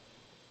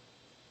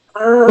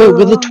 Wait,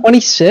 with a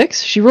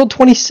 26? She rolled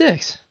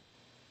 26.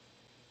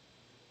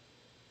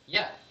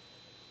 Yeah.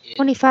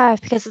 25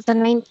 because it's a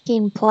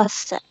 19 plus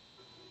 6.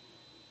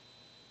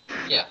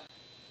 Yeah.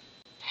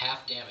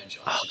 Half damage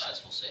on a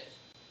successful save.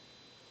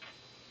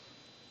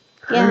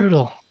 Yeah.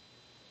 Brutal.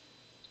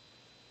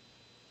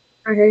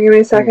 Okay, give me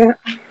a second.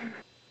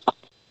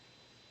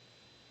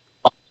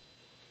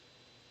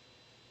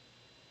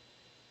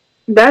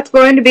 That's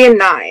going to be a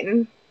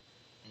 9.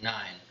 9.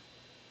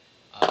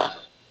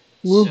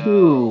 Woohoo.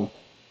 So,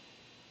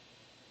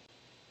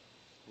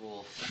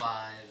 roll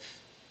 5.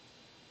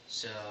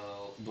 So,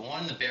 the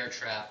one in the bear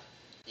trap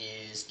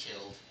is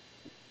killed.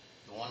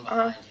 The one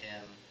behind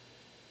him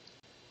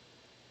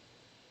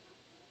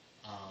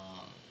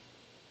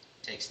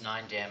takes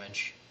 9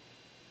 damage.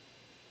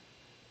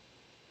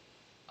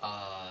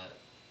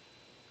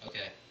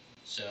 Okay,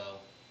 so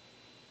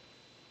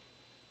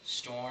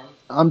Storm.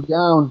 I'm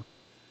down.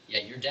 Yeah,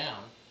 you're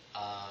down.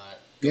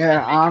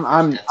 Yeah,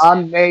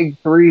 I'm neg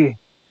 3.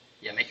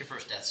 Yeah, make your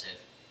first death save.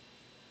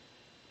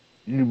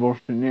 Evil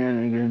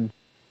shenanigans.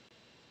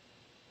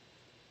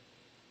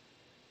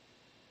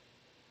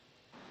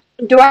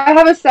 Do I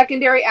have a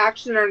secondary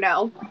action or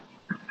no?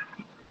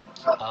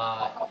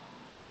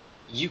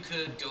 You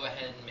could go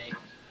ahead and make.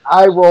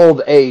 I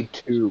rolled a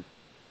 2.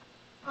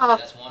 Okay,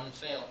 that's 1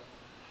 fail.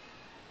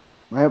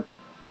 Yep.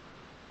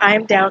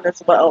 I'm down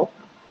as well.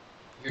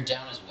 You're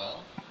down as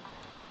well?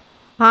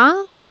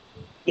 Huh?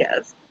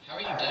 Yes. How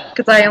are you down?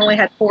 Because I only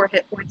had 4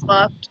 hit points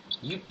left.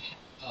 You.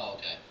 Oh,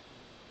 okay.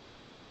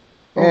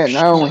 And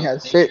I only So had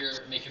make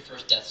 6. make your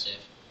first death save.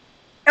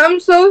 I'm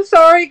so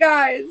sorry,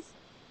 guys.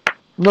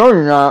 No,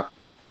 you're not.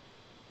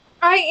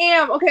 I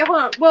am. Okay, hold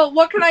on. Well,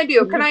 what can I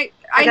do? Can I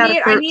I got need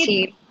a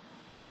 13.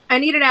 I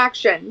need an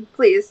action,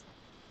 please.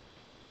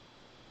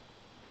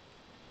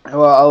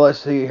 Well, let's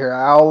see here.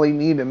 I only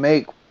need to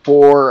make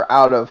 3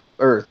 out of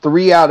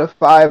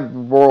 5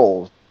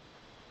 rolls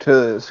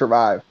to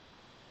survive.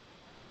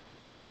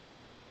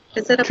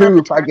 Is it above 2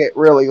 if I attack? get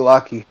really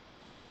lucky.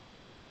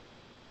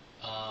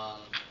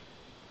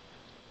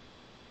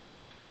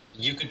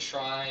 You could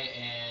try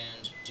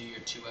and do your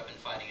 2-weapon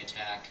fighting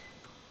attack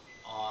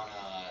on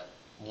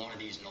one of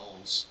these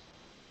gnolls.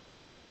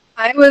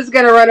 I was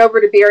gonna run over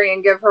to Beery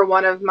and give her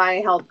one of my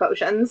health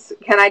potions.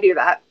 Can I do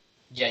that?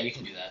 Yeah, you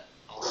can do that.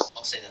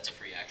 I'll say that's a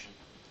free action.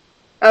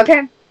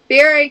 Okay,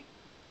 Beery,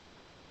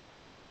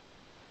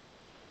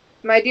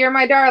 my dear,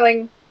 my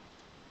darling,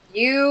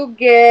 you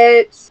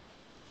get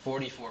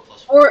 44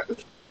 plus 4. 4.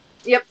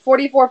 Yep,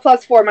 44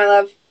 plus 4, my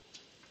love.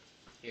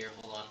 Here,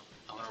 hold on.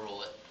 I'm gonna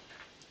roll it.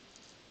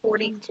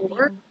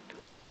 44?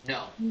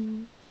 No,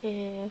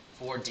 Yeah.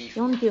 4d4.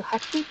 You want to do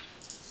Husky?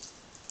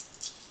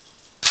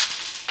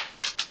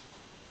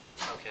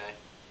 Okay.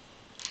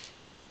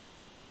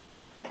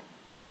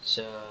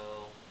 So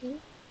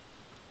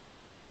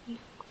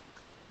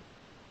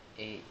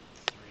 8,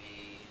 3,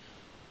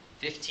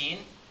 15.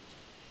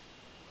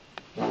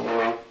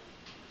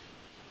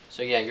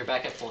 So yeah, you're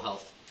back at full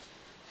health.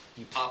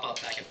 You pop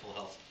up back at full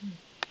health.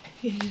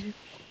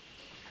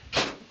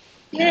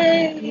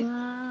 Yay!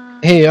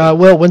 Hey,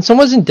 Will, when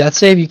someone's in death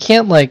save, you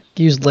can't like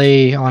use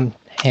lay on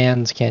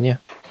hands, can you?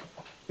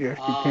 Yes,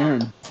 you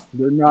can.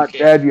 They're not can.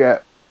 dead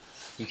yet.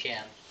 You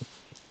can.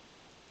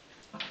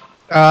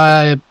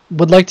 I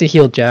would like to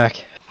heal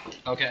Jack.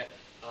 Okay.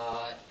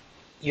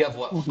 You have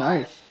what? Oh, 5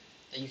 nice.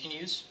 that you can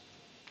use?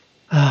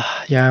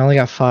 Yeah, I only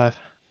got 5.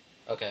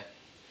 Okay.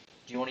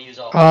 Do you want to use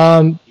all?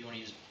 Um, Do you want to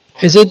use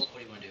is partial? it? What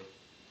do you want to do?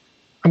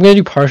 I'm gonna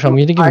do partial. I'm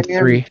gonna give I him am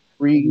 3.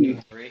 3.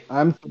 3.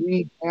 I'm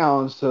 3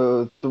 down,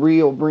 so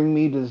 3 will bring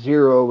me to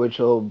 0, which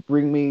will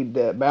bring me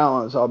to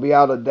balance. I'll be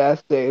out of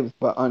death saves,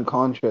 but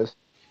unconscious.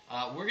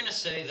 We're gonna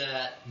say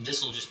that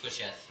this will just put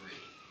you at 3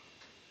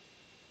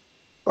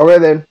 Okay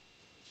then.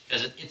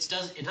 because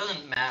it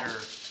doesn't matter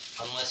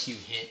unless you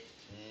hit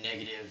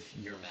negative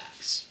your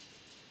max.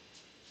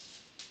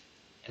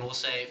 And we'll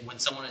say when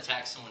someone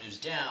attacks someone who's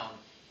down,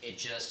 it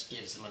just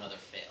gives them another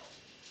fail.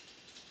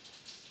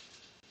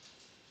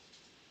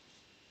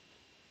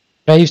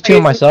 Can I use 2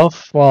 on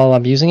myself while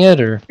I'm using it,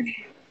 or? Yeah,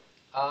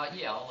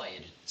 I'll let you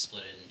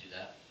split it and do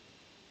that.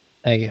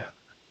 Thank you.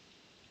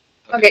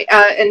 Okay,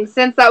 and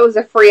since that was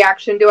a free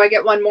action, do I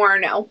get one more or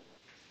no?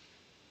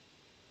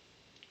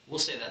 We'll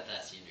say that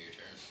that's the end of your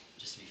turn,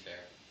 just to be fair.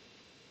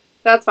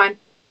 That's fine.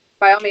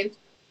 By all means.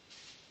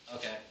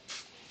 Okay.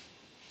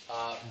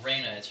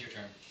 Reyna, it's your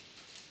turn.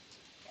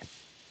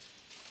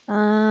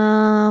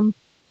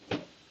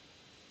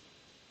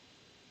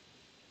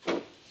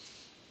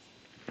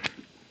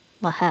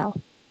 Well,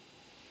 hell.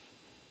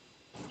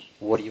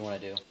 What do you want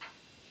to do?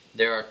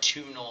 There are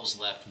 2 gnolls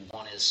left.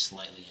 One is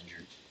slightly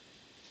injured.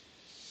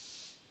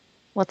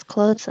 What's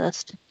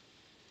closest?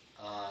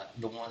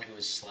 The one who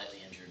is slightly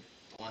injured.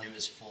 The one who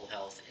is full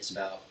health is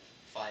about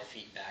 5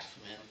 feet back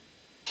from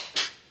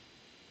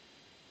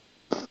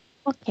him.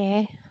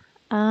 Okay.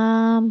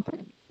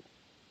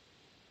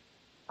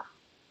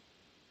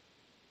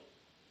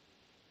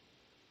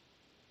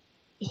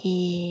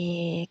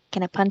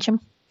 Can I punch him?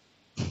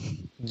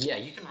 Yeah,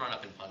 you can run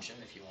up and punch him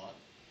if you want.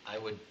 I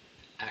would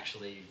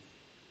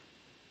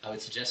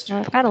suggest doing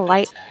I've got a weapon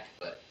light. attack,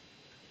 but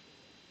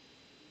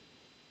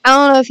I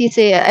don't know if you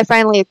see it. I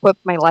finally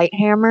equipped my light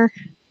hammer.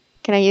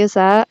 Can I use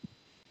that?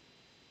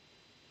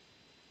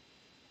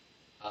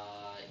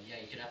 yeah,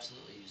 you can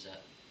absolutely use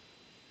that.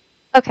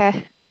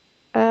 Okay.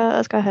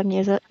 Let's go ahead and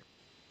use it.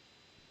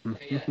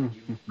 Okay, yeah, you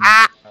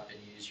run up and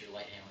use your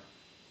light hammer.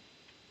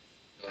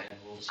 Go ahead and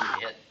roll to see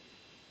if you hit.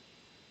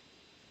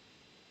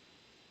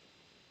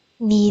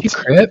 You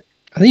crit?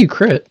 I think you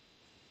crit.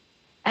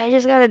 I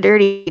just got a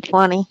dirty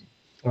 20.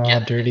 Oh, Yeah,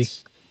 that dirty.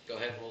 hits. Go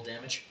ahead, roll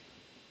damage.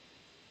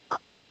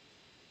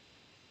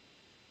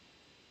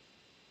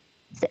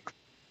 6.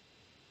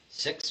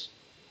 6?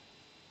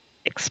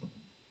 6.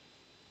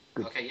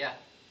 Okay, yeah.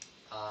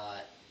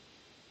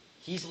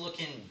 He's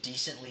looking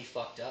decently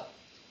fucked up.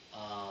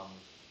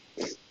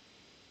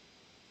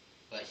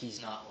 But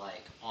he's not,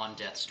 like, on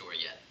death's door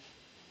yet.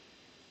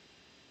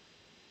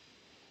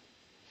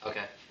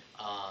 Okay.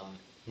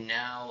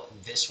 Now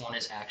this one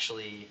is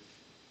actually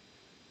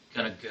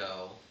gonna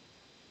go,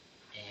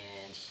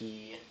 and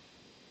he's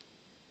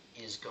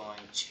gonna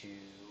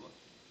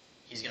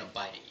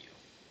bite at you.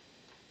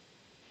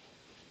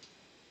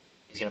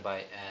 He's gonna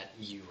bite at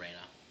you,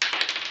 Reyna.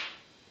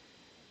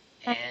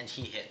 And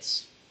he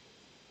hits.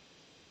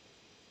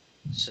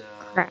 So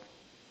Crap.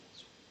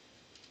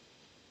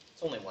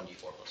 It's only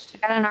 1d4 plus 2.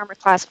 Got an armor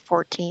class of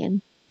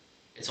 14.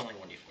 It's only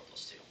 1d4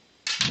 plus 2.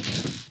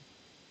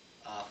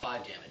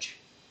 5 damage.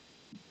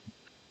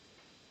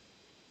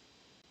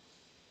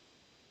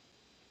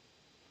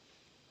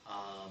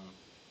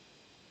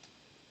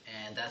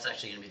 And that's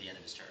actually going to be the end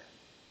of his turn.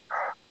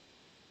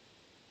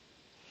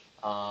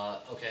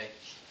 Okay.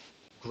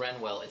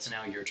 Grenwell, it's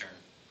now your turn.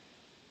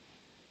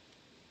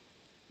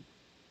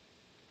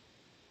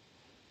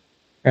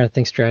 Trying to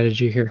think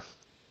strategy here.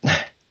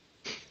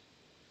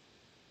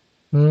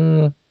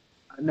 I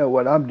know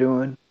what I'm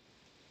doing.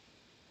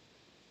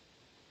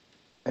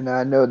 And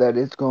I know that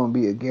it's going to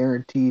be a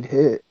guaranteed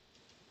hit.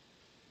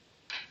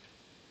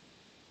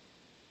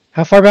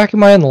 How far back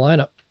am I in the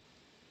lineup?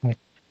 Like,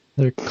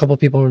 there are a couple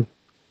people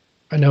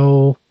I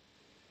know.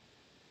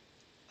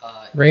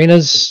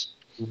 Reyna's.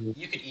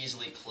 You could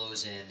easily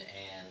close in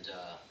and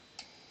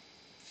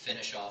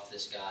finish off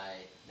this guy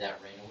that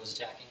Reyna was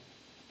attacking.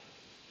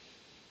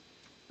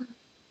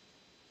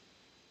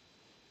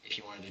 If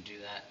you wanted to do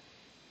that.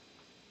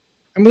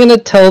 I'm gonna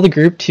tell the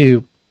group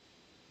to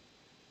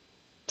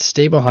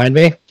stay behind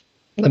me.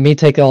 Let me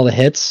take all the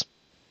hits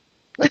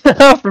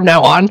from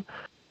now on.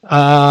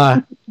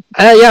 Yeah,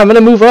 I'm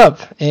gonna move up,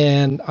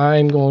 and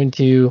I'm going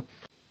to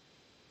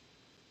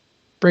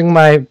bring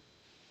my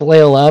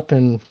flail up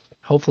and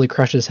hopefully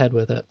crush his head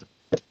with it.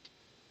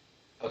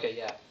 Okay,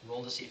 yeah.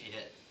 Roll to see if you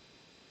hit.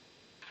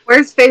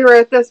 Where's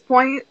Feyre at this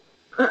point?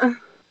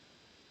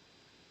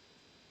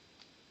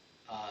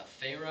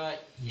 Feyre,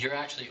 you're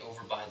actually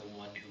over by the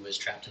one who was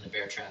trapped in the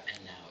bear trap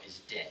and now is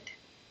dead.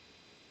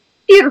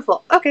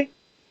 Beautiful. Okay.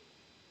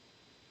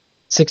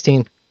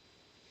 16.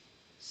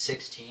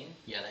 16?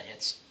 Yeah, that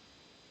hits.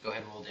 Go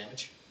ahead and roll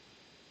damage.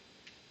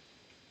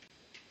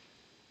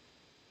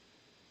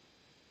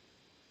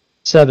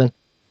 7.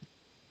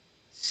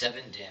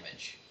 7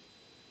 damage.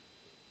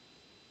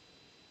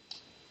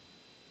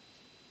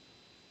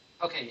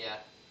 Okay, yeah.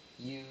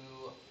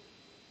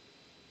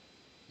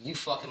 You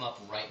fuck him up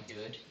right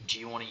good. Do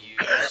you want to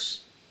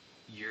use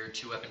your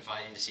 2-weapon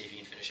fighting to see if you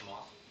can finish him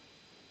off?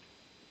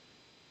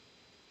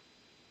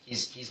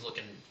 He's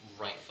looking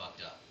right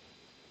fucked up.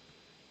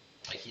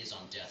 Like he is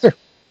on death.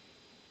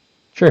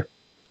 Sure.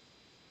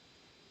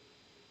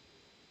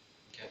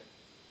 Okay.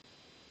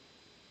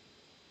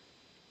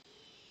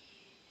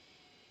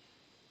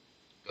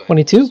 Go ahead.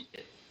 22?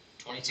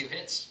 22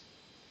 hits.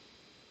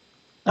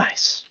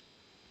 Nice.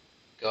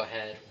 Go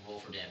ahead, roll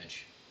for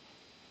damage.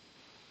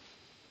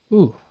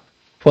 Ooh.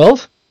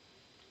 12?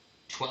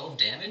 12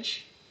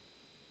 damage?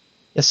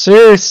 Yes,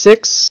 sir.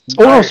 6.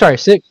 Oh, no, sorry.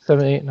 6,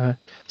 7, 8, 9.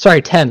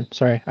 Sorry, 10.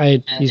 Sorry.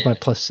 I used my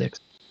plus 6.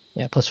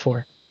 Yeah, plus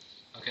 4.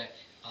 Okay.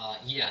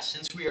 Yeah,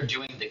 since we are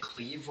doing the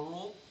cleave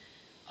rule,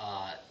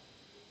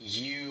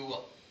 you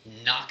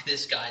knock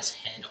this guy's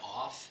head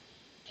off,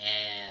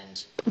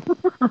 and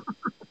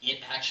it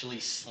actually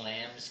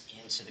slams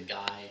into the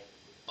guy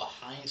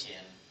behind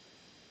him,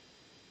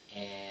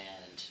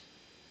 and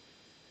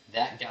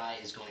that guy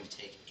is going to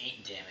take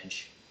 8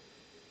 damage.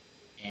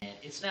 And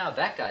it's now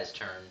that guy's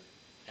turn,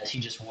 as he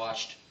just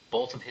watched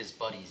both of his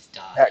buddies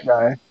die. That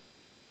guy.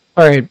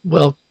 Alright,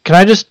 well, can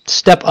I just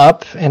step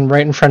up and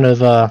right in front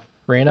of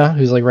Reyna,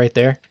 who's like right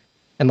there,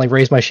 and like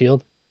raise my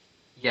shield?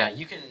 Yeah,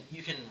 you can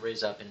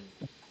raise up and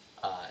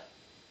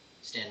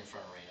stand in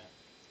front of Reyna.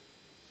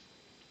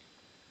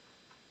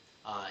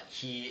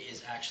 He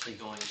is actually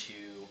going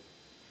to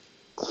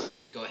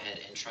go ahead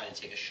and try to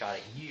take a shot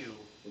at you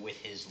with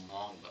his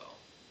longbow.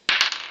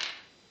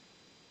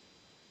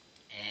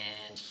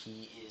 And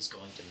he is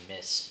going to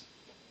miss.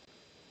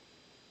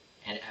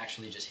 And it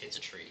actually just hits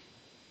a tree.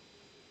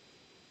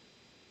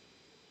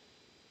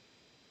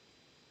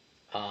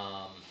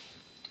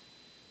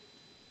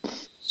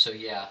 So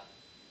yeah,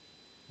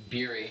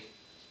 Beery,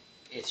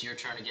 it's your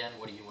turn again.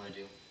 What do you want to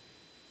do?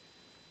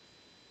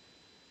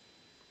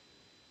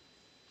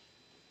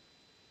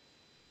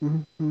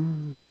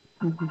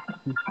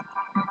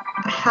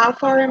 How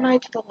far am I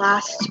to the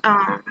last,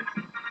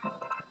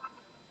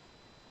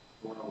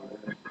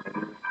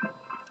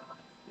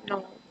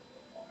 no.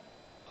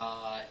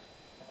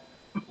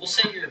 We'll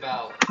say you're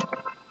about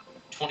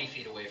 20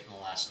 feet away from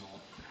the last knoll.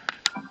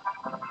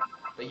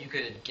 But you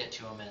could get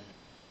to him and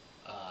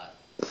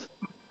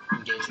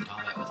engage in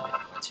combat with him if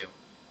you wanted to.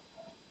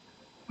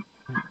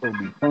 It'll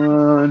be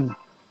fun.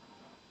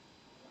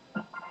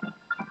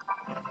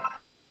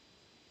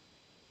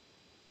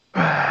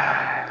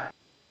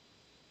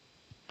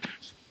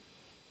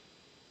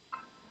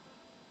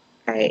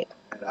 Alright.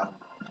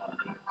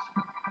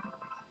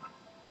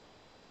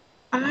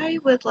 I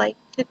would like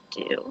to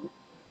do...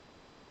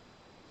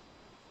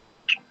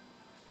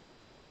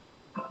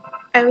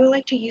 I would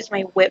like to use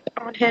my whip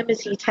on him.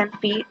 Is he 10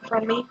 feet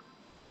from me?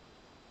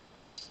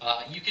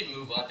 You can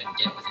move up and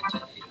get within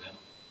 10 feet of him.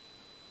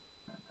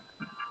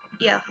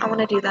 Yeah, I want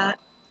to do that.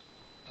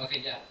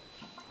 Okay, yeah.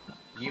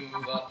 You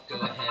move up, go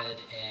ahead,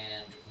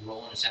 and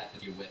roll an attack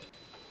with your whip.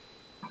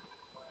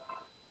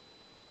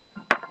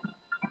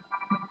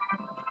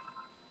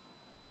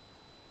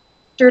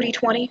 Dirty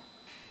 20.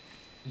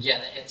 Yeah,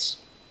 that hits.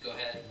 Go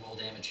ahead, roll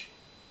damage.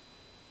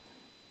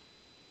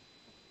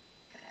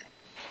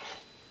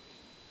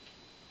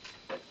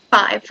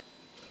 5.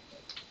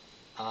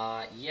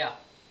 Yeah.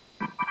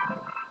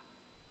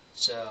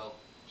 So,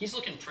 he's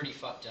looking pretty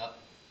fucked up,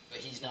 but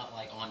he's not,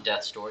 like, on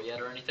death's door yet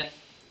or anything.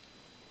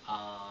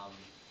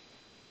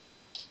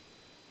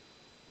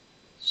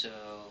 So,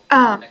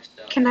 next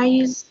up... Can I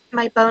use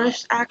my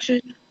bonus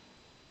action?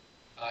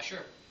 Sure.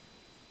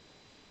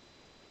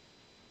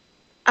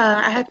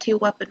 I have 2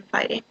 weapon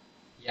fighting.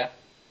 Yeah,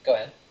 go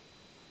ahead.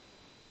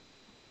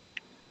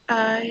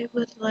 I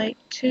would like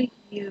to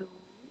use...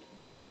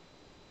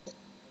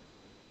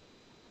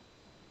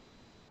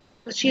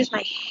 Let's use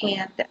my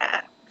hand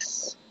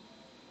axe.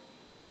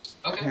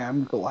 Okay.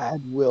 I'm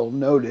glad Will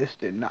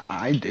noticed and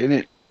I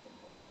didn't.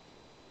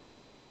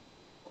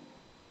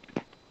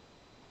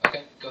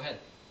 Okay, go ahead.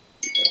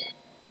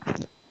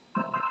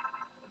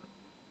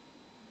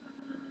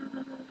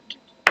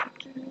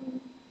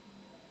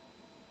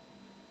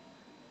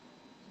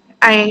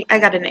 I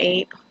got an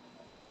 8.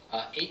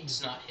 8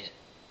 does not hit.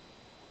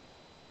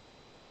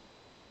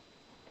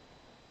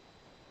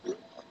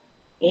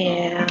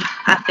 Yeah,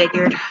 I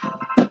figured.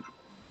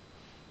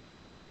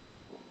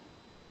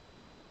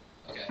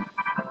 Okay.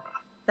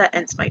 That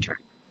ends my turn.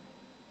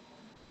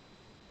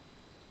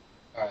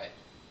 Alright.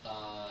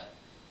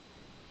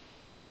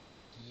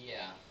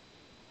 Yeah.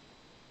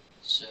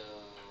 So...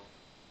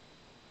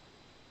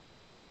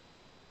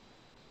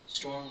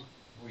 Storm,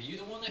 were you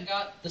the one that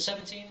got the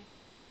 17?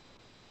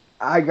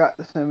 I got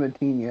the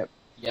 17, yep.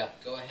 Yeah,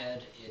 go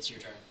ahead. It's your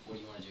turn. What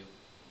do you want to do?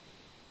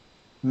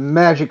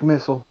 Magic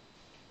missile.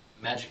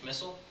 Magic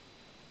missile?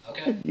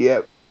 Okay.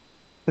 Yep.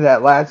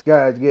 That last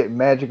guy is getting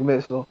magic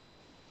missile.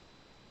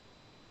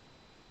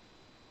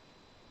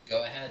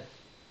 Go ahead.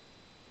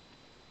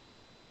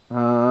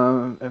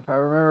 If I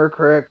remember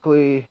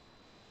correctly,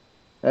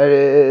 that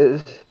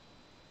is...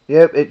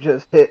 Yep, it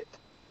just hits.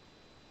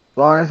 As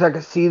long as I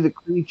can see the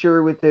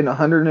creature within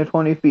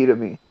 120 feet of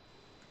me.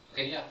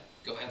 Okay, yeah.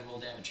 Go ahead and roll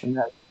damage. And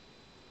that's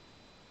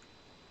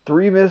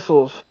 3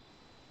 missiles.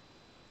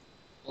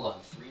 Hold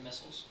on, 3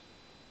 missiles?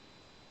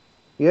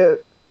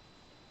 Yep.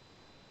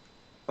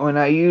 When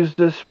I use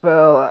the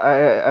spell,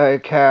 I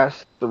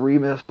cast 3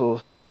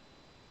 missiles.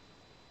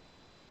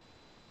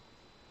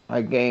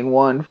 I gain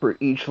 1 for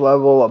each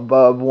level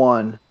above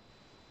 1.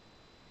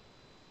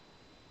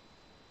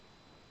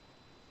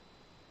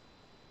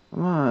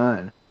 Come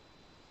on.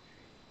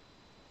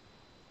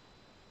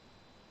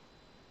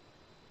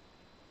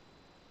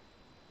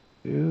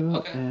 Two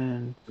Okay.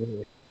 and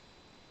 3.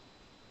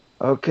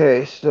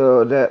 Okay,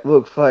 so that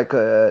looks like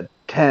a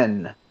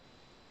 10.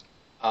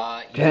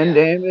 10 Yeah.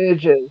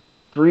 damage as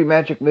 3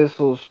 magic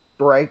missiles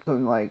strike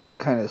him like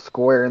kind of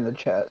square in the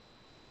chest.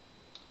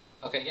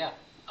 Okay, yeah.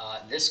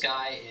 This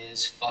guy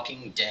is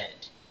fucking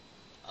dead.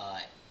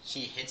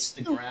 He hits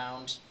the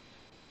ground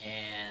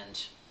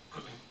and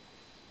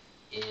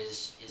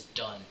is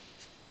done.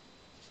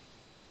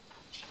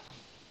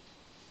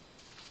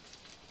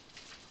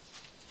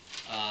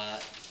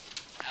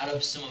 Out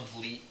of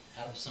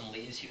some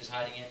leaves he was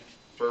hiding in,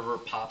 Fervor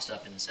pops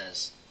up and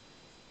says,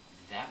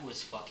 "That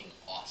was fucking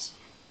awesome."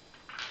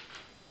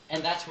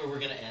 And that's where we're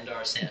gonna end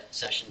our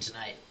session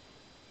tonight.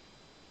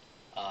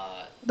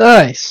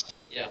 Nice.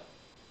 Yeah.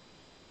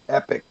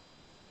 Epic.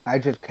 I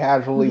just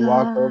casually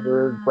walked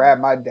over,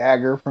 grabbed my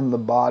dagger from the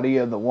body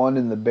of the one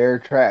in the bear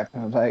trap,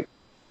 and I was like,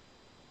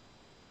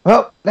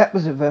 well, that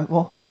was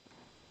eventful.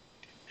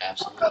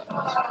 Absolutely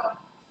was.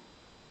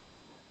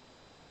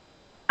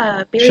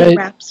 Barry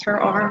wraps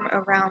her arm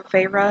around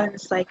Feyre and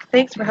is like,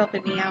 "Thanks for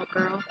helping me out,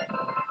 girl."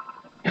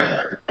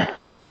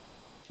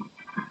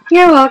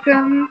 You're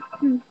welcome.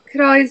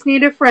 Could always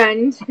need a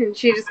friend. And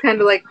she just kind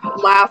of like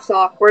laughs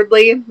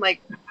awkwardly,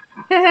 like,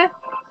 heh.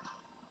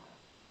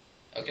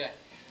 Okay.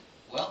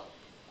 Well,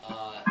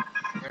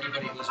 for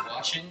anybody who's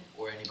watching,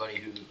 or anybody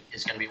who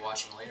is going to be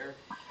watching later,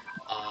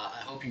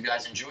 I hope you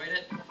guys enjoyed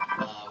it.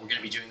 We're going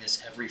to be doing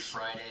this every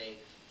Friday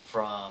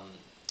from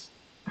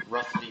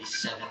roughly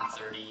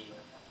 7:30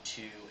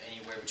 to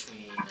anywhere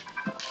between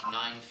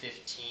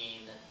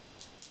 9:15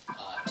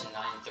 to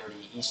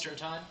 9:30 Eastern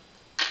Time.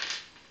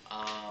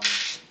 I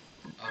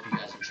hope you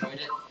guys enjoyed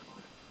it,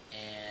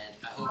 and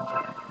I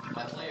hope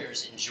my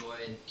players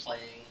enjoyed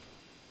playing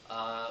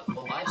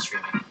while live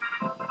streaming.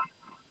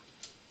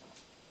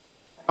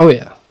 Oh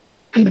yeah.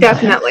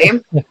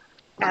 Definitely.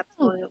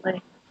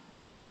 Absolutely.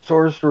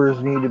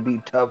 Sorcerers need to be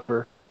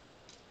tougher.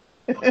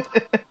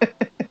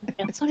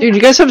 Dude,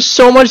 you guys have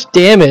so much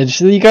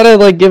damage. You gotta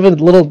like give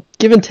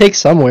and take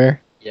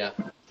somewhere. Yeah.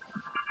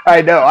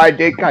 I know, I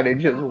did kind of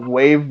just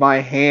wave my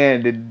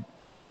hand and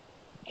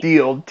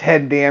deal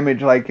 10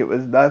 damage like it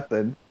was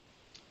nothing.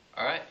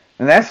 Alright.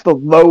 And that's the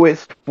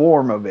lowest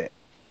form of it.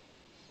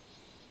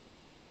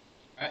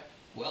 Alright.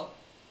 Well,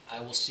 I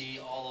will see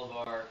all of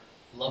our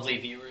lovely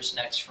viewers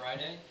next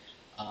Friday.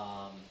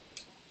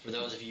 For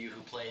those of you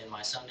who play in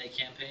my Sunday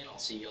campaign, I'll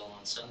see you all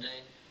on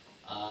Sunday.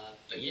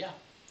 But yeah,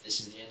 this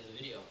is the end of the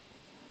video.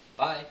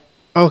 Bye.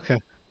 Okay.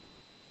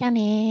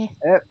 Yummy.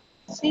 Yep.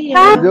 See ya.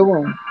 Have a good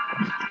one.